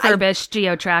a refurbished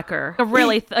geo tracker.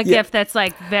 A gift that's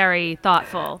like very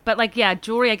thoughtful. But like,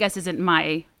 jewelry, I guess, isn't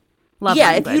my love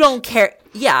language. If you don't care.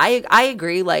 Yeah, I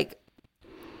agree. Like,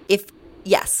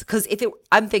 because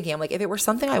I'm thinking, like, if it were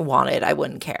something I wanted, I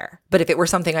wouldn't care. But if it were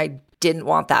something I didn't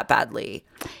want that badly,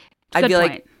 I'd be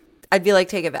like,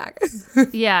 take it back.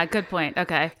 Yeah, good point.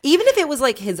 Okay. Even if it was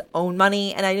like his own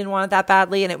money and I didn't want it that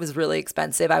badly and it was really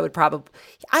expensive, I would probably.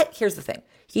 Here's the thing: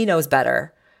 he knows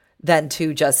better than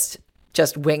to just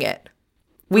wing it.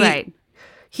 Right.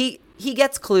 He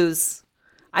gets clues.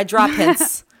 I drop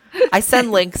hints. I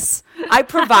send links. I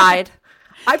provide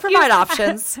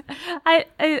options.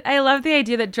 I love the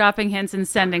idea that dropping hints and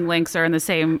sending links are in the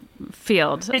same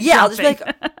field. Yeah,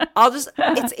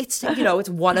 it's it's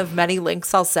one of many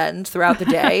links I'll send throughout the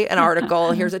day. An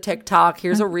article, here's a TikTok,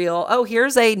 here's a reel. Oh,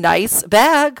 here's a nice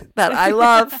bag that I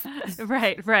love.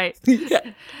 Right.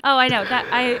 Yeah. Oh, I know.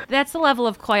 That's the level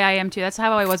of coy I am too. That's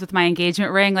how I was with my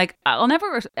engagement ring. Like, I'll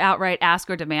never outright ask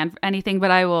or demand anything,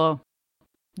 but I will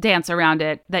dance around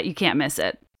it that you can't miss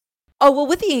it. Oh, well,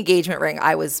 with the engagement ring,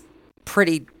 I was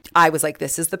like,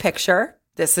 this is the picture.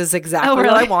 This is exactly what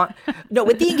I want. No,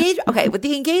 with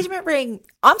the engagement ring,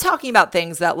 I'm talking about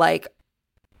things that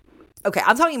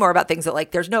I'm talking more about things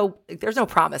that there's no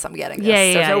promise I'm getting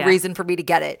this. There's no reason for me to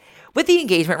get it. With the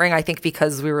engagement ring, I think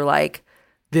because we were like,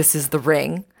 this is the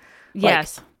ring.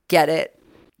 Yes. Get it.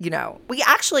 He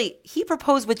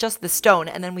proposed with just the stone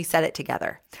and then we set it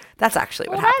together. That's actually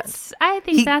what happened. I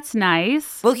think that's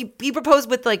nice. Well, he proposed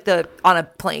with on a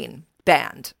plain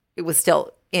band. It was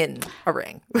still in a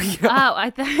ring. Oh,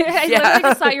 I literally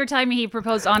just thought you were telling me he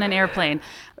proposed on an airplane.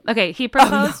 Okay, he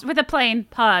proposed with a plane,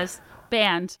 pause,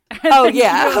 band. Oh,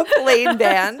 yeah, a plane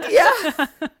band, yeah.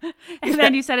 And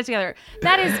then you set it together.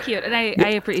 That is cute, and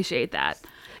I appreciate that.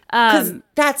 Because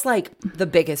that's the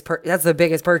biggest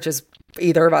purchase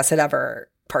either of us had ever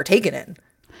partaken in.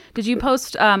 Did you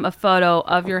post a photo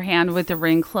of your hand with the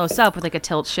ring close up with a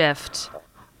tilt shift,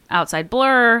 outside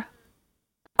blur?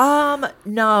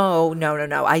 No.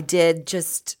 I did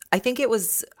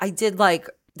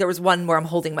there was one where I'm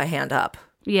holding my hand up.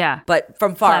 Yeah. But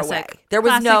from far away. There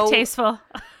was Tasteful.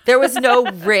 There was no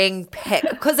ring pic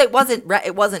because it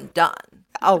wasn't done.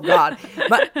 Oh God.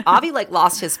 But Avi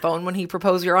lost his phone when he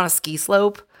proposed. We were on a ski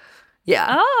slope.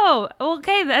 Yeah. Oh,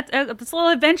 okay. That's a little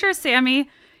adventurous, Sami.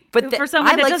 But for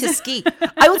someone I like to ski.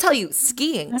 I will tell you,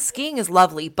 skiing is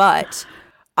lovely, but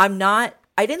I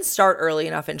didn't start early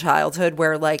enough in childhood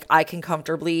where I can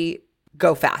comfortably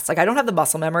go fast. I don't have the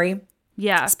muscle memory.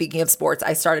 Yeah. Speaking of sports,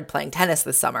 I started playing tennis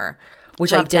this summer,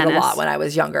 which I did a lot when I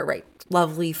was younger. Right.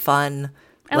 Lovely, fun,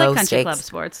 I low like country stakes. club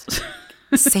sports.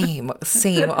 Same.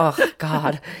 Oh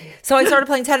God. So I started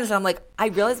playing tennis and I'm I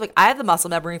realized I have the muscle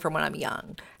memory from when I'm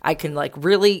young. I can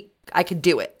I can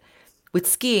do it. With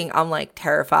skiing, I'm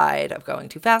terrified of going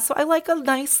too fast. So I like a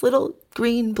nice little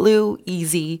green, blue,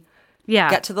 easy. Yeah.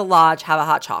 Get to the lodge, have a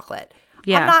hot chocolate.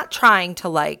 Yeah. I'm not trying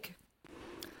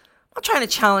to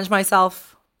challenge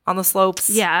myself on the slopes.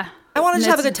 Yeah. I want to just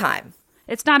have a good time.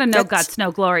 It's not a no guts,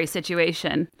 no glory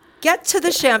situation. Get to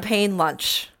the champagne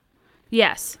lunch.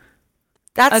 Yes.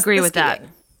 Agree with that.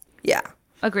 Yeah.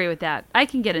 Agree with that. I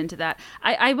can get into that.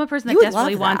 I'm a person that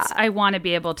desperately wants. I want to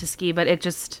be able to ski, but it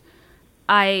just.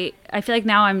 I feel like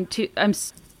now I'm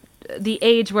the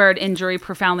age where an injury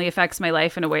profoundly affects my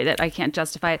life in a way that I can't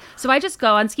justify it. So I just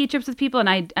go on ski trips with people and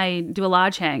I do a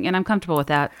lodge hang and I'm comfortable with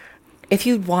that. If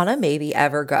you'd want to maybe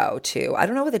ever go to, I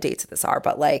don't know what the dates of this are,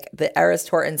 but the Eras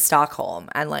Tour in Stockholm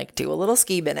and do a little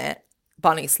ski minute,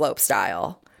 bunny slope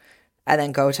style, and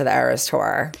then go to the Eras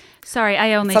Tour. Sorry,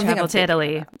 I only traveled to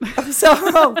Italy.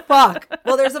 Fuck.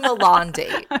 Well, there's a Milan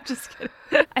date. I'm just kidding.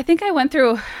 I think I went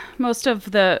through most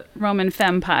of the Roman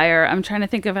Fempire. I'm trying to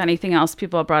think of anything else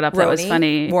people brought up that was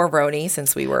funny. More Roni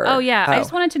since we were. Oh, yeah. I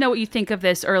just wanted to know what you think of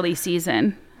this early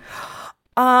season.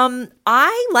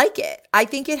 I like it. I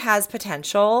think it has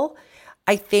potential.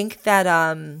 I think that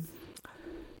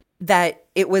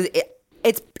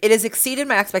it has exceeded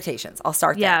my expectations. I'll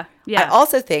start there. Yeah. I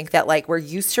also think that we're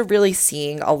used to really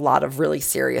seeing a lot of really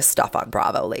serious stuff on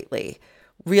Bravo lately.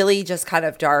 Really just kind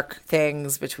of dark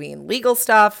things between legal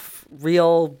stuff,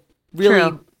 really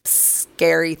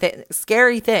scary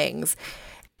things,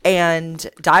 and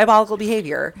diabolical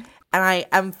behavior. And I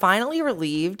am finally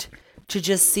relieved to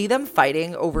just see them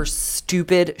fighting over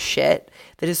stupid shit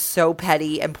that is so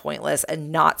petty and pointless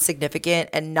and not significant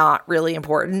and not really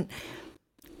important.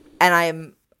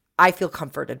 And I feel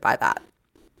comforted by that.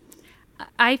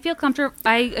 I feel comfortable.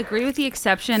 I agree with the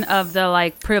exception of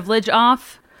the privilege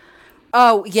off.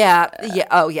 Oh yeah.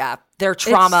 Oh yeah. Their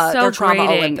trauma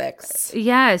Olympics.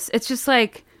 Yes, it's just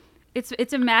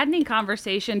it's a maddening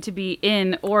conversation to be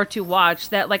in or to watch.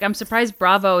 That I'm surprised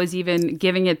Bravo is even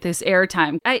giving it this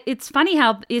airtime. It's funny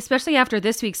how, especially after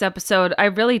this week's episode, I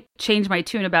really changed my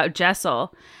tune about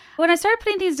Jessel. When I started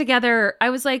putting things together, I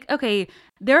was like, okay,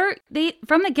 they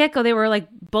from the get-go they were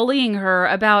bullying her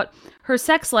about her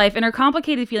sex life and her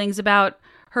complicated feelings about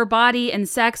her body and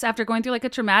sex after going through a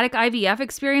traumatic IVF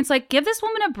experience. Give this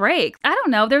woman a break. I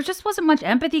don't know. There just wasn't much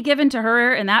empathy given to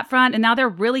her in that front. And now they're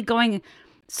really going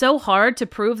so hard to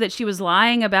prove that she was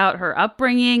lying about her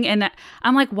upbringing. And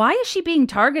I'm like, why is she being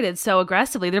targeted so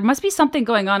aggressively? There must be something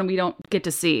going on and we don't get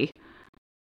to see.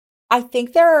 I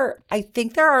think there are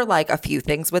a few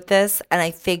things with this. And I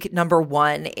think number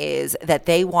one is that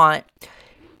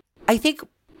I think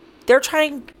they're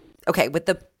trying, okay, with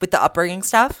the upbringing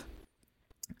stuff,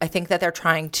 I think that they're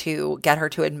trying to get her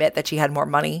to admit that she had more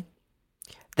money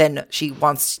than she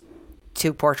wants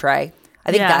to portray.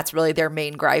 I think that's really their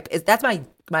main gripe. That's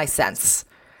my sense.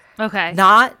 Okay.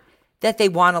 Not that they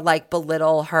want to like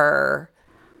belittle her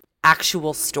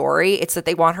actual story. It's that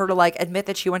they want her to like admit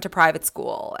that she went to private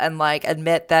school and like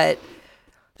admit that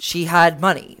she had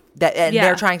money.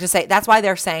 They're trying to say, that's why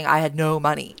they're saying I had no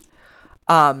money.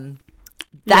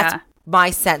 That's my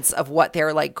sense of what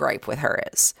their like gripe with her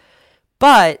is.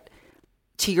 But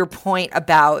to your point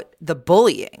about the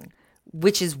bullying,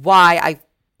 which is why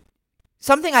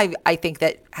I think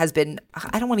that has been,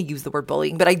 I don't want to use the word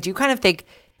bullying, but I do kind of think,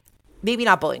 maybe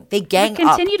not bullying, they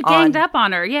continued ganged up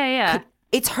on her. Yeah.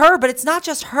 It's her, but it's not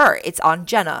just her. It's on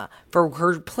Jenna for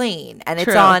her plane, and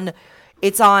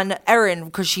it's on Erin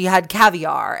because she had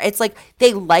caviar. It's like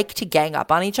they like to gang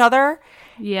up on each other.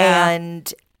 Yeah.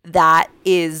 And that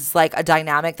is like a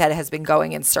dynamic that has been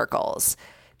going in circles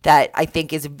that I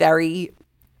think is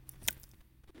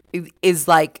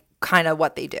like kind of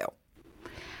what they do.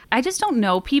 I just don't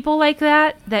know people like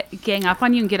that gang up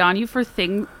on you and get on you for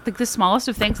things like the smallest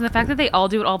of things, and the fact that they all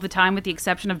do it all the time, with the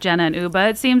exception of Jenna and Uba.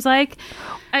 It seems like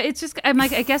it's just, I'm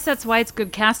like, I guess that's why it's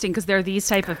good casting, because they're these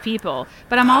type of people.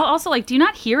 But I'm also like, do you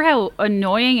not hear how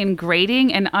annoying and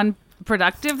grating and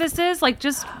unproductive this is? Like,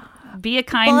 just be a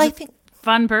kind,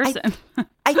 fun person.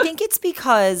 I think it's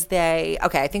because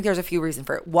I think there's a few reasons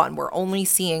for it. One, we're only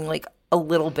seeing like a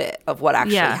little bit of what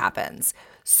actually happens.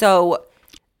 So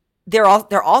they're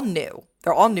all new.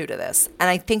 They're all new to this. And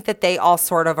I think that they all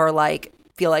sort of are like,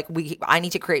 feel like I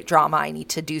need to create drama. I need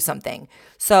to do something.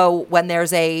 So when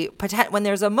there's a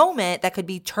moment that could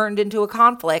be turned into a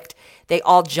conflict, they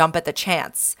all jump at the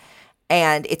chance.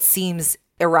 And it seems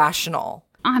irrational.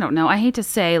 I don't know. I hate to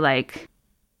say like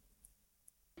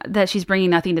that she's bringing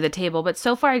nothing to the table, but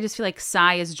so far I just feel like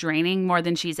Sai is draining more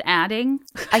than she's adding.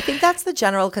 I think that's the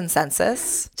general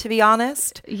consensus, to be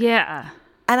honest. Yeah.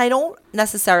 And I don't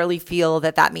necessarily feel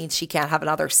that means she can't have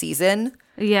another season.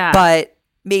 Yeah. But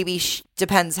maybe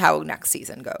depends how next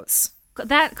season goes.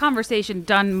 That conversation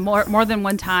done more than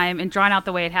one time and drawn out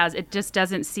the way it has, it just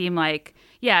doesn't seem like,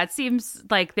 it seems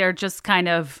like they're just kind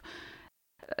of,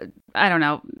 I don't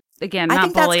know, again,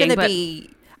 not bullying.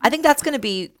 I think that's going to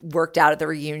be worked out at the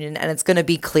reunion, and it's going to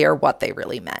be clear what they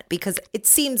really meant, because it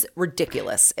seems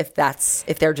ridiculous if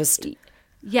they're just...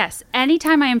 Yes.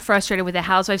 Anytime I am frustrated with a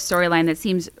housewife storyline that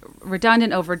seems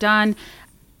redundant, overdone,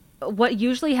 what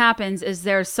usually happens is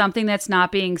there's something that's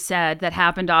not being said that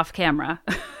happened off camera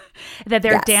that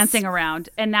they're dancing around.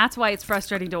 And that's why it's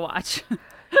frustrating to watch.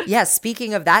 Yes.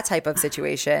 Speaking of that type of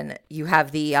situation, you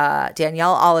have the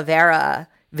Danielle Oliveira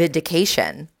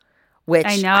vindication, which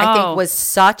I think was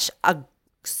such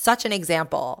an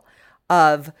example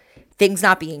of things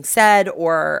not being said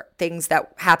or things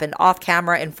that happened off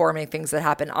camera informing things that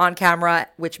happened on camera,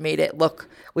 which made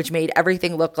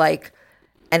everything look like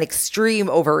an extreme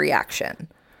overreaction.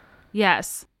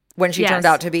 Yes. When she turned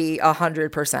out to be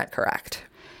 100% correct.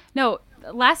 No,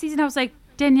 last season I was like,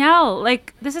 Danielle,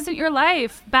 like, this isn't your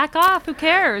life. Back off. Who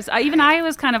cares? I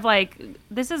was kind of like,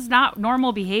 this is not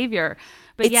normal behavior.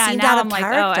 But now I'm like,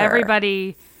 oh,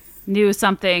 everybody knew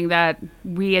something that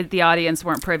we at the audience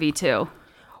weren't privy to.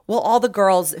 Well, all the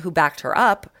girls who backed her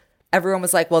up, everyone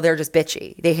was like, well, they're just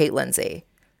bitchy. They hate Lindsay.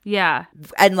 Yeah.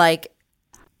 And like,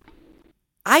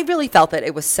 I really felt that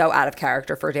it was so out of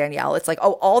character for Danielle. It's like,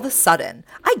 oh, all of a sudden,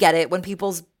 I get it when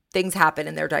people's things happen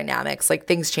in their dynamics, like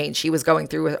things change. She was going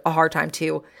through a hard time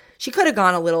too. She could have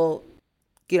gone a little,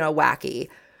 wacky,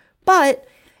 but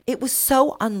it was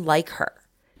so unlike her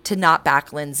to not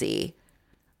back Lindsay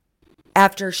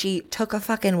after she took a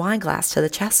fucking wine glass to the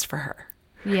chest for her.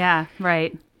 Yeah,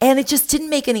 right. And it just didn't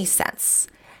make any sense.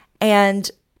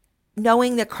 And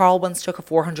knowing that Carl once took a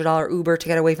 $400 Uber to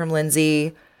get away from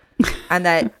Lindsay and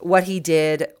that what he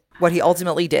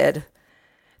ultimately did,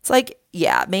 it's like,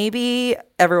 yeah, maybe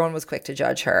everyone was quick to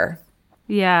judge her.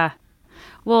 Yeah.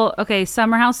 Well, okay,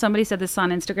 Summer House, somebody said this on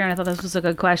Instagram. I thought this was a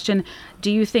good question.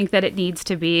 Do you think that it needs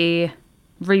to be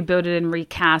rebooted and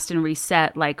recast and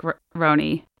reset like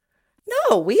Roni?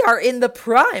 No, we are in the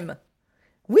prime.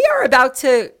 We are about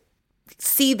to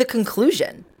see the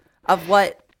conclusion of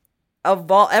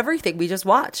everything we just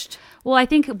watched. Well, I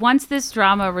think once this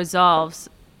drama resolves,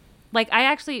 like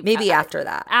maybe after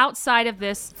that, outside of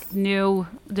this new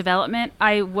development,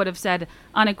 I would have said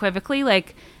unequivocally,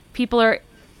 like, people are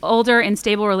older in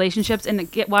stable relationships, and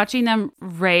watching them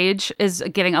rage is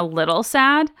getting a little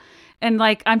sad. And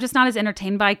like, I'm just not as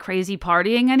entertained by crazy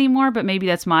partying anymore, but maybe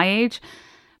that's my age.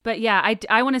 But yeah,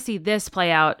 I want to see this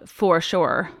play out for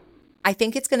sure. I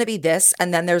think it's going to be this,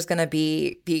 and then there's going to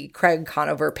be the Craig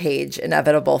Conover Paige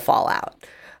inevitable fallout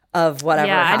of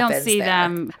whatever happens. I don't see there.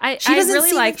 them. I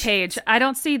really like Paige. I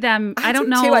don't see them. I don't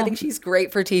know. Too. I think she's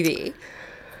great for TV.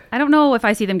 I don't know if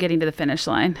I see them getting to the finish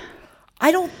line.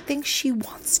 I don't think she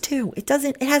wants to. It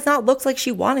has not looked like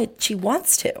she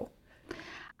wants to.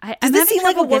 Does this seem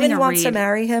like a woman who wants to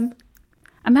marry him?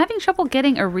 I'm having trouble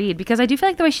getting a read because I do feel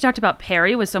like the way she talked about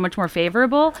Perry was so much more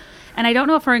favorable. And I don't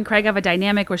know if her and Craig have a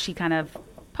dynamic where she kind of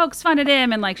pokes fun at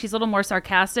him and like she's a little more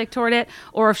sarcastic toward it,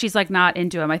 or if she's like not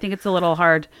into him. I think it's a little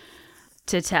hard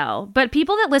to tell. But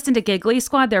people that listen to Giggly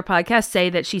Squad, their podcast, say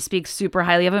that she speaks super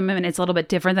highly of him and it's a little bit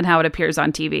different than how it appears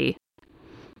on TV.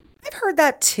 I've heard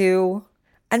that too.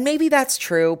 And maybe that's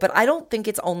true, but I don't think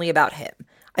it's only about him.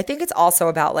 I think it's also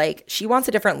about like she wants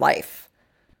a different life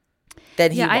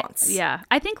than he wants.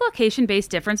 I think location-based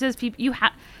differences,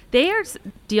 they are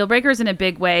deal breakers in a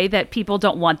big way that people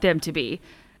don't want them to be.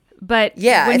 But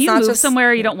when you move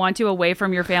somewhere you don't want to, away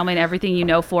from your family and everything you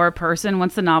know for a person,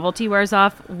 once the novelty wears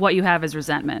off, what you have is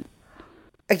resentment.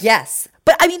 Yes.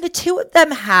 But I mean, the two of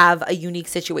them have a unique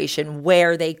situation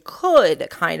where they could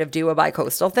kind of do a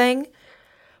bi-coastal thing.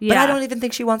 But I don't even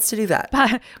think she wants to do that.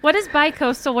 But what is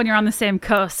bi-coastal when you're on the same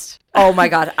coast? Oh my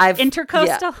God.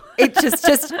 Intercoastal? Yeah.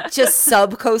 It's just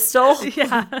sub-coastal.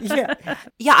 Yeah.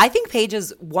 Yeah, I think Paige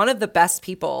is one of the best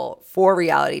people for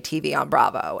reality TV on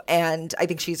Bravo. And I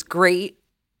think she's great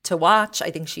to watch.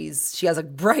 I think she has a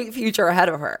bright future ahead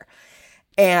of her.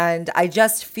 And I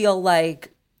just feel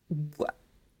like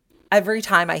every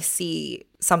time I see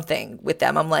something with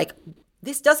them, I'm like,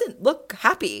 this doesn't look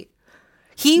happy.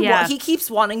 He keeps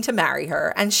wanting to marry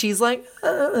her, and she's like,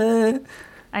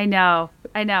 I know.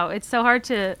 It's so hard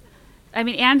to, I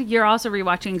mean, and you're also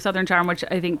rewatching Southern Charm, which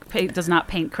I think does not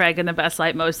paint Craig in the best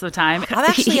light most of the time. I'm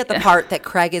actually at the part that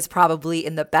Craig is probably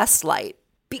in the best light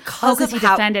because he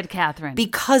defended Catherine.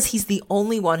 Because he's the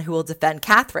only one who will defend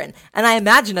Catherine. And I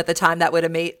imagine at the time that would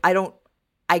have made,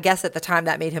 I guess at the time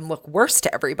that made him look worse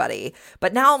to everybody.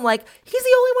 But now I'm like, he's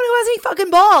the only one who has any fucking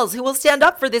balls, who will stand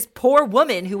up for this poor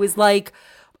woman who is like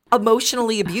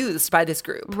emotionally abused by this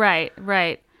group. Right.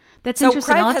 That's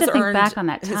interesting. Craig I'll have to think earned back on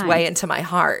that time. his way into my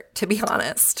heart, to be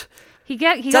honest. He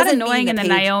got annoying in the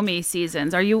Naomi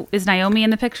seasons. Is Naomi in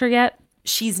the picture yet?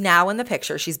 She's now in the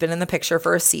picture. She's been in the picture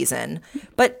for a season,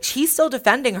 but he's still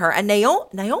defending her. And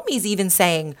Naomi's even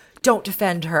saying, don't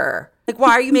defend her. Like,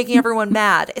 why are you making everyone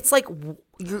mad? It's like,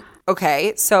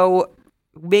 okay, so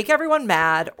make everyone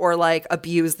mad or like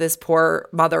abuse this poor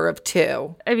mother of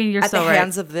two. I mean, you're at the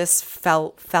hands of this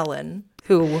felon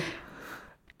who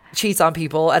cheats on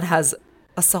people and has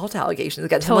assault allegations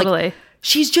against him. Totally. Like,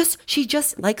 she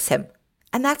just likes him.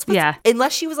 And that's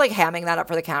unless she was like hamming that up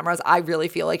for the cameras, I really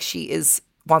feel like she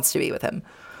wants to be with him.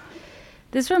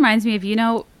 This reminds me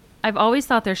of, I've always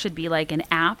thought there should be like an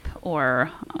app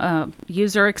or a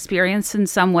user experience in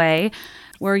some way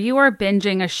where you are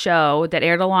binging a show that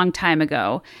aired a long time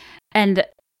ago and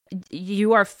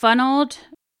you are funneled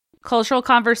cultural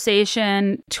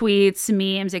conversation, tweets,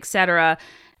 memes, etc.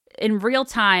 in real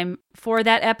time for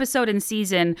that episode and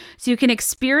season so you can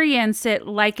experience it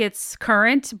like it's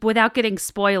current without getting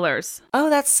spoilers. Oh,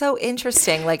 that's so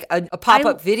interesting. Like a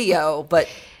pop-up video, but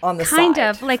on the side. Kind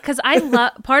of. Like, because I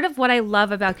love, part of what I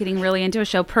love about getting really into a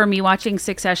show, per me watching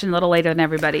Succession a little later than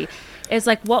everybody, is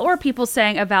like, what were people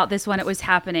saying about this when it was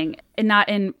happening and not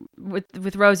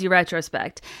with rosy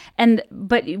retrospect.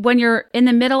 But when you're in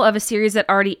the middle of a series that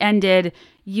already ended,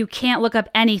 you can't look up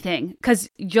anything because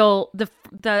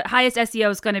the highest SEO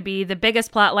is going to be the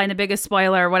biggest plot line, the biggest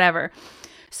spoiler, whatever.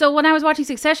 So when I was watching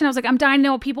Succession, I was like, I'm dying to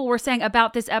know what people were saying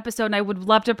about this episode, and I would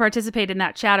love to participate in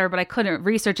that chatter, but I couldn't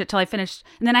research it till I finished.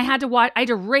 And then I had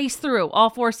to race through all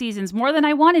 4 seasons more than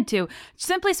I wanted to,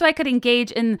 simply so I could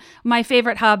engage in my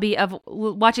favorite hobby of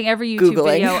watching every YouTube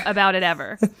Googling. video about it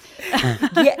ever.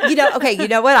 Yeah, okay, you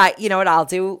know what I'll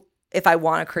do? If I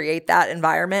want to create that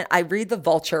environment, I read the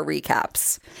Vulture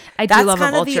recaps. I do love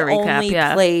a Vulture recap. That's kind of the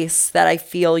only place that I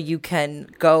feel you can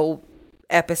go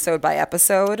episode by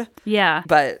episode. Yeah,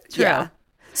 but true. Yeah.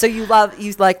 So you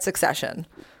like Succession.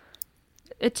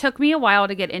 It took me a while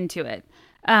to get into it,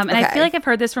 and I feel like I've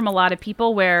heard this from a lot of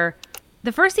people where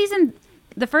the first season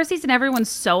everyone's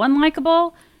so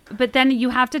unlikable, but then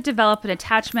you have to develop an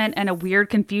attachment and a weird,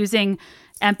 confusing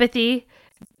empathy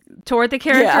toward the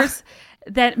characters. Yeah.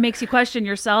 That makes you question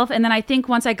yourself. And then I think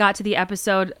once I got to the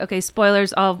episode, okay,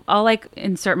 spoilers, I'll like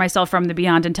insert myself from the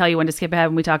beyond and tell you when to skip ahead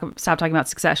when we stop talking about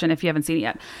Succession if you haven't seen it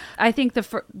yet. I think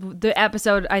the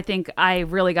episode I think I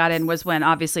really got in was when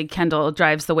obviously Kendall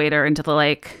drives the waiter into the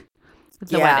lake with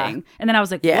the wedding. And then I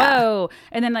was like, whoa.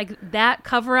 And then like that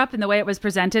cover up and the way it was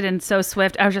presented and so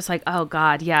swift, I was just like, oh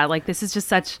God, yeah, like this is just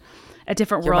such a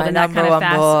different world and that kind of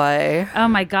fast. Boy. Oh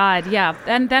my God, yeah.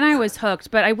 And then I was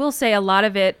hooked. But I will say a lot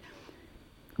of it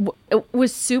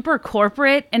was super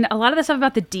corporate, and a lot of the stuff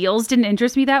about the deals didn't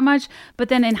interest me that much. But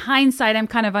then in hindsight, I'm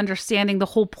kind of understanding the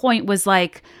whole point was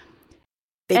like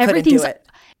they couldn't do it.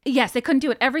 Yes, they couldn't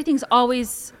do it. Everything's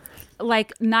always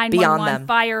like 911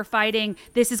 firefighting.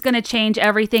 This is going to change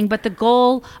everything. But the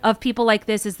goal of people like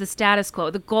this is the status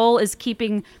quo. The goal is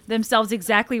keeping themselves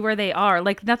exactly where they are.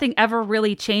 Like nothing ever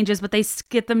really changes, but they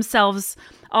get themselves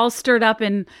all stirred up.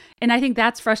 And I think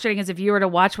that's frustrating as a viewer to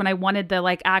watch when I wanted the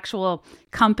like actual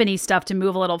company stuff to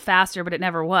move a little faster, but it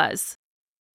never was.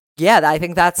 Yeah, I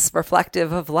think that's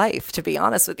reflective of life, to be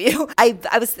honest with you.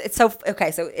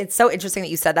 It's so interesting that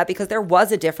you said that, because there was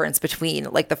a difference between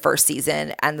like the first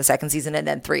season and the second season and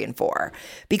then 3 and 4.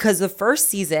 Because the first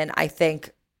season, I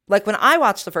think, like when I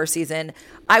watched the first season,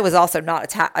 I was also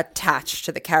not attached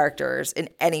to the characters in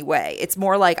any way. It's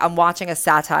more like I'm watching a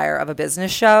satire of a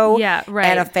business show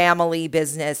and a family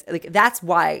business. Like that's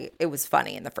why it was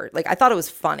funny in the first. Like I thought it was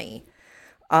funny.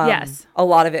 Yes. A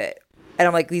lot of it. And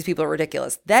I'm like, these people are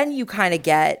ridiculous. Then you kind of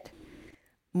get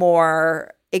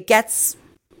more, it gets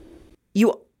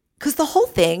you, because the whole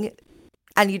thing,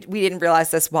 and we didn't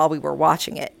realize this while we were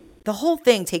watching it, the whole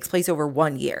thing takes place over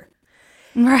 1 year.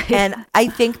 Right. And I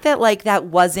think that like that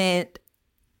wasn't,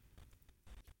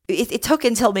 it took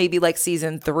until maybe like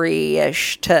season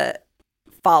 3-ish to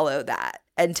follow that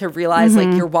and to realize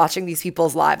like you're watching these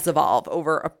people's lives evolve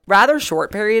over a rather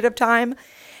short period of time.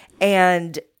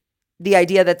 And the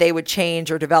idea that they would change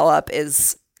or develop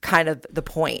is kind of the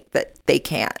point that they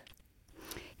can't.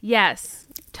 Yes,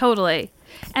 totally.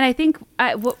 And I think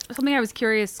something I was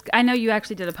curious, I know you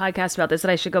actually did a podcast about this that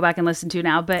I should go back and listen to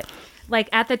now, but like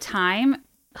at the time,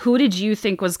 who did you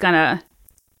think was going to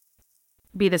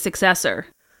be the successor?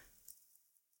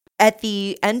 At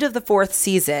the end of the 4th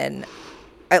season,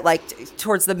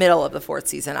 towards the middle of the 4th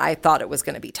season, I thought it was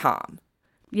going to be Tom.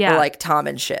 Yeah. Or like Tom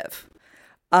and Shiv.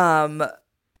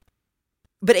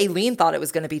 But Aileen thought it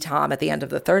was going to be Tom at the end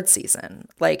of the 3rd season.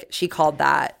 Like, she called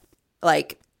that,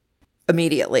 like,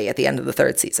 immediately at the end of the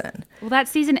 3rd season. Well, that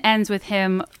season ends with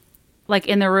him, like,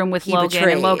 in the room with Logan.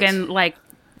 Betrayed. And Logan, like,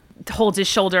 holds his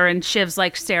shoulder and Shiv's,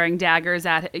 like, staring daggers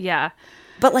at it. Yeah.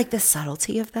 But, like, the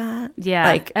subtlety of that. Yeah.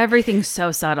 Like, everything's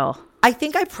so subtle. I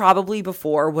think I probably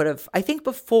before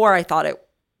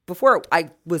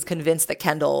I was convinced that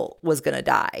Kendall was going to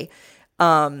die.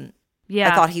 Yeah.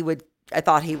 I thought he would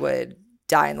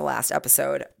die in the last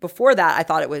episode. Before that, I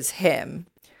thought it was him.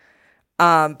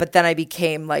 But then I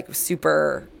became like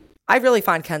I really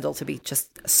find Kendall to be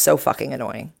just so fucking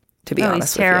annoying, to be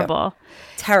honest he's terrible. With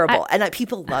you. Terrible. And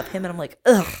people love him and I'm like,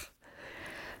 ugh.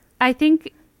 I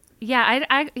think,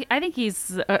 I think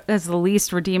he's as the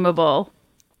least redeemable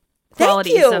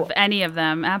qualities of any of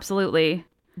them. Absolutely.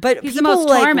 But he's people the most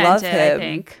tormented, love him. I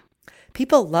think.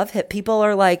 People love him. People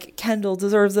are like, Kendall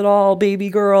deserves it all, baby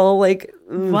girl. Like,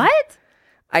 what?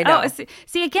 I know. Oh,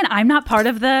 see, again, I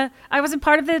wasn't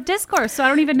part of the discourse, so I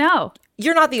don't even know.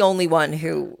 You're not the only one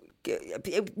who,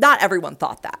 not everyone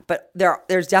thought that, but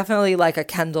there's definitely like a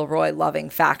Kendall Roy loving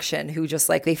faction who just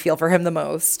like, they feel for him the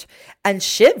most. And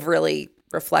Shiv, really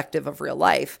reflective of real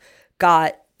life,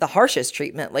 got the harshest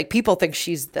treatment. Like people think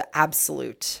she's the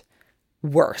absolute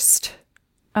worst.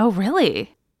 Oh,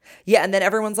 really? Yeah. And then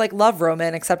everyone's like, love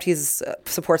Roman, except he's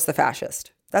supports the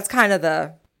fascist. That's kind of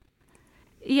the...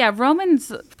 Yeah,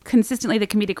 Roman's consistently the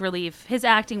comedic relief. His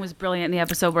acting was brilliant in the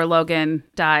episode where Logan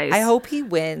dies. I hope he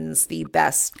wins the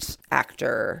best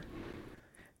actor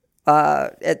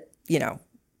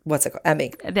what's it called?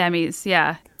 Emmy. The Emmys,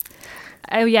 yeah.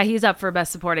 Oh, yeah, he's up for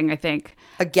best supporting, I think.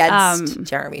 Against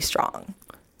Jeremy Strong.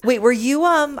 Wait, were you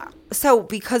so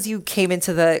because you came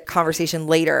into the conversation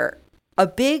later,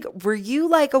 were you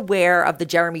like aware of the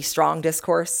Jeremy Strong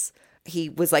discourse? He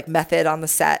was like method on the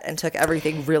set and took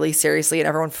everything really seriously and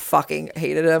everyone fucking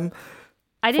hated him.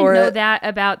 I didn't know that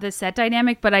about the set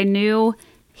dynamic, but I knew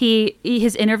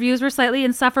his interviews were slightly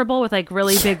insufferable with like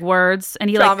really big words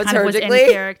and he like kind of was in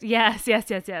character. Yes.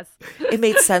 It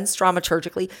made sense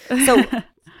dramaturgically. So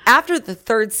after the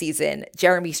 3rd season,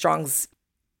 Jeremy Strong's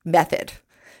method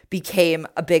became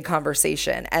a big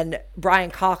conversation and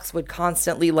Brian Cox would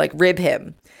constantly like rib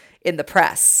him in the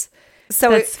press.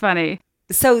 So that's funny.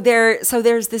 So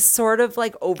there's this sort of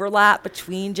like overlap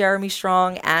between Jeremy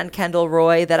Strong and Kendall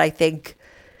Roy that I think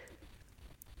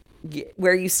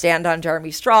where you stand on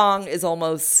Jeremy Strong is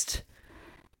almost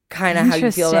kind of how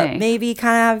you feel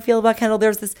about Kendall.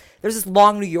 There's this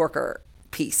long New Yorker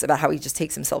piece about how he just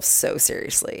takes himself so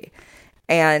seriously.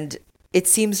 And it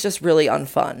seems just really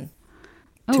unfun.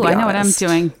 Oh, I know what I'm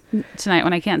doing tonight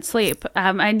when I can't sleep.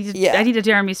 I need a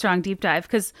Jeremy Strong deep dive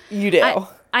because you do.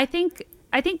 I think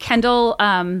Kendall,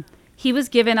 he was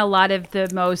given a lot of the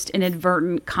most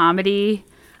inadvertent comedy.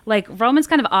 Like Roman's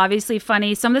kind of obviously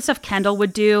funny. Some of the stuff Kendall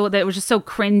would do that was just so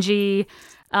cringy,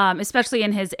 especially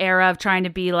in his era of trying to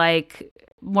be like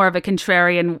more of a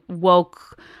contrarian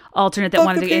woke alternate that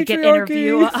wanted to get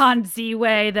interview on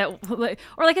Z-Way or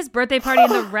like his birthday party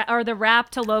and the rap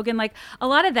to Logan. Like a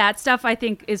lot of that stuff I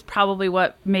think is probably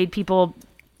what made people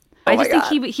I just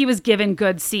think he was given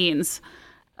good scenes.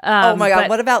 Oh my God.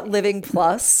 What about Living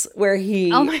Plus where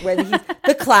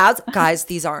the clouds, guys,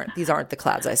 these aren't the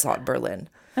clouds I saw in Berlin.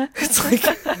 It's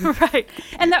like right.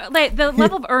 And the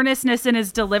level of earnestness in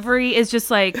his delivery is just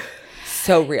like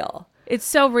so real. It's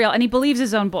so real and he believes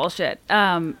his own bullshit.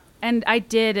 And I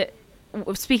did,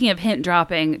 speaking of hint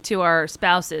dropping to our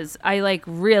spouses, I like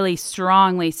really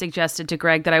strongly suggested to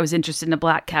Greg that I was interested in a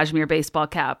black cashmere baseball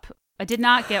cap. I did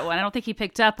not get one. I don't think he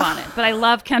picked up on it, but I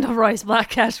love Kendall Roy's black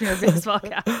cashmere baseball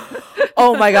cap.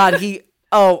 Oh my God.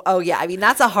 Oh yeah. I mean,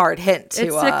 that's a hard hint to.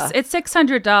 It's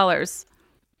 $600.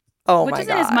 Oh which my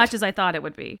isn't God. as much as I thought it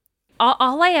would be.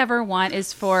 All I ever want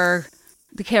is for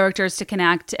the characters to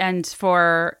connect and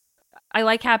I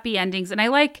like happy endings and I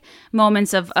like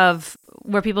moments of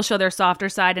where people show their softer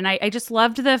side. And I just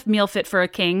loved the meal fit for a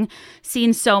king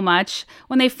scene so much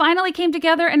when they finally came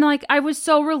together and like, I was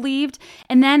so relieved.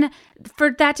 And then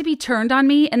for that to be turned on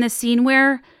me in the scene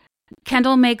where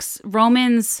Kendall makes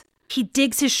he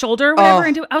digs his shoulder or whatever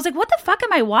into it. I was like, what the fuck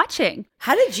am I watching?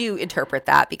 How did you interpret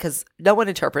that? Because no one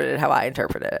interpreted it how I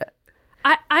interpreted it.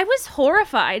 I was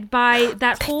horrified by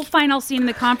that whole final scene in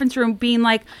the conference room being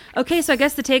like, okay, so I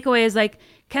guess the takeaway is like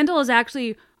Kendall is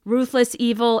actually ruthless,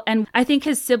 evil. And I think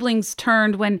his siblings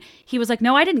turned when he was like,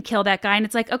 no, I didn't kill that guy. And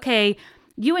it's like, okay,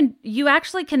 you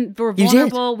actually were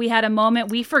vulnerable. We had a moment.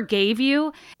 We forgave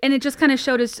you. And it just kind of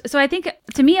showed us. So I think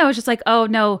to me, I was just like, oh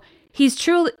no, he's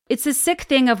truly, it's a sick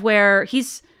thing of where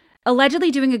he's allegedly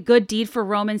doing a good deed for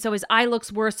Roman, so his eye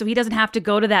looks worse, so he doesn't have to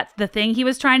go to the thing he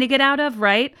was trying to get out of,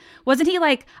 right? Wasn't he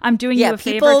like, I'm doing you a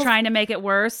favor trying to make it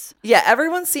worse? Yeah,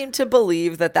 everyone seemed to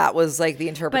believe that was like the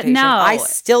interpretation. But no. I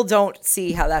still don't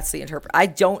see how that's the interpretation. I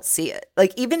don't see it.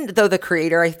 Like, even though the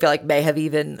creator, I feel like, may have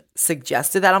even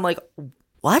suggested that, I'm like,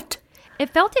 what? It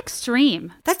felt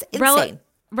extreme. That's insane.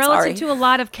 Relative to a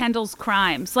lot of Kendall's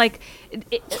crimes, like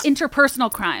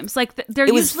interpersonal crimes. Like they're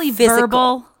usually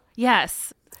verbal.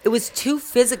 Yes. It was too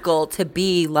physical to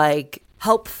be like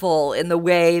helpful in the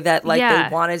way that they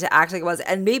wanted to act like it was.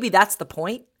 And maybe that's the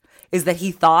point, is that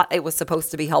he thought it was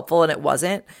supposed to be helpful and it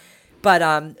wasn't. But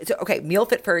okay, Meal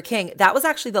Fit for a King. That was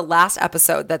actually the last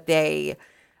episode that they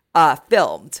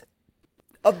filmed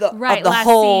of the last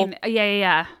whole scene.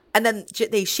 Yeah. And then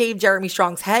they shaved Jeremy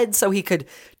Strong's head so he could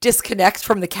disconnect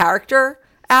from the character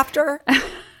after.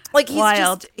 Like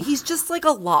he's just like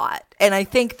a lot. And I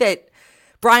think that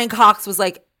Brian Cox was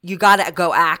like, you got to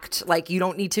go act like you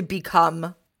don't need to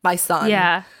become my son.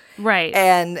 Yeah, right.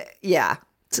 And yeah,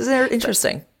 it's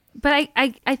interesting. But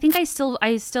I think I still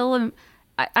am.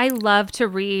 I love to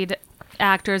read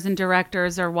actors and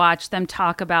directors or watch them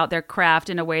talk about their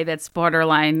craft in a way that's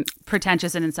borderline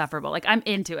pretentious and insufferable. Like, I'm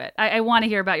into it. I want to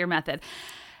hear about your method.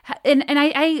 And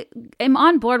I am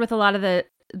on board with a lot of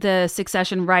the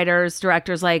Succession writers,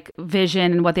 directors, like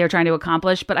vision and what they were trying to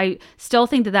accomplish. But I still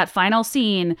think that final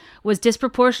scene was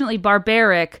disproportionately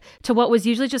barbaric to what was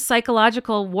usually just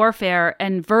psychological warfare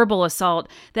and verbal assault,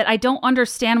 that I don't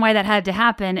understand why that had to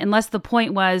happen unless the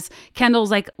point was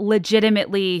Kendall's like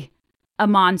legitimately a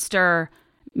monster.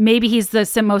 Maybe he's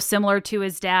the most similar to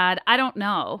his dad. I don't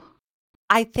know.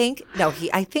 I think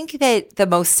that the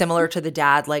most similar to the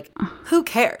dad, like, who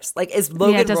cares? Like, is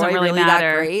Logan Roy really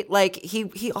that great? Like,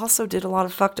 he also did a lot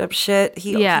of fucked up shit.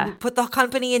 He put the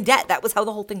company in debt. That was how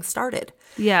the whole thing started.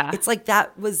 Yeah. It's like,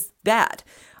 that was bad.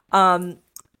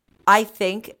 I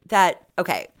think that,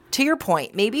 okay, to your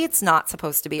point, maybe it's not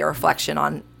supposed to be a reflection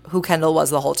on who Kendall was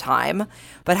the whole time,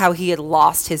 but how he had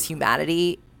lost his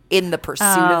humanity in the pursuit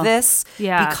of this.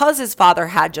 Yeah. Because his father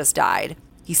had just died.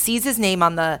 He sees his name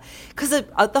on because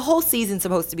the whole season's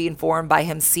supposed to be informed by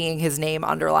him seeing his name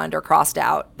underlined or crossed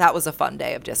out. That was a fun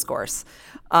day of discourse.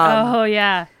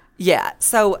 Yeah. Yeah.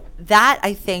 So that,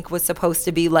 I think, was supposed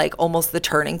to be like almost the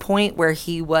turning point where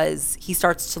he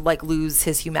starts to like lose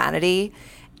his humanity.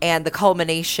 And the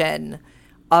culmination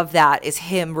of that is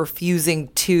him refusing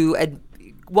to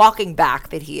walking back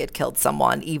that he had killed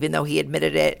someone, even though he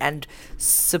admitted it and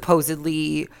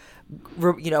supposedly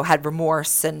had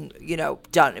remorse and,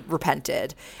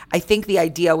 repented. I think the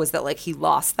idea was that like he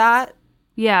lost that.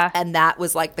 Yeah. And that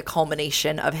was like the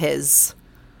culmination of his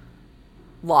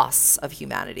loss of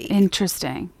humanity.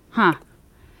 Interesting. Huh.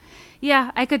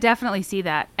 Yeah, I could definitely see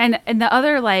that. And the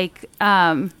other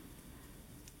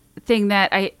thing that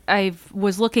I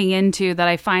was looking into that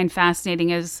I find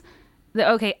fascinating is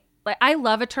I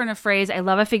love a turn of phrase. I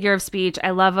love a figure of speech.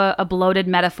 I love a bloated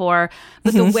metaphor.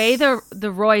 But the way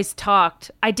the Roys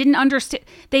talked, I didn't understand.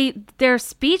 Their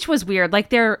speech was weird. Like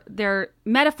their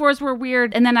metaphors were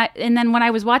weird. And then when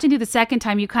I was watching through the second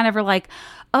time, you kind of were like,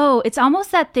 oh, it's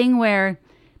almost that thing where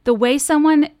the way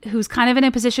someone who's kind of in a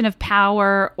position of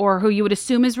power or who you would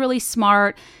assume is really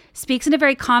smart speaks in a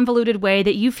very convoluted way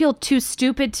that you feel too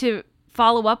stupid to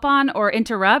follow up on or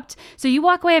interrupt. So you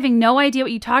walk away having no idea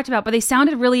what you talked about, but they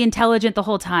sounded really intelligent the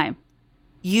whole time.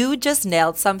 You just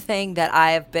nailed something that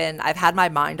I've had my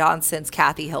mind on since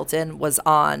Kathy Hilton was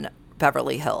on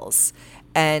Beverly Hills.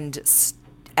 And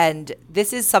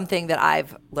this is something that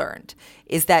I've learned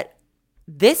is that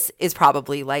this is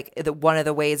probably like one of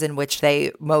the ways in which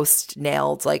they most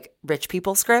nailed like rich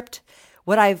people script.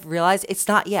 What I've realized, it's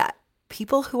not yet.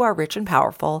 People who are rich and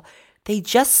powerful, they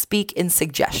just speak in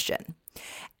suggestion.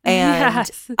 And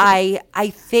yes. I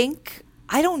think,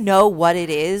 I don't know what it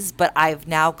is, but I've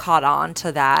now caught on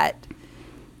to that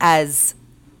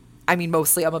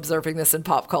mostly I'm observing this in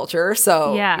pop culture.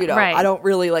 So, right. I don't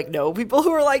really like know people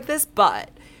who are like this, but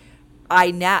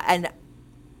now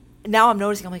I'm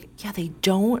noticing, I'm like, yeah,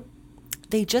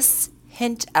 they just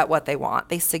hint at what they want.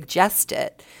 They suggest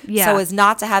it. Yeah. So as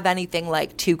not to have anything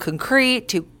like too concrete,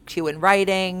 too in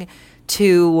writing,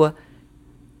 too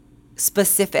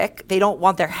specific. They don't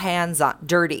want their hands on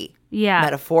dirty,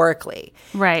 metaphorically.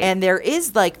 Right. And there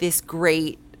is like this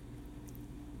great,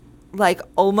 like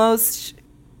almost,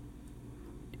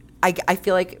 I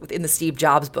feel like in the Steve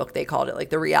Jobs book, they called it like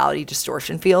the reality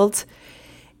distortion field.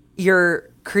 You're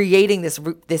creating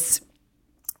this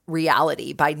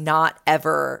reality by not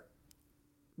ever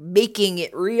making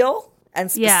it real and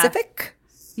specific.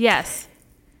 Yeah. Yes.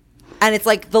 And it's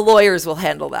like the lawyers will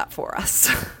handle that for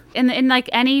us. In like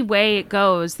any way it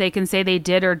goes, they can say they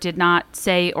did or did not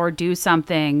say or do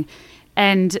something.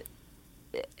 And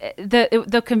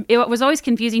it was always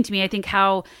confusing to me, I think,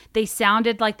 how they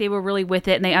sounded like they were really with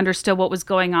it and they understood what was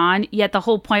going on. Yet the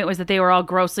whole point was that they were all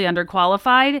grossly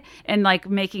underqualified and like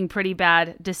making pretty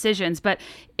bad decisions. But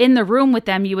in the room with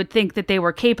them, you would think that they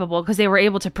were capable because they were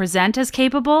able to present as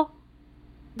capable.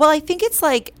 Well, I think it's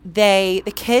like the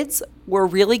kids were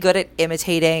really good at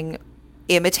imitating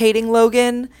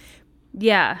Logan.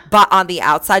 Yeah. But on the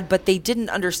outside, but they didn't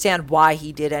understand why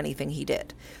he did anything he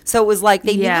did. So it was like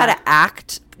they knew how to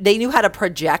act. They knew how to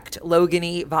project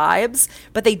Logan-y vibes,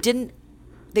 but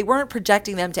they weren't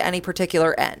projecting them to any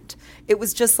particular end. It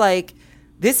was just like,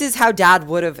 this is how Dad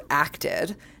would have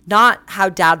acted, not how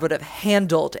Dad would have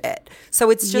handled it. So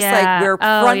it's just like we're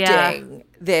fronting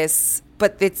this,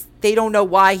 but they don't know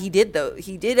why he did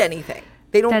anything.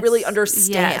 They don't really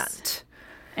understand. Yes.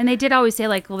 And they did always say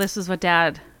like, well, this is what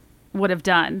Dad would have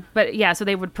done. But so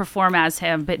they would perform as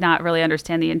him, but not really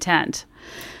understand the intent.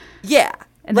 Yeah.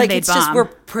 And like it's just we're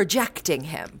projecting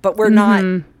him, but we're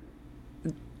not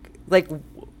like,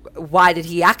 why did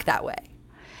he act that way?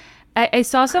 I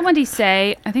saw somebody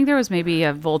say, I think there was maybe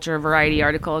a Vulture Variety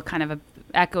article kind of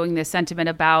echoing this sentiment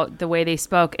about the way they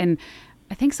spoke. And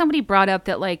I think somebody brought up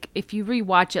that like, if you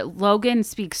rewatch it, Logan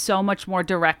speaks so much more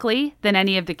directly than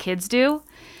any of the kids do.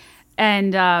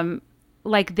 And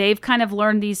like they've kind of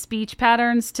learned these speech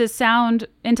patterns to sound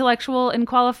intellectual and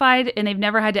qualified, and they've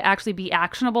never had to actually be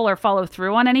actionable or follow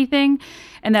through on anything.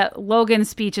 And that Logan's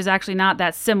speech is actually not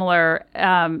that similar,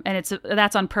 and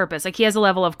that's on purpose. Like he has a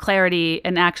level of clarity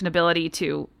and actionability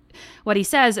to what he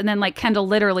says, and then like Kendall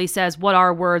literally says, "What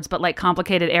are words but like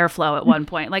complicated airflow?" at one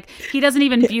point. Like he doesn't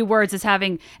even view words as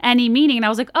having any meaning. And I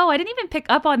was like, oh, I didn't even pick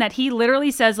up on that. He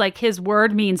literally says like his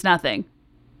word means nothing.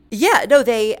 Yeah, no,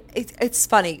 it's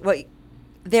funny.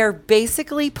 They're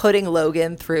basically putting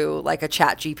Logan through like a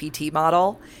ChatGPT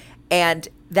model, and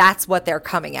that's what they're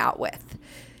coming out with.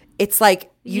 It's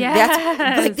like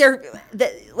that's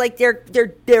like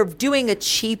they're doing a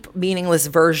cheap, meaningless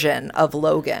version of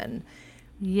Logan.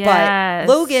 Yes.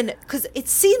 But Logan, because it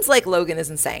seems like Logan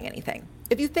isn't saying anything.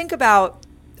 If you think about,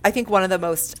 I think one of the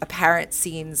most apparent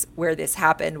scenes where this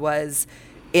happened was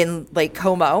in Lake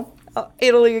Como.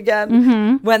 Italy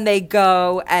again, when they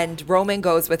go and Roman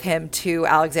goes with him to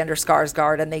Alexander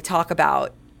Skarsgård, and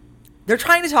they're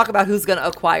trying to talk about who's going to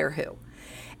acquire who.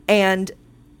 And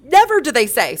never do they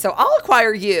say, so I'll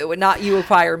acquire you and not you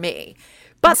acquire me.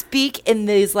 But speak in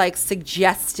these like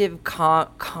suggestive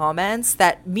comments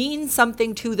that mean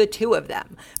something to the two of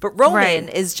them. But Roman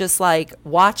is just like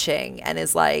watching and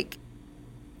is like,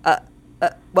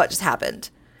 what just happened?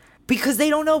 because they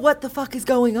don't know what the fuck is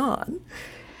going on.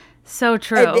 So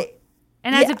true.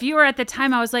 And as a viewer at the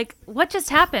time, I was like, what just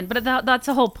happened? But that's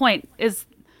the whole point, is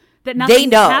that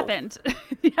nothing happened.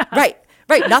 Right.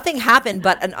 Nothing happened,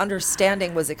 but an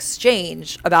understanding was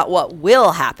exchanged about what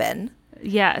will happen.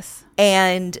 Yes.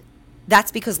 And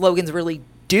that's because Logan's really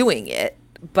doing it,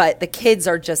 but the kids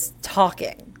are just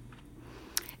talking.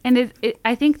 And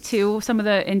I think, too,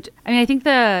 I think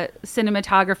the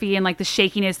cinematography and, like, the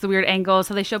shakiness, the weird angles,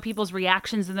 so they show people's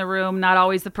reactions in the room, not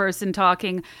always the person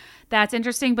talking. That's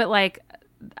interesting. But, like,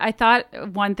 I thought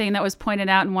one thing that was pointed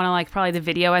out in one of, like, probably the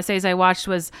video essays I watched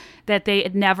was that they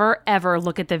never, ever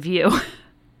look at the view.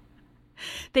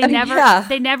 They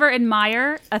never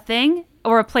admire a thing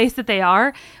or a place that they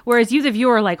are. Whereas you, the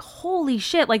viewer, are like, holy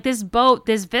shit, like this boat,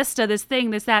 this vista, this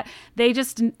thing, this, that.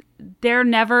 They're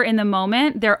never in the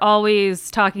moment. They're always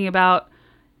talking about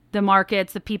the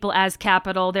markets, the people as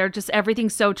capital. They're just,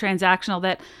 everything's so transactional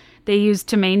that they use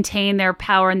to maintain their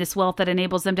power and this wealth that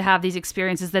enables them to have these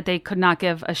experiences that they could not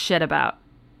give a shit about.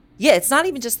 Yeah, it's not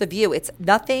even just the view. It's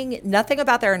nothing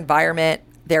about their environment,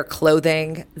 their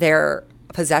clothing, their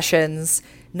possessions.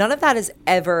 None of that is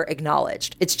ever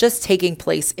acknowledged. It's just taking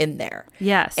place in there.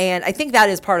 Yes. And I think that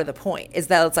is part of the point, is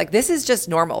that it's like, this is just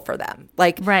normal for them.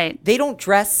 Like, they don't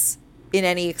dress in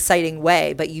any exciting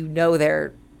way, but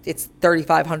it's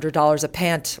 $3,500 a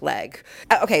pant leg.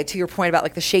 Okay, to your point about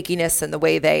like the shakiness and the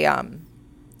way they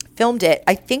filmed it,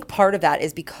 I think part of that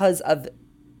is because of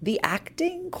the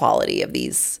acting quality of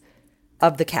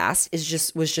the cast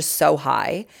was just so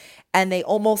high. And they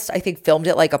almost, I think, filmed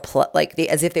it like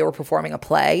as if they were performing a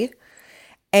play.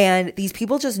 And these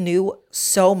people just knew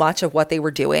so much of what they were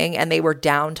doing, and they were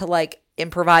down to like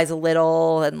improvise a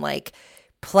little and like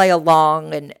play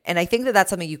along. And I think that that's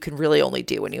something you can really only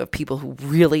do when you have people who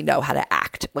really know how to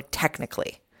act, like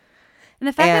technically. And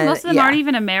the fact that most of them aren't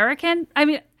even American, I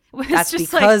mean, that's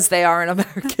just because they aren't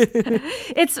American.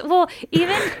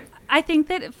 I think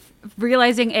that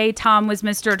realizing Tom was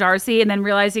Mr. Darcy and then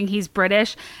realizing he's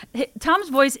British, Tom's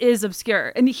voice is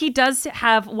obscure. And he does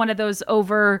have one of those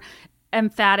over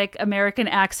emphatic American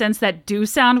accents that do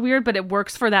sound weird, but it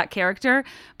works for that character.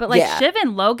 But like Shiv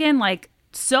and Logan, like,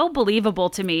 so believable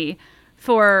to me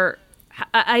I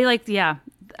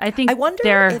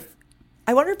wonder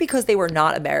if because they were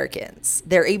not Americans,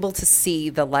 they're able to see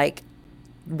the like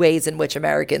ways in which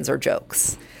Americans are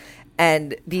jokes.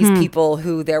 And these people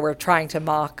who they were trying to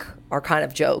mock are kind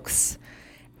of jokes.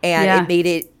 And it made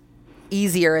it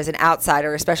easier as an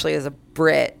outsider, especially as a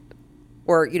Brit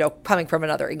or, coming from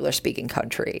another English-speaking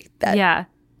country that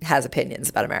has opinions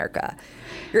about America.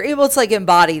 You're able to like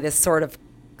embody this sort of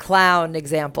clown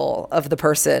example of the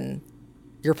person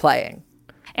you're playing.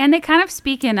 And they kind of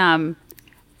speak in,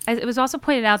 it was also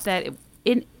pointed out that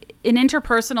in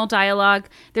interpersonal dialogue,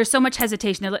 there's so much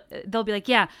hesitation. They'll be like,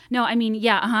 yeah, no, I mean,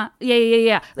 yeah, uh-huh,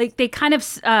 yeah. Like they kind of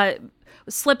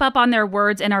slip up on their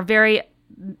words and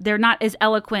they're not as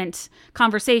eloquent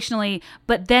conversationally,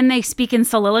 but then they speak in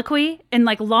soliloquy in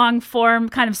like long form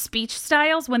kind of speech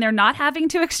styles when they're not having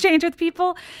to exchange with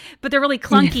people, but they're really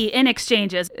clunky in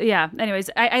exchanges. Yeah.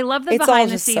 Anyways, I love the behind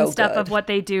the scenes stuff of what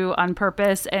they do on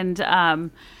purpose. And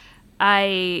the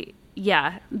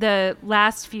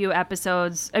last few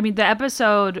episodes, I mean, the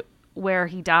episode where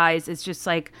he dies is just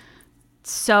like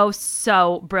so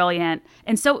brilliant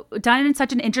and so done in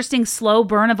such an interesting slow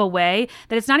burn of a way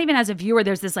that it's not even as a viewer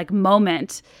there's this like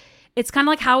moment. It's kind of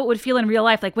like how it would feel in real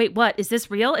life, like, wait, what, is this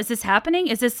real, is this happening,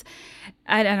 is this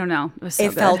I don't know.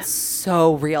 It felt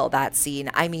so real, that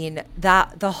scene. I mean,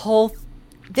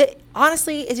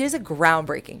 honestly, it is a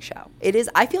groundbreaking show. It is.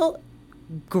 I feel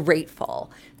grateful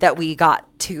that we got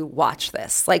to watch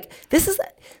this. Like, this is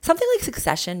something like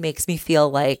Succession makes me feel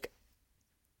like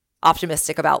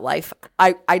optimistic about life.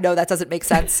 I know that doesn't make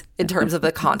sense in terms of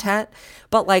the content,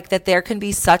 but like that there can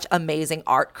be such amazing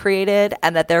art created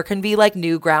and that there can be like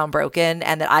new ground broken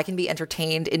and that I can be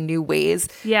entertained in new ways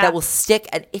that will stick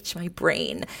and itch my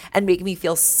brain and make me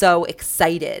feel so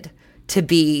excited to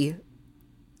be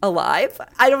alive.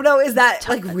 I don't know. Is that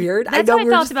like weird? That's how I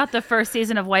felt about the first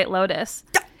season of White Lotus.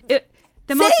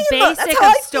 The most basic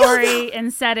of story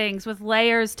and settings with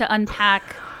layers to unpack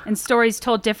and stories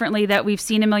told differently that we've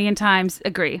seen a million times.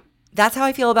 Agree. That's how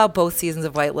I feel about both seasons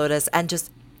of White Lotus. And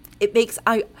just, it makes,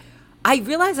 I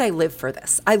realize I live for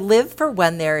this. I live for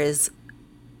when there is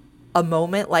a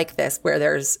moment like this where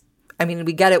there's, I mean,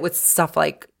 we get it with stuff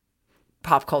like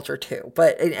pop culture too,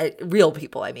 but real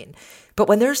people, I mean. But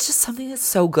when there's just something that's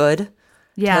so good,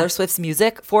 Taylor Swift's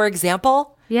music, for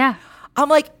example, I'm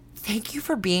like, thank you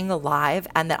for being alive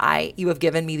and that you have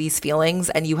given me these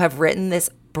feelings and you have written this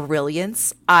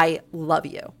brilliance. I love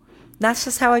you. That's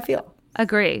just how I feel.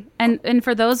 Agree. And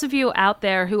for those of you out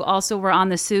there who also were on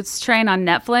the Suits train on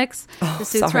Netflix, the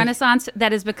Suits Renaissance,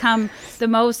 that has become the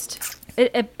most...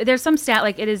 there's some stat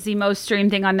like it is the most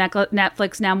streamed thing on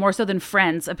Netflix now, more so than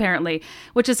Friends, apparently,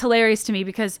 which is hilarious to me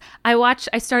because I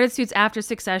started Suits after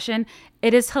Succession.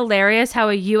 It is hilarious how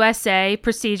a USA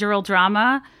procedural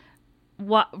drama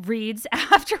reads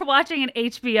after watching an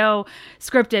HBO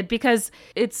scripted, because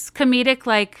it's comedic,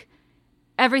 like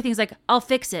everything's like, I'll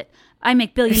fix it. I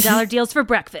make $1 billion deals for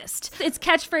breakfast. It's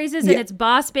catchphrases and it's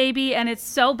boss baby, and it's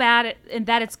so bad and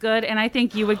that it's good. And I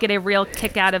think you would get a real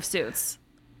kick out of Suits.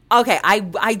 Okay,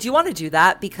 I do want to do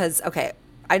that because,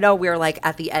 I know we're like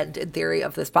at the end in theory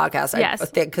of this podcast, yes. I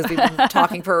think, because we've been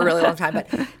talking for a really long time.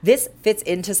 But this fits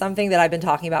into something that I've been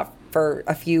talking about for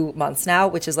a few months now,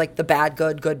 which is like the bad,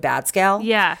 good, good, bad scale.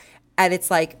 Yeah. And it's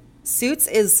like Suits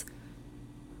is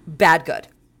bad, good.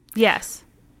 Yes.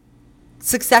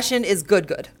 Succession is good,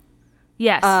 good.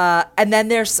 Yes. And then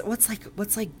there's what's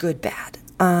like good, bad.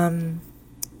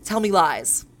 Tell Me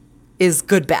Lies is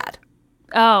good, bad.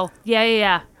 Oh,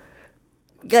 yeah.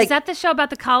 Like, is that the show about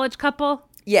the college couple?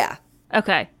 Yeah.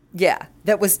 Okay. Yeah.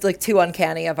 That was like too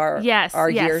uncanny of our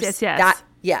years. Yes. That,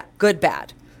 yeah. Good,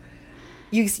 bad.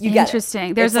 You get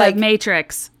interesting. It. There's it's a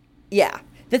Matrix. Yeah.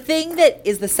 The thing that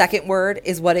is the second word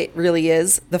is what it really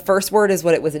is. The first word is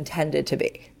what it was intended to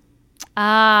be.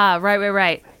 Ah,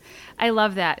 right. I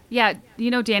love that. Yeah. You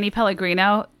know Danny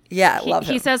Pellegrino? Yeah, I love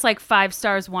him. He says like 5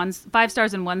 stars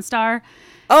and 1 star.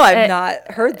 Oh, I've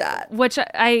not heard that. Which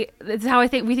it's how we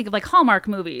think of like Hallmark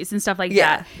movies and stuff like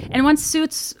that. And once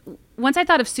I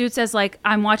thought of Suits as like,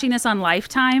 I'm watching this on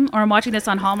Lifetime or I'm watching this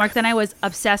on Hallmark, then I was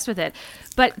obsessed with it.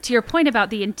 But to your point about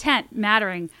the intent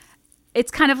mattering,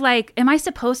 it's kind of like, am I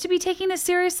supposed to be taking this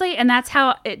seriously? And that's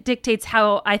how it dictates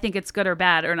how I think it's good or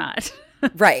bad or not.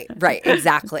 Right,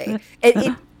 exactly.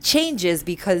 It changes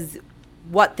because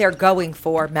what they're going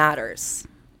for matters.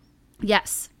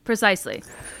 Yes, precisely.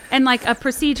 And like a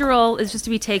procedural is just to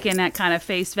be taken at kind of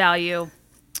face value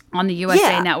on the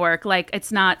USA network. Like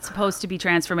it's not supposed to be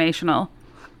transformational.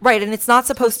 Right, and it's not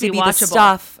supposed to be the watchable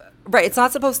stuff. Right, it's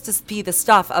not supposed to be the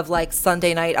stuff of like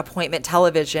Sunday night appointment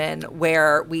television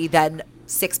where we then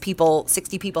 60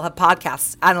 people have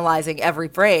podcasts analyzing every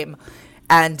frame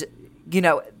and,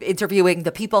 interviewing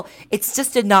the people. It's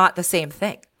just not the same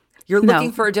thing. You're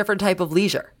looking for a different type of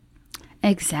leisure.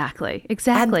 Exactly.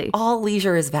 And all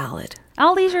leisure is valid.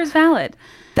 All leisure is valid.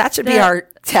 That should be our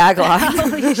tagline. All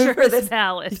leisure is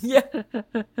valid. Yeah.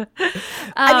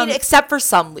 I mean, except for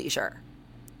some leisure.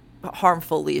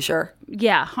 Harmful leisure.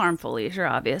 Yeah, harmful leisure,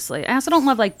 obviously. I also don't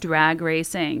love like drag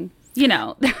racing.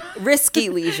 Risky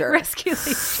leisure. Risky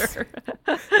leisure.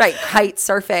 Right. Kite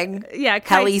surfing. Yeah.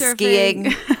 Heli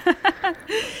skiing.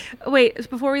 Wait,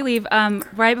 before we leave,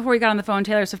 right before we got on the phone,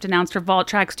 Taylor Swift announced her Vault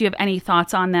tracks. Do you have any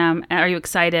thoughts on them? Are you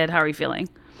excited? How are you feeling?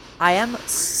 I am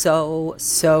so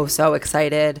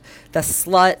excited. The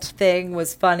slut thing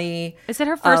was funny. Is it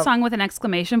her first song with an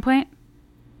exclamation point?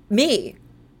 Me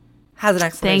has an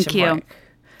exclamation point.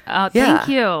 Thank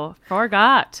you.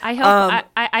 Forgot. I hope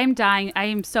I'm dying. I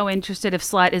am so interested if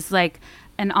Slut is like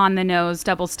an on the nose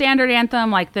double standard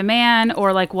anthem like The Man,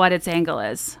 or like what its angle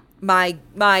is. My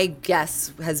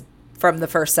guess has, from the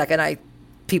first second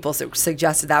people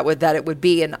suggested that it would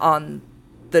be an on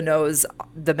the nose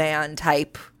The Man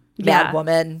type Mad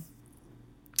Woman.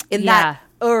 That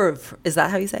oeuvre, is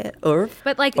that how you say it? Oeuvre?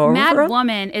 But like Mad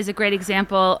Woman is a great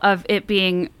example of it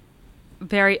being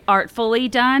very artfully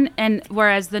done, and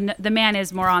whereas the Man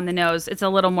is more on the nose. It's a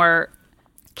little more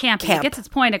campy. It gets its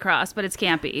point across, but it's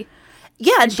campy.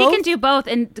 Yeah, and she can do both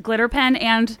in Glitter Pen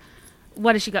and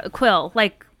what does she got? Quill.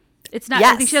 Like it's not.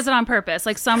 I think she does it on purpose.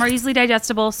 Like some are easily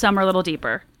digestible, some are a little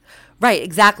deeper. Right,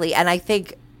 exactly. And I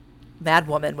think Mad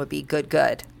Woman would be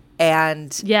good,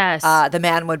 and The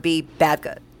Man would be bad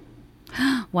good.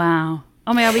 Wow.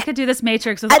 Oh my God, we could do this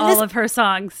Matrix with all of her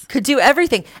songs. Could do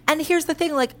everything. And here's the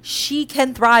thing, like, she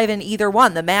can thrive in either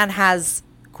one. The Man has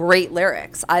great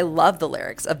lyrics. I love the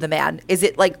lyrics of The Man. Is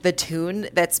it like the tune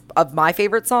that's of my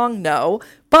favorite song? No.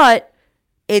 But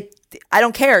I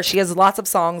don't care. She has lots of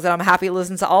songs and I'm happy to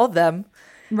listen to all of them.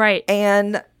 Right.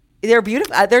 And they're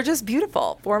beautiful. They're just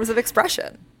beautiful forms of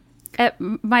expression. At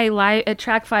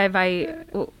track 5,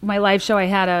 my live show, I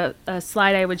had a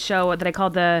slide I would show that I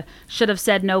called the "Should Have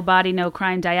Said No Body No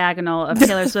Crime" diagonal of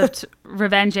Taylor Swift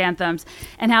revenge anthems,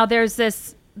 and how there's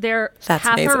this. Half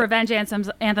amazing. Her revenge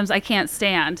anthems I can't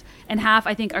stand, and half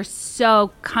I think are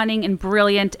so cunning and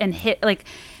brilliant and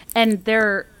and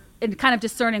they're kind of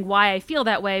discerning why I feel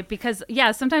that way, because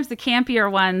sometimes the campier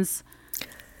ones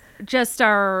just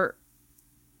are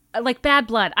like Bad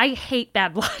Blood. I hate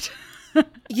Bad Blood.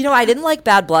 You know, I didn't like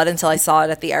Bad Blood until I saw it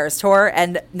at the Eras Tour.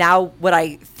 And now what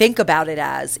I think about it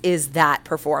as is that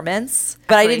performance.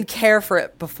 But I didn't care for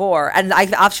it before. And I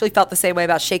actually felt the same way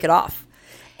about Shake It Off.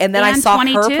 And then I saw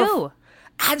 22.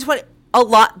 And a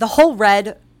lot, the whole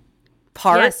Red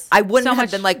part, Yes, I wouldn't so have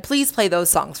much. been like, please play those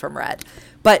songs from Red.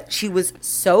 But she was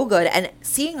so good. And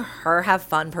seeing her have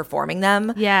fun performing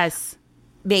them Yes.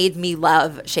 made me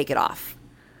love Shake It Off.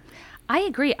 I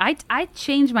agree. I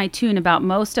changed my tune about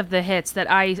most of the hits that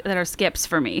are skips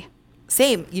for me.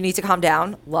 Same. You Need to Calm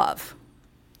Down. Love.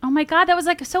 Oh my God, that was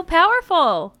like so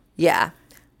powerful. Yeah.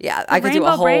 Yeah. I could do a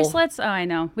Rainbow whole. bracelets. Oh, I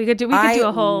know. We could do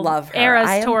a whole love her.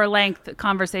 Eras Tour length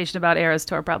conversation about Eras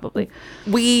Tour probably.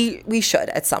 We should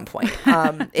at some point.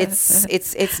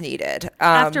 It's needed.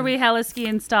 After we hella ski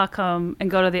in Stockholm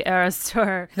and go to the Eras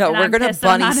Tour. No, and we're I'm gonna pissed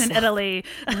I'm bunny not in slope. Italy.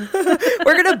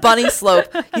 We're gonna bunny slope.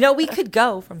 You know, we could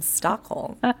go from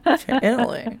Stockholm to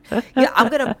Italy.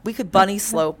 Yeah, we could bunny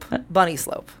slope.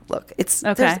 Look, it's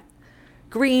Okay. there's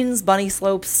greens, bunny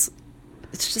slopes.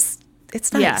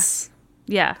 It's nice.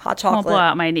 Yeah. Hot Won't chocolate. blow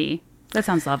out my knee. That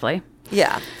sounds lovely.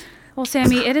 Yeah. Well,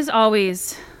 Sammy, it's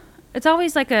always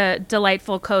like a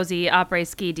delightful, cozy après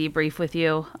ski debrief with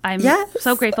you. I'm Yes.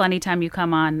 so grateful anytime you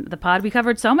come on the pod. We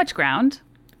covered so much ground.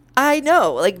 I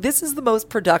know. Like, this is the most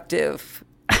productive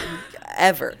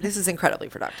ever. This is incredibly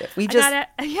productive.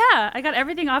 I got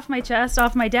everything off my chest,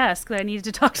 off my desk that I needed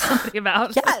to talk to somebody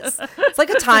about. Yes. It's like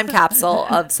a time capsule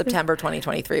of September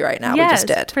 2023 right now. Yes, We just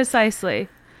did. precisely.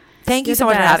 Thank you You're so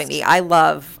the much for having best. me. I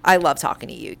love talking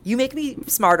to you. You make me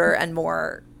smarter and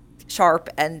more sharp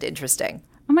and interesting.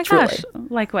 Oh my Truly. gosh.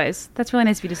 Likewise. That's really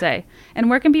nice of you to say. And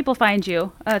where can people find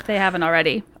you if they haven't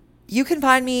already? You can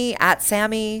find me at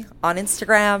Sami on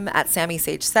Instagram, at Sami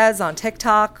Sage Says on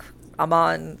TikTok. I'm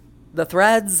on the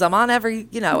threads. I'm on everything.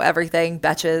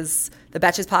 Betches, the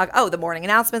Betches the Morning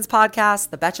Announcements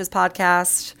podcast, the Betches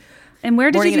podcast. And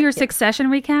where did Morning you do your and- Succession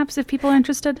recaps if people are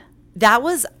interested? That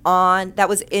was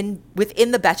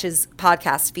within the Betches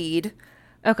podcast feed.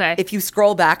 Okay. If you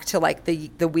scroll back to like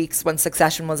the weeks when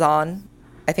Succession was on,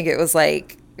 I think it was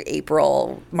like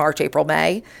March, April,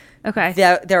 May. Okay.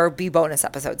 There will be bonus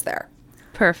episodes there.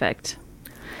 Perfect.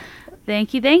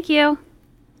 Thank you. Thank you.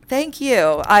 Thank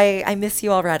you. I miss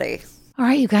you already. All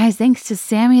right, you guys. Thanks to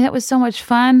Sammy. That was so much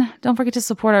fun. Don't forget to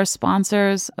support our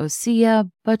sponsors, Osea,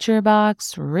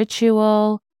 ButcherBox,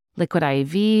 Ritual, Liquid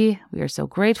IV. We are so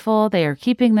grateful. They are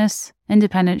keeping this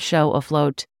independent show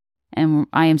afloat. And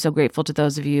I am so grateful to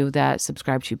those of you that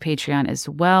subscribe to Patreon as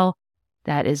well.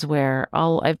 That is where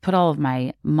I've put all of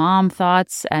my mom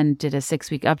thoughts and did a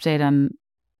 6-week update on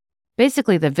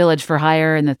basically the Village for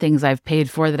Hire and the things I've paid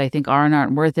for that I think are and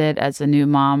aren't worth it as a new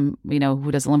mom,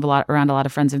 who doesn't live around a lot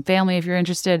of friends and family, if you're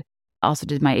interested. Also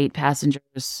did my 8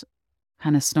 passengers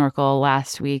kind of snorkel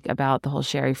last week about the whole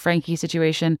Sherry Frankie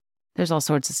situation. There's all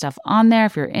sorts of stuff on there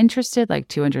if you're interested, like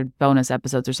 200 bonus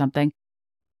episodes or something.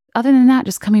 Other than that,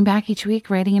 just coming back each week,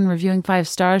 rating and reviewing 5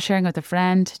 stars, sharing with a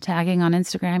friend, tagging on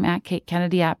Instagram at Kate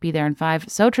Kennedy, at Be There in 5.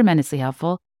 So tremendously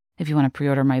helpful. If you want to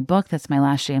pre-order my book, that's my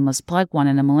last shameless plug, One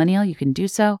in a Millennial, you can do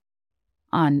so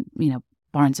on,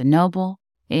 Barnes & Noble,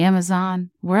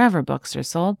 Amazon, wherever books are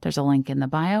sold. There's a link in the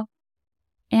bio.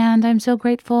 And I'm so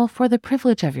grateful for the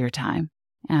privilege of your time.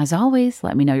 As always,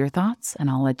 let me know your thoughts and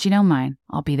I'll let you know mine.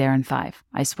 I'll be there in 5,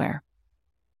 I swear.